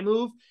Move, I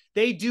Move,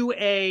 they do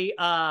a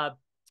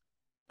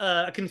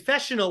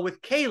confessional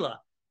with Kayla.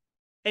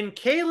 And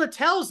Kayla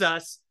tells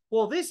us,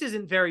 well, this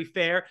isn't very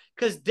fair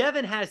because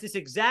Devin has this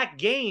exact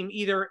game.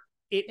 Either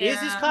it is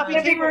his coffee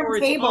table or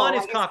it's on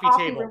his coffee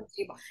table.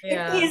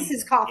 Yeah. It is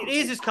his coffee table.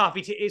 It is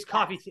his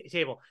coffee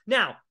table.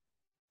 Now,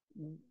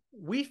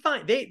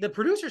 the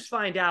producers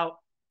find out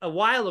a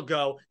while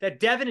ago that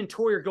Devin and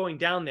Tori are going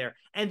down there,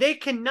 and they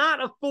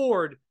cannot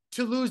afford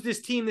to lose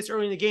this team this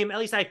early in the game. At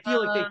least I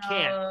feel like they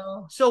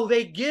can't. So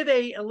they give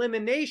a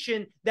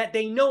elimination that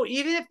they know,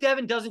 even if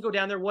Devin doesn't go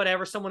down there,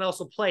 whatever, someone else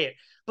will play it.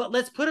 But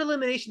let's put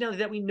elimination down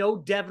that we know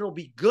Devin will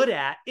be good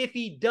at if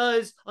he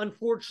does,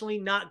 unfortunately,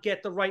 not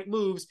get the right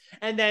moves.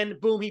 And then,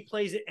 boom, he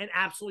plays it and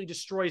absolutely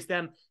destroys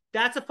them.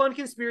 That's a fun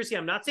conspiracy.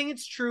 I'm not saying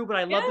it's true, but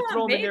I love to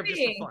throw them in there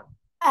just for fun.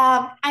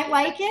 I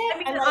like it. I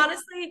mean,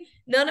 honestly,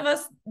 none of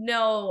us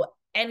know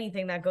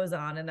anything that goes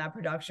on in that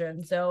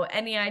production. So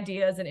any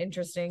idea is an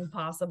interesting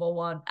possible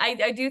one.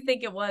 I do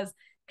think it was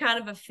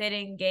kind of a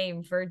fitting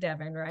game for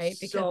Devin, right?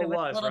 Because it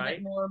was a little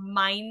bit more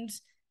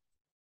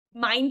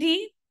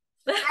mindy.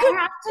 I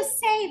have to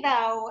say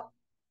though,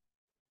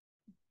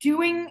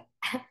 doing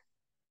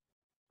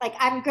like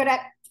I'm good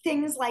at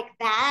things like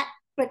that,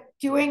 but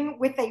doing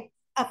with a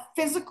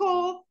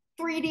physical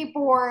 3D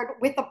board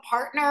with a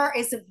partner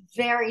is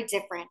very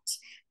different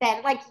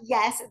than like,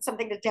 yes, it's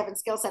something that Devin's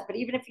skill set, but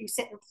even if you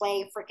sit and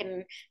play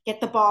freaking get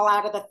the ball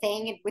out of the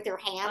thing and with your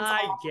hands.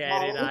 I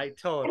get it. I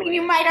totally. I mean,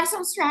 you might have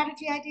some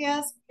strategy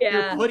ideas.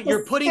 Yeah.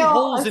 You're putting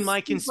holes in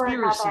my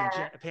conspiracy,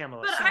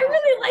 Pamela. But I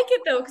really like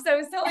it though, because I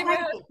was telling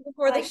you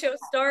before the show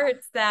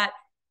starts that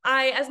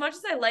as much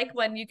as I like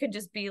when you can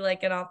just be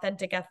like an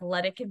authentic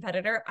athletic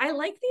competitor, I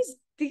like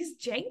these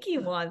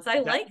janky ones.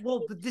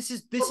 But this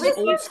is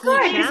old school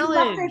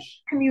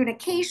challenge.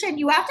 Communication.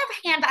 You have to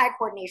have hand-eye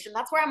coordination.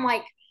 That's where I'm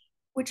like,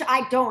 which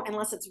I don't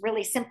unless it's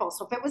really simple.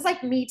 So if it was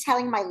like me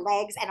telling my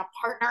legs and a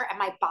partner and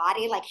my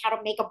body like how to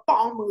make a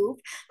ball move,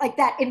 like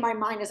that in my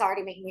mind is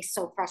already making me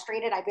so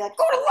frustrated. I'd be like,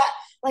 go to the left,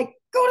 like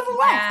go to the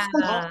left.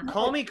 Yeah.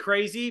 Call me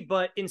crazy,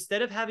 but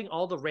instead of having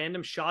all the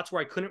random shots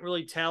where I couldn't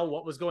really tell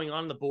what was going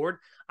on the board,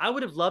 I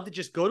would have loved to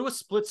just go to a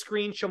split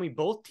screen, show me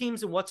both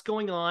teams and what's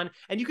going on.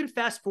 And you can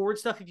fast forward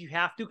stuff if you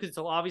have to, because it's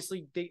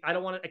obviously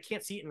I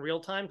can't see it in real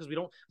time because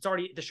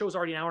the show's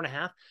already an hour and a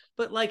half.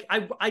 But like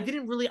I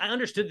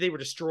understood they were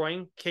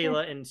destroying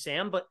Kayla and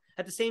Sam, but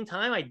at the same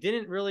time, I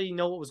didn't really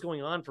know what was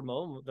going on for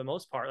the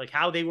most part. Like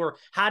how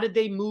did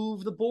they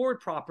move the board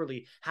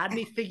properly? How did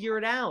they figure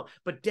it out?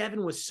 But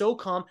Devin was so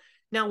calm.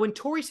 Now, when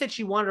Tori said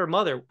she wanted her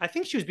mother, I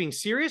think she was being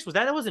serious.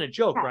 That wasn't a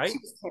joke, right?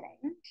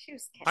 She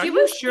was kidding. Are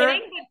you sure?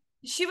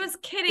 She was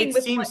kidding.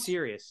 It seems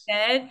serious.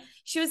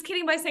 She was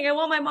kidding by saying, I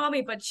want my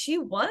mommy, but she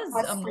was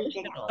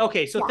emotional.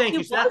 Okay, so thank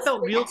you. So that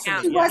felt real to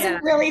me. She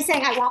wasn't really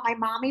saying, I want my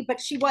mommy,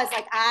 but she was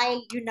like,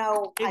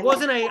 It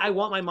wasn't I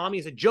want my mommy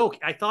as a joke.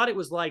 I thought it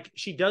was like,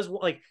 she does,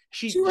 like,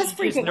 she's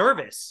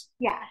nervous.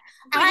 Yeah.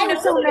 I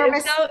was so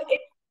nervous.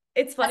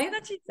 It's funny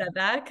that she said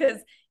that, because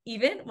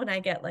even when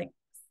I get like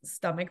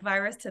stomach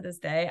virus to this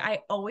day, I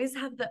always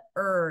have the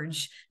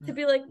urge to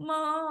be like,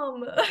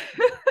 Mom.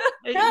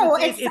 No,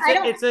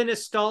 it's a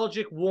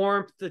nostalgic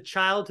warmth, the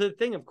childhood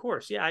thing, of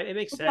course. Yeah, it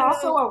makes sense.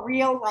 It's also a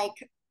real,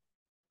 like,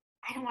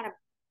 I don't want to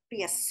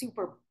be a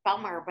super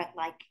bummer, but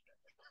like,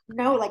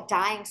 no, like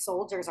dying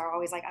soldiers are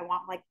always like, I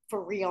want, like,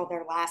 for real,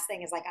 their last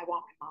thing is like, I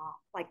want my mom.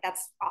 Like,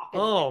 that's often.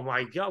 Oh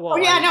my God. Well, oh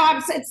yeah,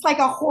 no, it's like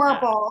a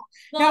horrible.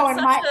 Yeah. Well,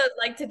 no, it's such a,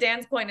 like, to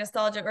Dan's point,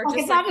 nostalgic, or like, just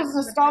it's like not just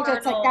nostalgia.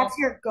 It's like that's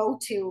your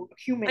go-to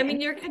human. I mean,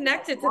 you're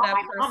connected to that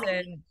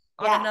person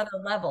on another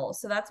level,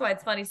 so that's why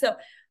it's funny. So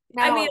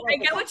no, I mean, I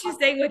get what she's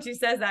saying when she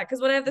says that, because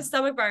when I have the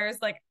stomach virus,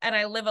 like, and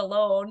I live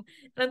alone,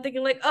 and I'm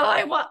thinking like, oh,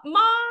 I want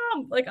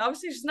Mom. Like,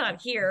 obviously she's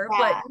not here,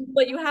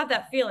 but you have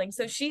that feeling.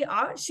 So she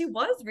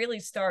was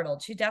really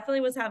startled. She definitely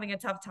was having a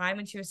tough time,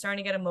 and she was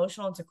starting to get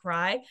emotional and to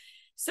cry.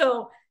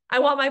 So I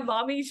want my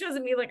mommy. She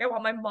doesn't mean like I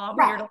want my mom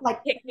here to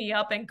like pick me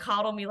up and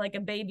coddle me like a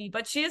baby,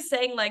 but she is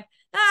saying like,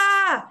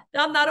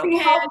 I'm not okay.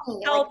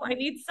 Help! I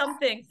need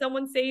something.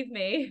 Someone save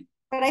me.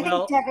 But I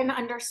think Devin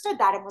understood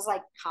that and was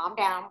like, calm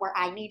down, where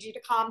I need you to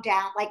calm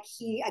down. Like,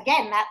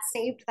 that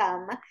saved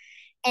them.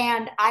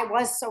 And I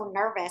was so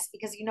nervous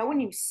because,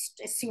 when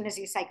as soon as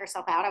you psych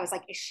yourself out, I was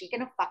like, is she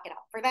going to fuck it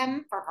up for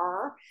them, for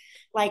her?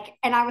 Like,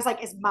 and I was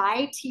like, is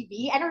my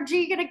TV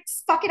energy going to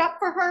fuck it up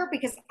for her?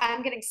 Because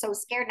I'm getting so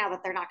scared now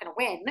that they're not going to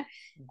win.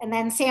 And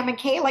then Sam and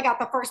Kayla got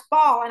the first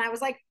ball. And I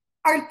was like,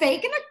 are they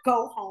going to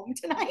go home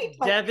tonight?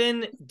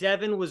 Like,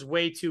 Devin was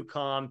way too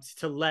calm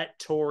to let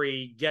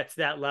Tori get to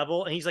that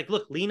level. And he's like,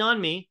 look, lean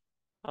on me.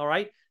 All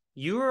right.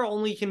 You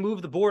only can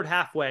move the board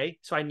halfway.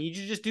 So I need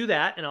you to just do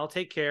that. And I'll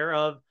take care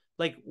of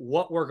like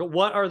what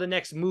are the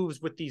next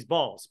moves with these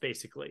balls,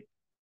 basically.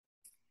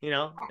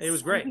 It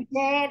was great. He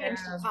did, and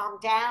she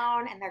calmed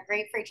down, and they're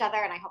great for each other,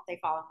 and I hope they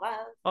fall in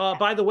love.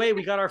 By the way,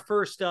 we got our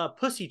first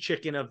pussy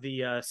chicken of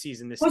the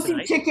season this pussy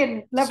tonight.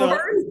 Chicken level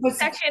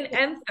second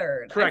and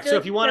third. Correct. So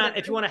if you want to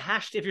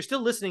if you're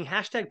still listening,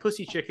 hashtag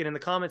pussy chicken in the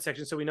comment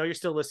section so we know you're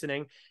still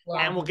listening. Wow.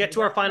 And we'll get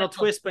to our final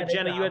twist. But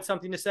Jenna, you had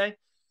something to say?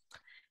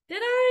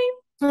 Did I?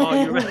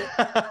 Oh, you're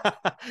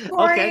right.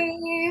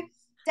 Okay.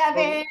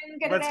 Devin,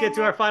 let's get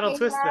to our final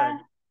twist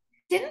then.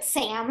 Didn't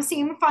Sam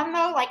seem fun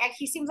though? Like,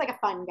 he seems like a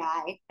fun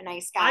guy, a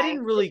nice guy.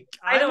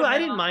 I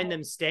didn't mind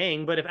them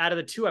staying, but if out of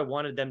the two, I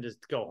wanted them to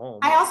go home.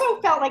 I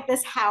also felt like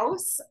this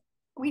house,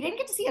 we didn't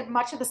get to see as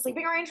much of the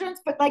sleeping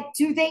arrangements, but like,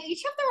 do they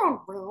each have their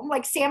own room?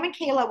 Like Sam and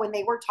Kayla, when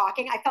they were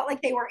talking, I felt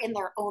like they were in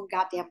their own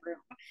goddamn room.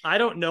 I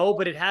don't know,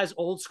 but it has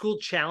old school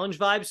challenge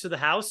vibes to the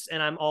house,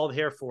 and I'm all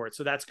here for it.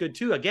 So that's good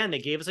too. Again, they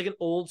gave us like an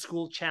old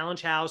school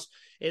challenge house.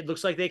 It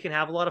looks like they can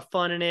have a lot of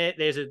fun in it.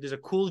 There's a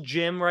cool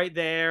gym right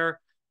there.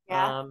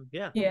 Yeah.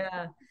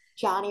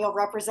 Johnny will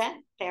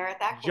represent there at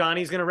that.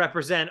 Johnny's going to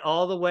represent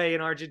all the way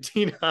in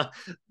Argentina.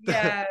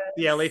 Yeah.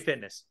 The LA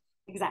Fitness.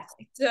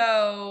 Exactly.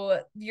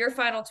 So your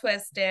final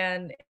twist,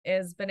 Dan,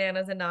 is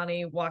Bananas and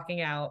Nani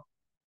walking out.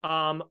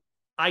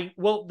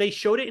 They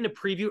showed it in a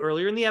preview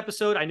earlier in the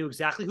episode. I knew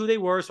exactly who they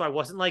were, so I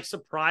wasn't like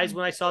surprised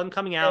when I saw them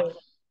coming out.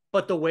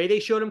 But the way they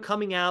showed them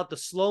coming out, the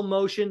slow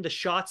motion, the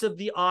shots of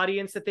the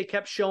audience that they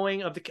kept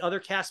showing of the other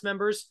cast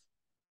members,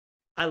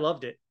 I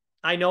loved it.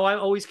 I know I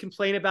always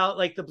complain about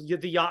like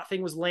the yacht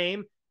thing was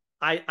lame.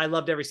 I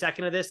loved every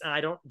second of this, and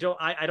I don't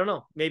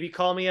know. Maybe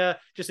call me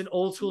just an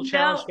old school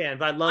challenge fan,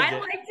 but I loved it. I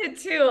liked it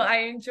too. I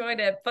enjoyed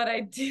it, but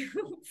I do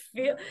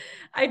feel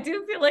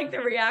like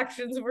the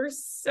reactions were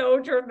so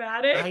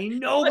dramatic. I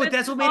know, but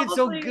that's what made it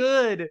so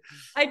good.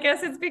 I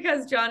guess it's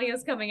because Johnny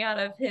is coming out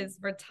of his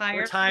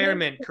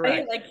retirement.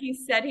 Correct. Like he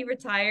said, he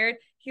retired.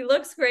 He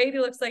looks great. He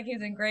looks like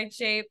he's in great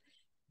shape.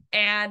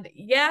 And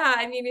yeah,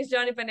 I mean, he's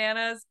Johnny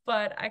Bananas,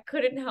 but I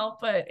couldn't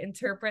help but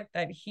interpret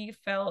that he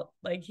felt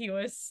like he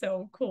was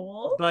so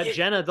cool. But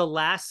Jenna, the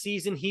last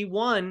season he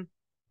won,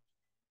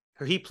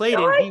 or he played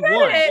he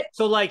won.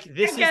 So like,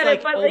 this is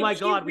like, oh my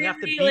God, we have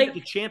to beat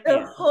the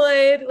champion. The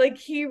hood, like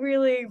he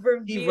really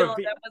revealed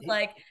that was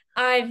like,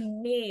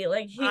 I'm me.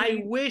 Like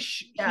I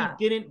wish he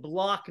didn't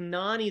block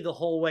Nani the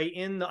whole way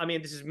in. I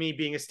mean, this is me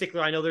being a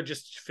stickler. I know they're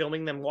just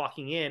filming them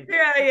walking in.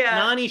 Yeah.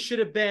 Nani should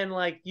have been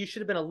like, you should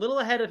have been a little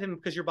ahead of him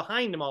because you're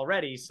behind him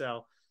already.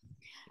 So,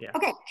 yeah.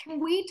 Okay, can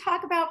we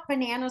talk about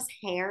Bananas'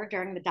 hair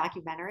during the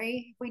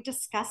documentary? Have we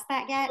discussed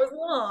that yet? It was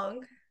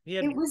long.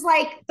 It was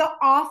like the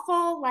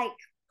awful, like.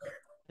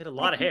 He had a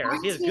lot of hair.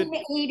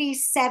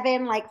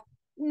 1987, like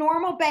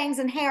normal bangs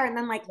and hair, and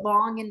then like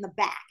long in the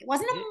back. It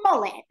wasn't a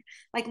mullet,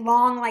 like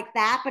long like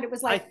that, but it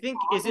was like. I think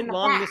is it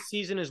long this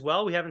season as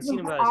well? We haven't seen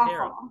him about his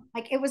hair.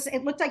 Like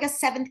it looked like a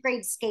 7th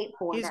grade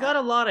skateboarder. He's got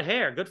a lot of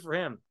hair. Good for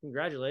him.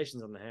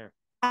 Congratulations on the hair.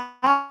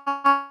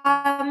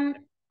 I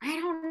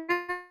don't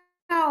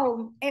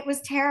know. It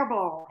was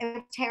terrible.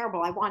 It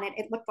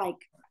looked like.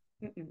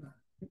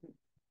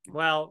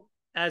 Well.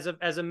 As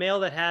a male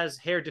that has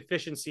hair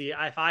deficiency,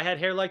 if I had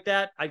hair like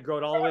that, I'd grow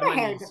it all the way to my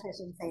hair knees.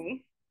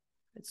 Deficiency.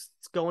 It's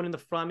going in the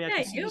front.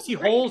 You see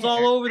holes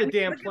all over the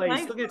damn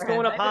place. Look, it's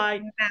going up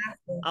high.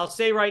 I'll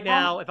say right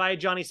now, if I had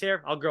Johnny's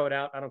hair, I'll grow it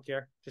out. I don't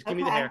care. Just give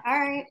me the hair. All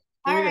right.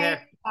 Give me the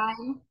hair.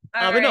 Fine.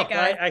 All But no, right,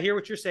 guys. I hear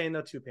what you're saying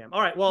though too, Pam.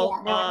 All right,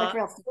 well, it's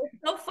real stupid.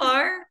 So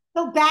far,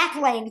 So back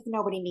length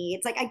nobody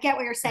needs. Like I get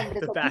what you're saying, but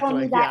it's the like you back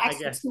only length, got I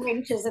extra guess. 2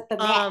 inches at the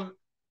neck.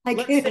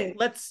 Like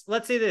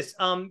let's say this.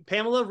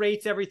 Pamela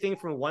rates everything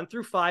from 1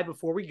 through 5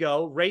 before we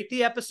go. Rate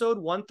the episode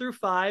 1 through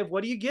 5.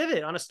 What do you give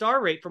it on a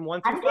star rate from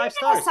 1 through I'm 5 giving it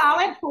stars? a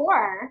solid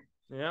 4.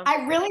 Yeah.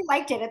 I really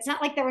liked it. It's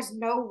not like there was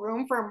no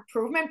room for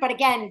improvement, but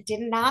again,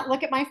 did not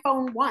look at my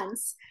phone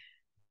once.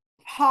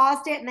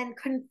 Paused it and then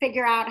couldn't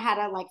figure out how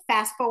to like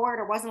fast forward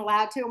or wasn't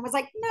allowed to and was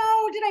like,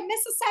 no, did I miss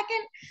a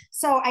second?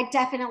 So I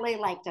definitely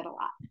liked it a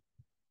lot.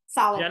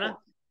 Solid. Jenna?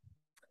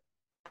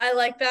 4. I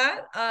like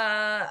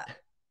that.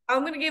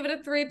 I'm gonna give it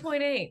a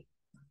 3.8.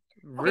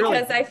 Really?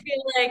 Because I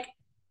feel like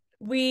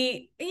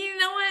you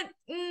know what,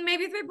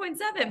 maybe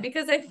 3.7,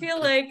 because I feel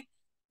like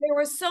there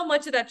was so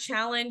much of that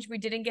challenge we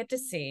didn't get to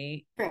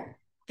see. Sure.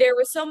 There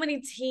were so many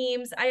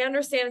teams. I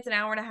understand it's an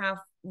hour and a half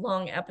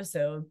long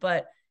episode,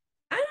 but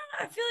I don't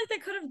know, I feel like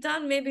they could have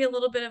done maybe a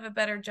little bit of a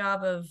better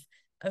job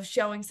of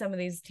showing some of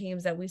these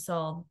teams that we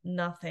saw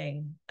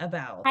nothing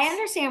about. I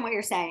understand what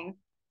you're saying.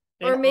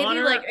 Or maybe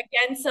like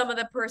again, some of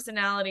the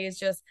personalities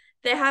just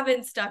they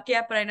haven't stuck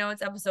yet, but I know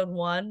it's episode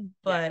 1,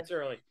 but it's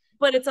early.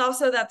 But it's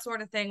also that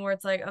sort of thing where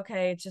it's like,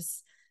 okay, it's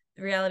just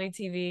reality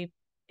TV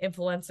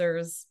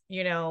influencers,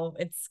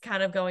 it's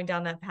kind of going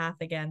down that path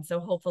again. So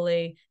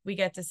hopefully we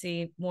get to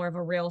see more of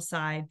a real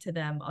side to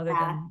them other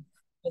than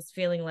just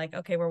feeling like,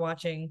 okay, we're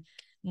watching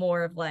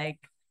more of like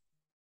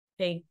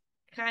fake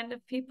kind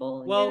of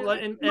people. Well,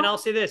 and I'll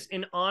say this,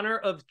 in honor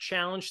of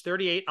Challenge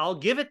 38, I'll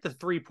give it the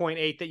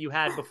 3.8 that you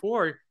had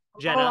before,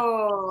 Jenna.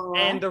 Oh.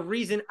 And the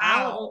reason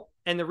I'll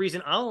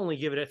only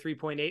give it a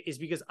 3.8 is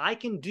because I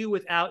can do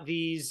without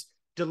these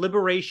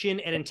deliberation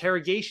and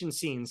interrogation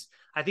scenes.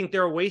 I think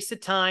they're a waste of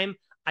time.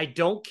 I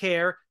don't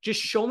care. Just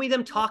show me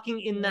them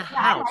talking in the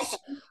house.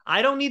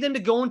 I don't need them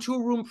to go into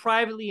a room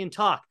privately and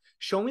talk.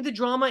 Show me the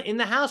drama in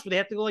the house where they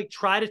have to go like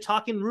try to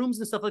talk in rooms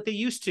and stuff like they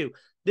used to.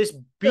 This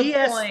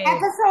BS.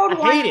 Episode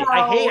 1, I hate it.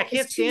 I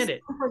can't stand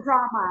it. For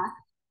drama.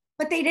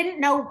 But they didn't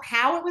know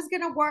how it was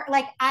going to work.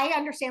 Like, I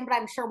understand, but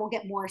I'm sure we'll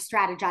get more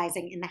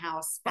strategizing in the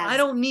house. I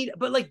don't need,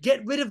 but like,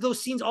 get rid of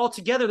those scenes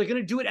altogether. They're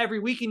going to do it every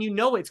week, and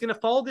it's going to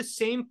follow the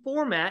same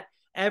format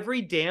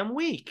every damn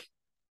week.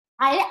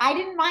 I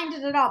didn't mind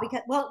it at all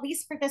because, well, at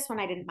least for this one,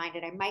 I didn't mind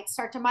it. I might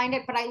start to mind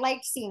it, but I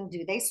liked seeing,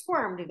 do they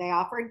squirm? Do they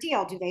offer a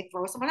deal? Do they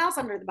throw someone else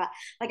under the bus?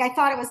 Like, I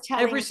thought it was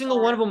telling. Every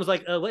single one of them was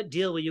like, what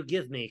deal will you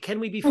give me?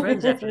 Can we be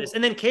friends after this?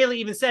 And then Kayla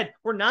even said,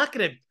 we're not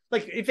going to,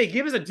 like, if they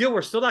give us a deal,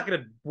 we're still not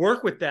going to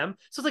work with them.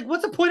 So it's like,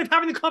 what's the point of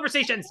having the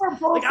conversations?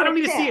 Like, I don't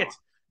need to see it.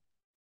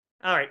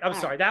 All right. I'm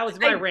sorry. That was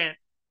my rant.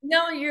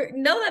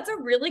 No, that's a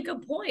really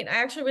good point.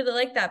 I actually really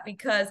like that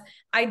because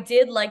I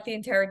did like the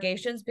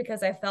interrogations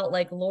because I felt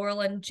like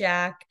Laurel and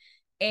Jack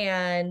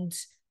and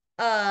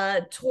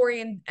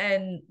Tori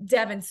and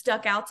Devin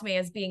stuck out to me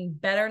as being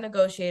better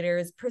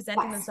negotiators,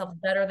 presenting themselves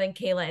better than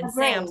Kayla and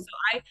Sam.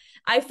 So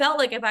I felt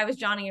like if I was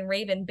Johnny and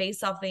Raven,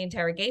 based off the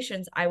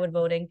interrogations, I would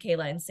vote in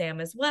Kayla and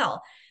Sam as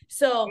well.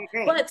 So,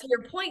 but to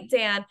your point,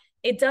 Dan,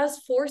 it does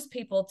force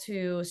people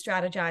to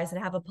strategize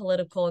and have a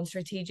political and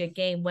strategic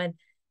game when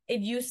it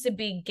used to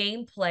be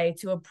gameplay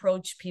to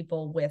approach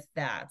people with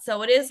that.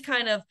 So it is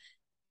kind of,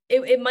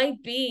 it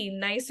might be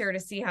nicer to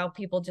see how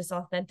people just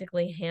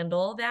authentically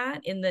handle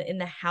that in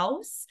the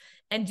house.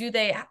 And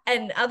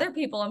and other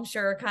people, I'm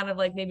sure, are kind of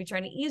like maybe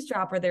trying to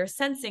eavesdrop or they're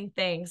sensing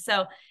things.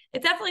 So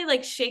it definitely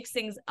like shakes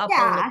things up a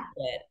little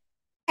bit.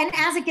 And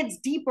as it gets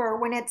deeper,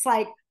 when it's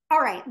like, all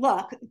right,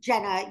 look,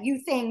 Jenna, you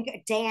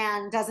think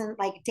Dan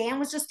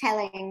was just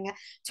telling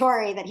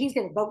Tori that he's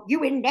going to vote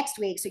you in next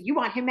week. So you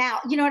want him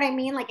out. You know what I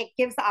mean? Like, it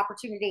gives the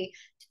opportunity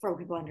to throw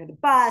people under the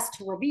bus,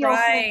 to reveal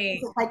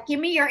things. Like, give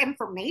me your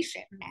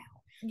information now.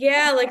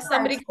 Yeah, like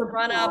somebody could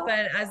run up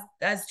and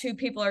as two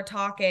people are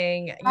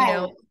talking, you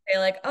know, say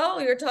like, oh,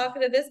 you're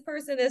talking to this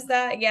person, is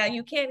that? Yeah,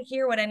 you can't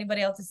hear what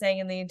anybody else is saying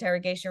in the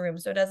interrogation room.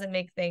 So it doesn't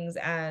make things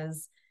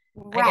as,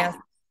 I guess,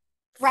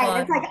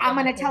 right. It's like, I'm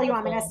going to tell you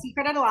I'm in a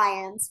secret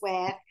alliance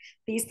with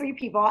these 3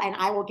 people and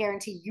I will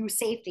guarantee you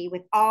safety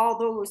with all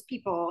those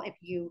people if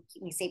you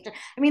keep me safe.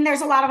 I mean,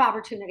 there's a lot of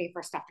opportunity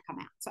for stuff to come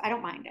out. So I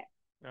don't mind it.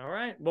 All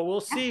right. Well,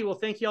 we'll see. Well,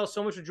 thank you all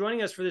so much for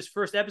joining us for this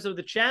first episode of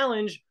the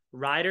challenge.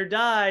 Ride or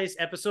Dies,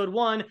 episode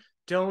 1.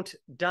 Don't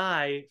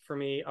die for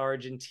me,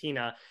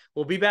 Argentina.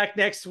 We'll be back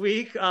next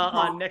week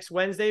on next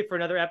Wednesday for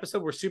another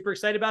episode. We're super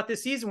excited about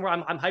this season.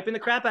 I'm hyping the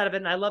crap out of it,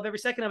 and I love every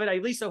second of it.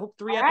 At least I hope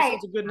 3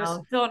 episodes of goodness.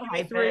 Oh, don't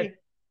hype Give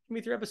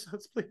me 3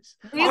 episodes, please.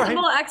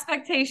 Reasonable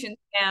expectations,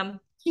 Sam.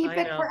 Keep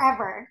it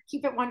forever.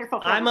 Keep it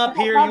wonderful. I'm up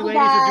here. You ladies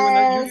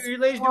are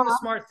doing the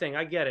smart thing.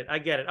 I get it.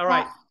 All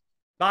right.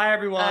 Bye,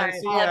 everyone.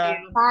 See ya.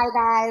 Bye,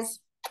 guys.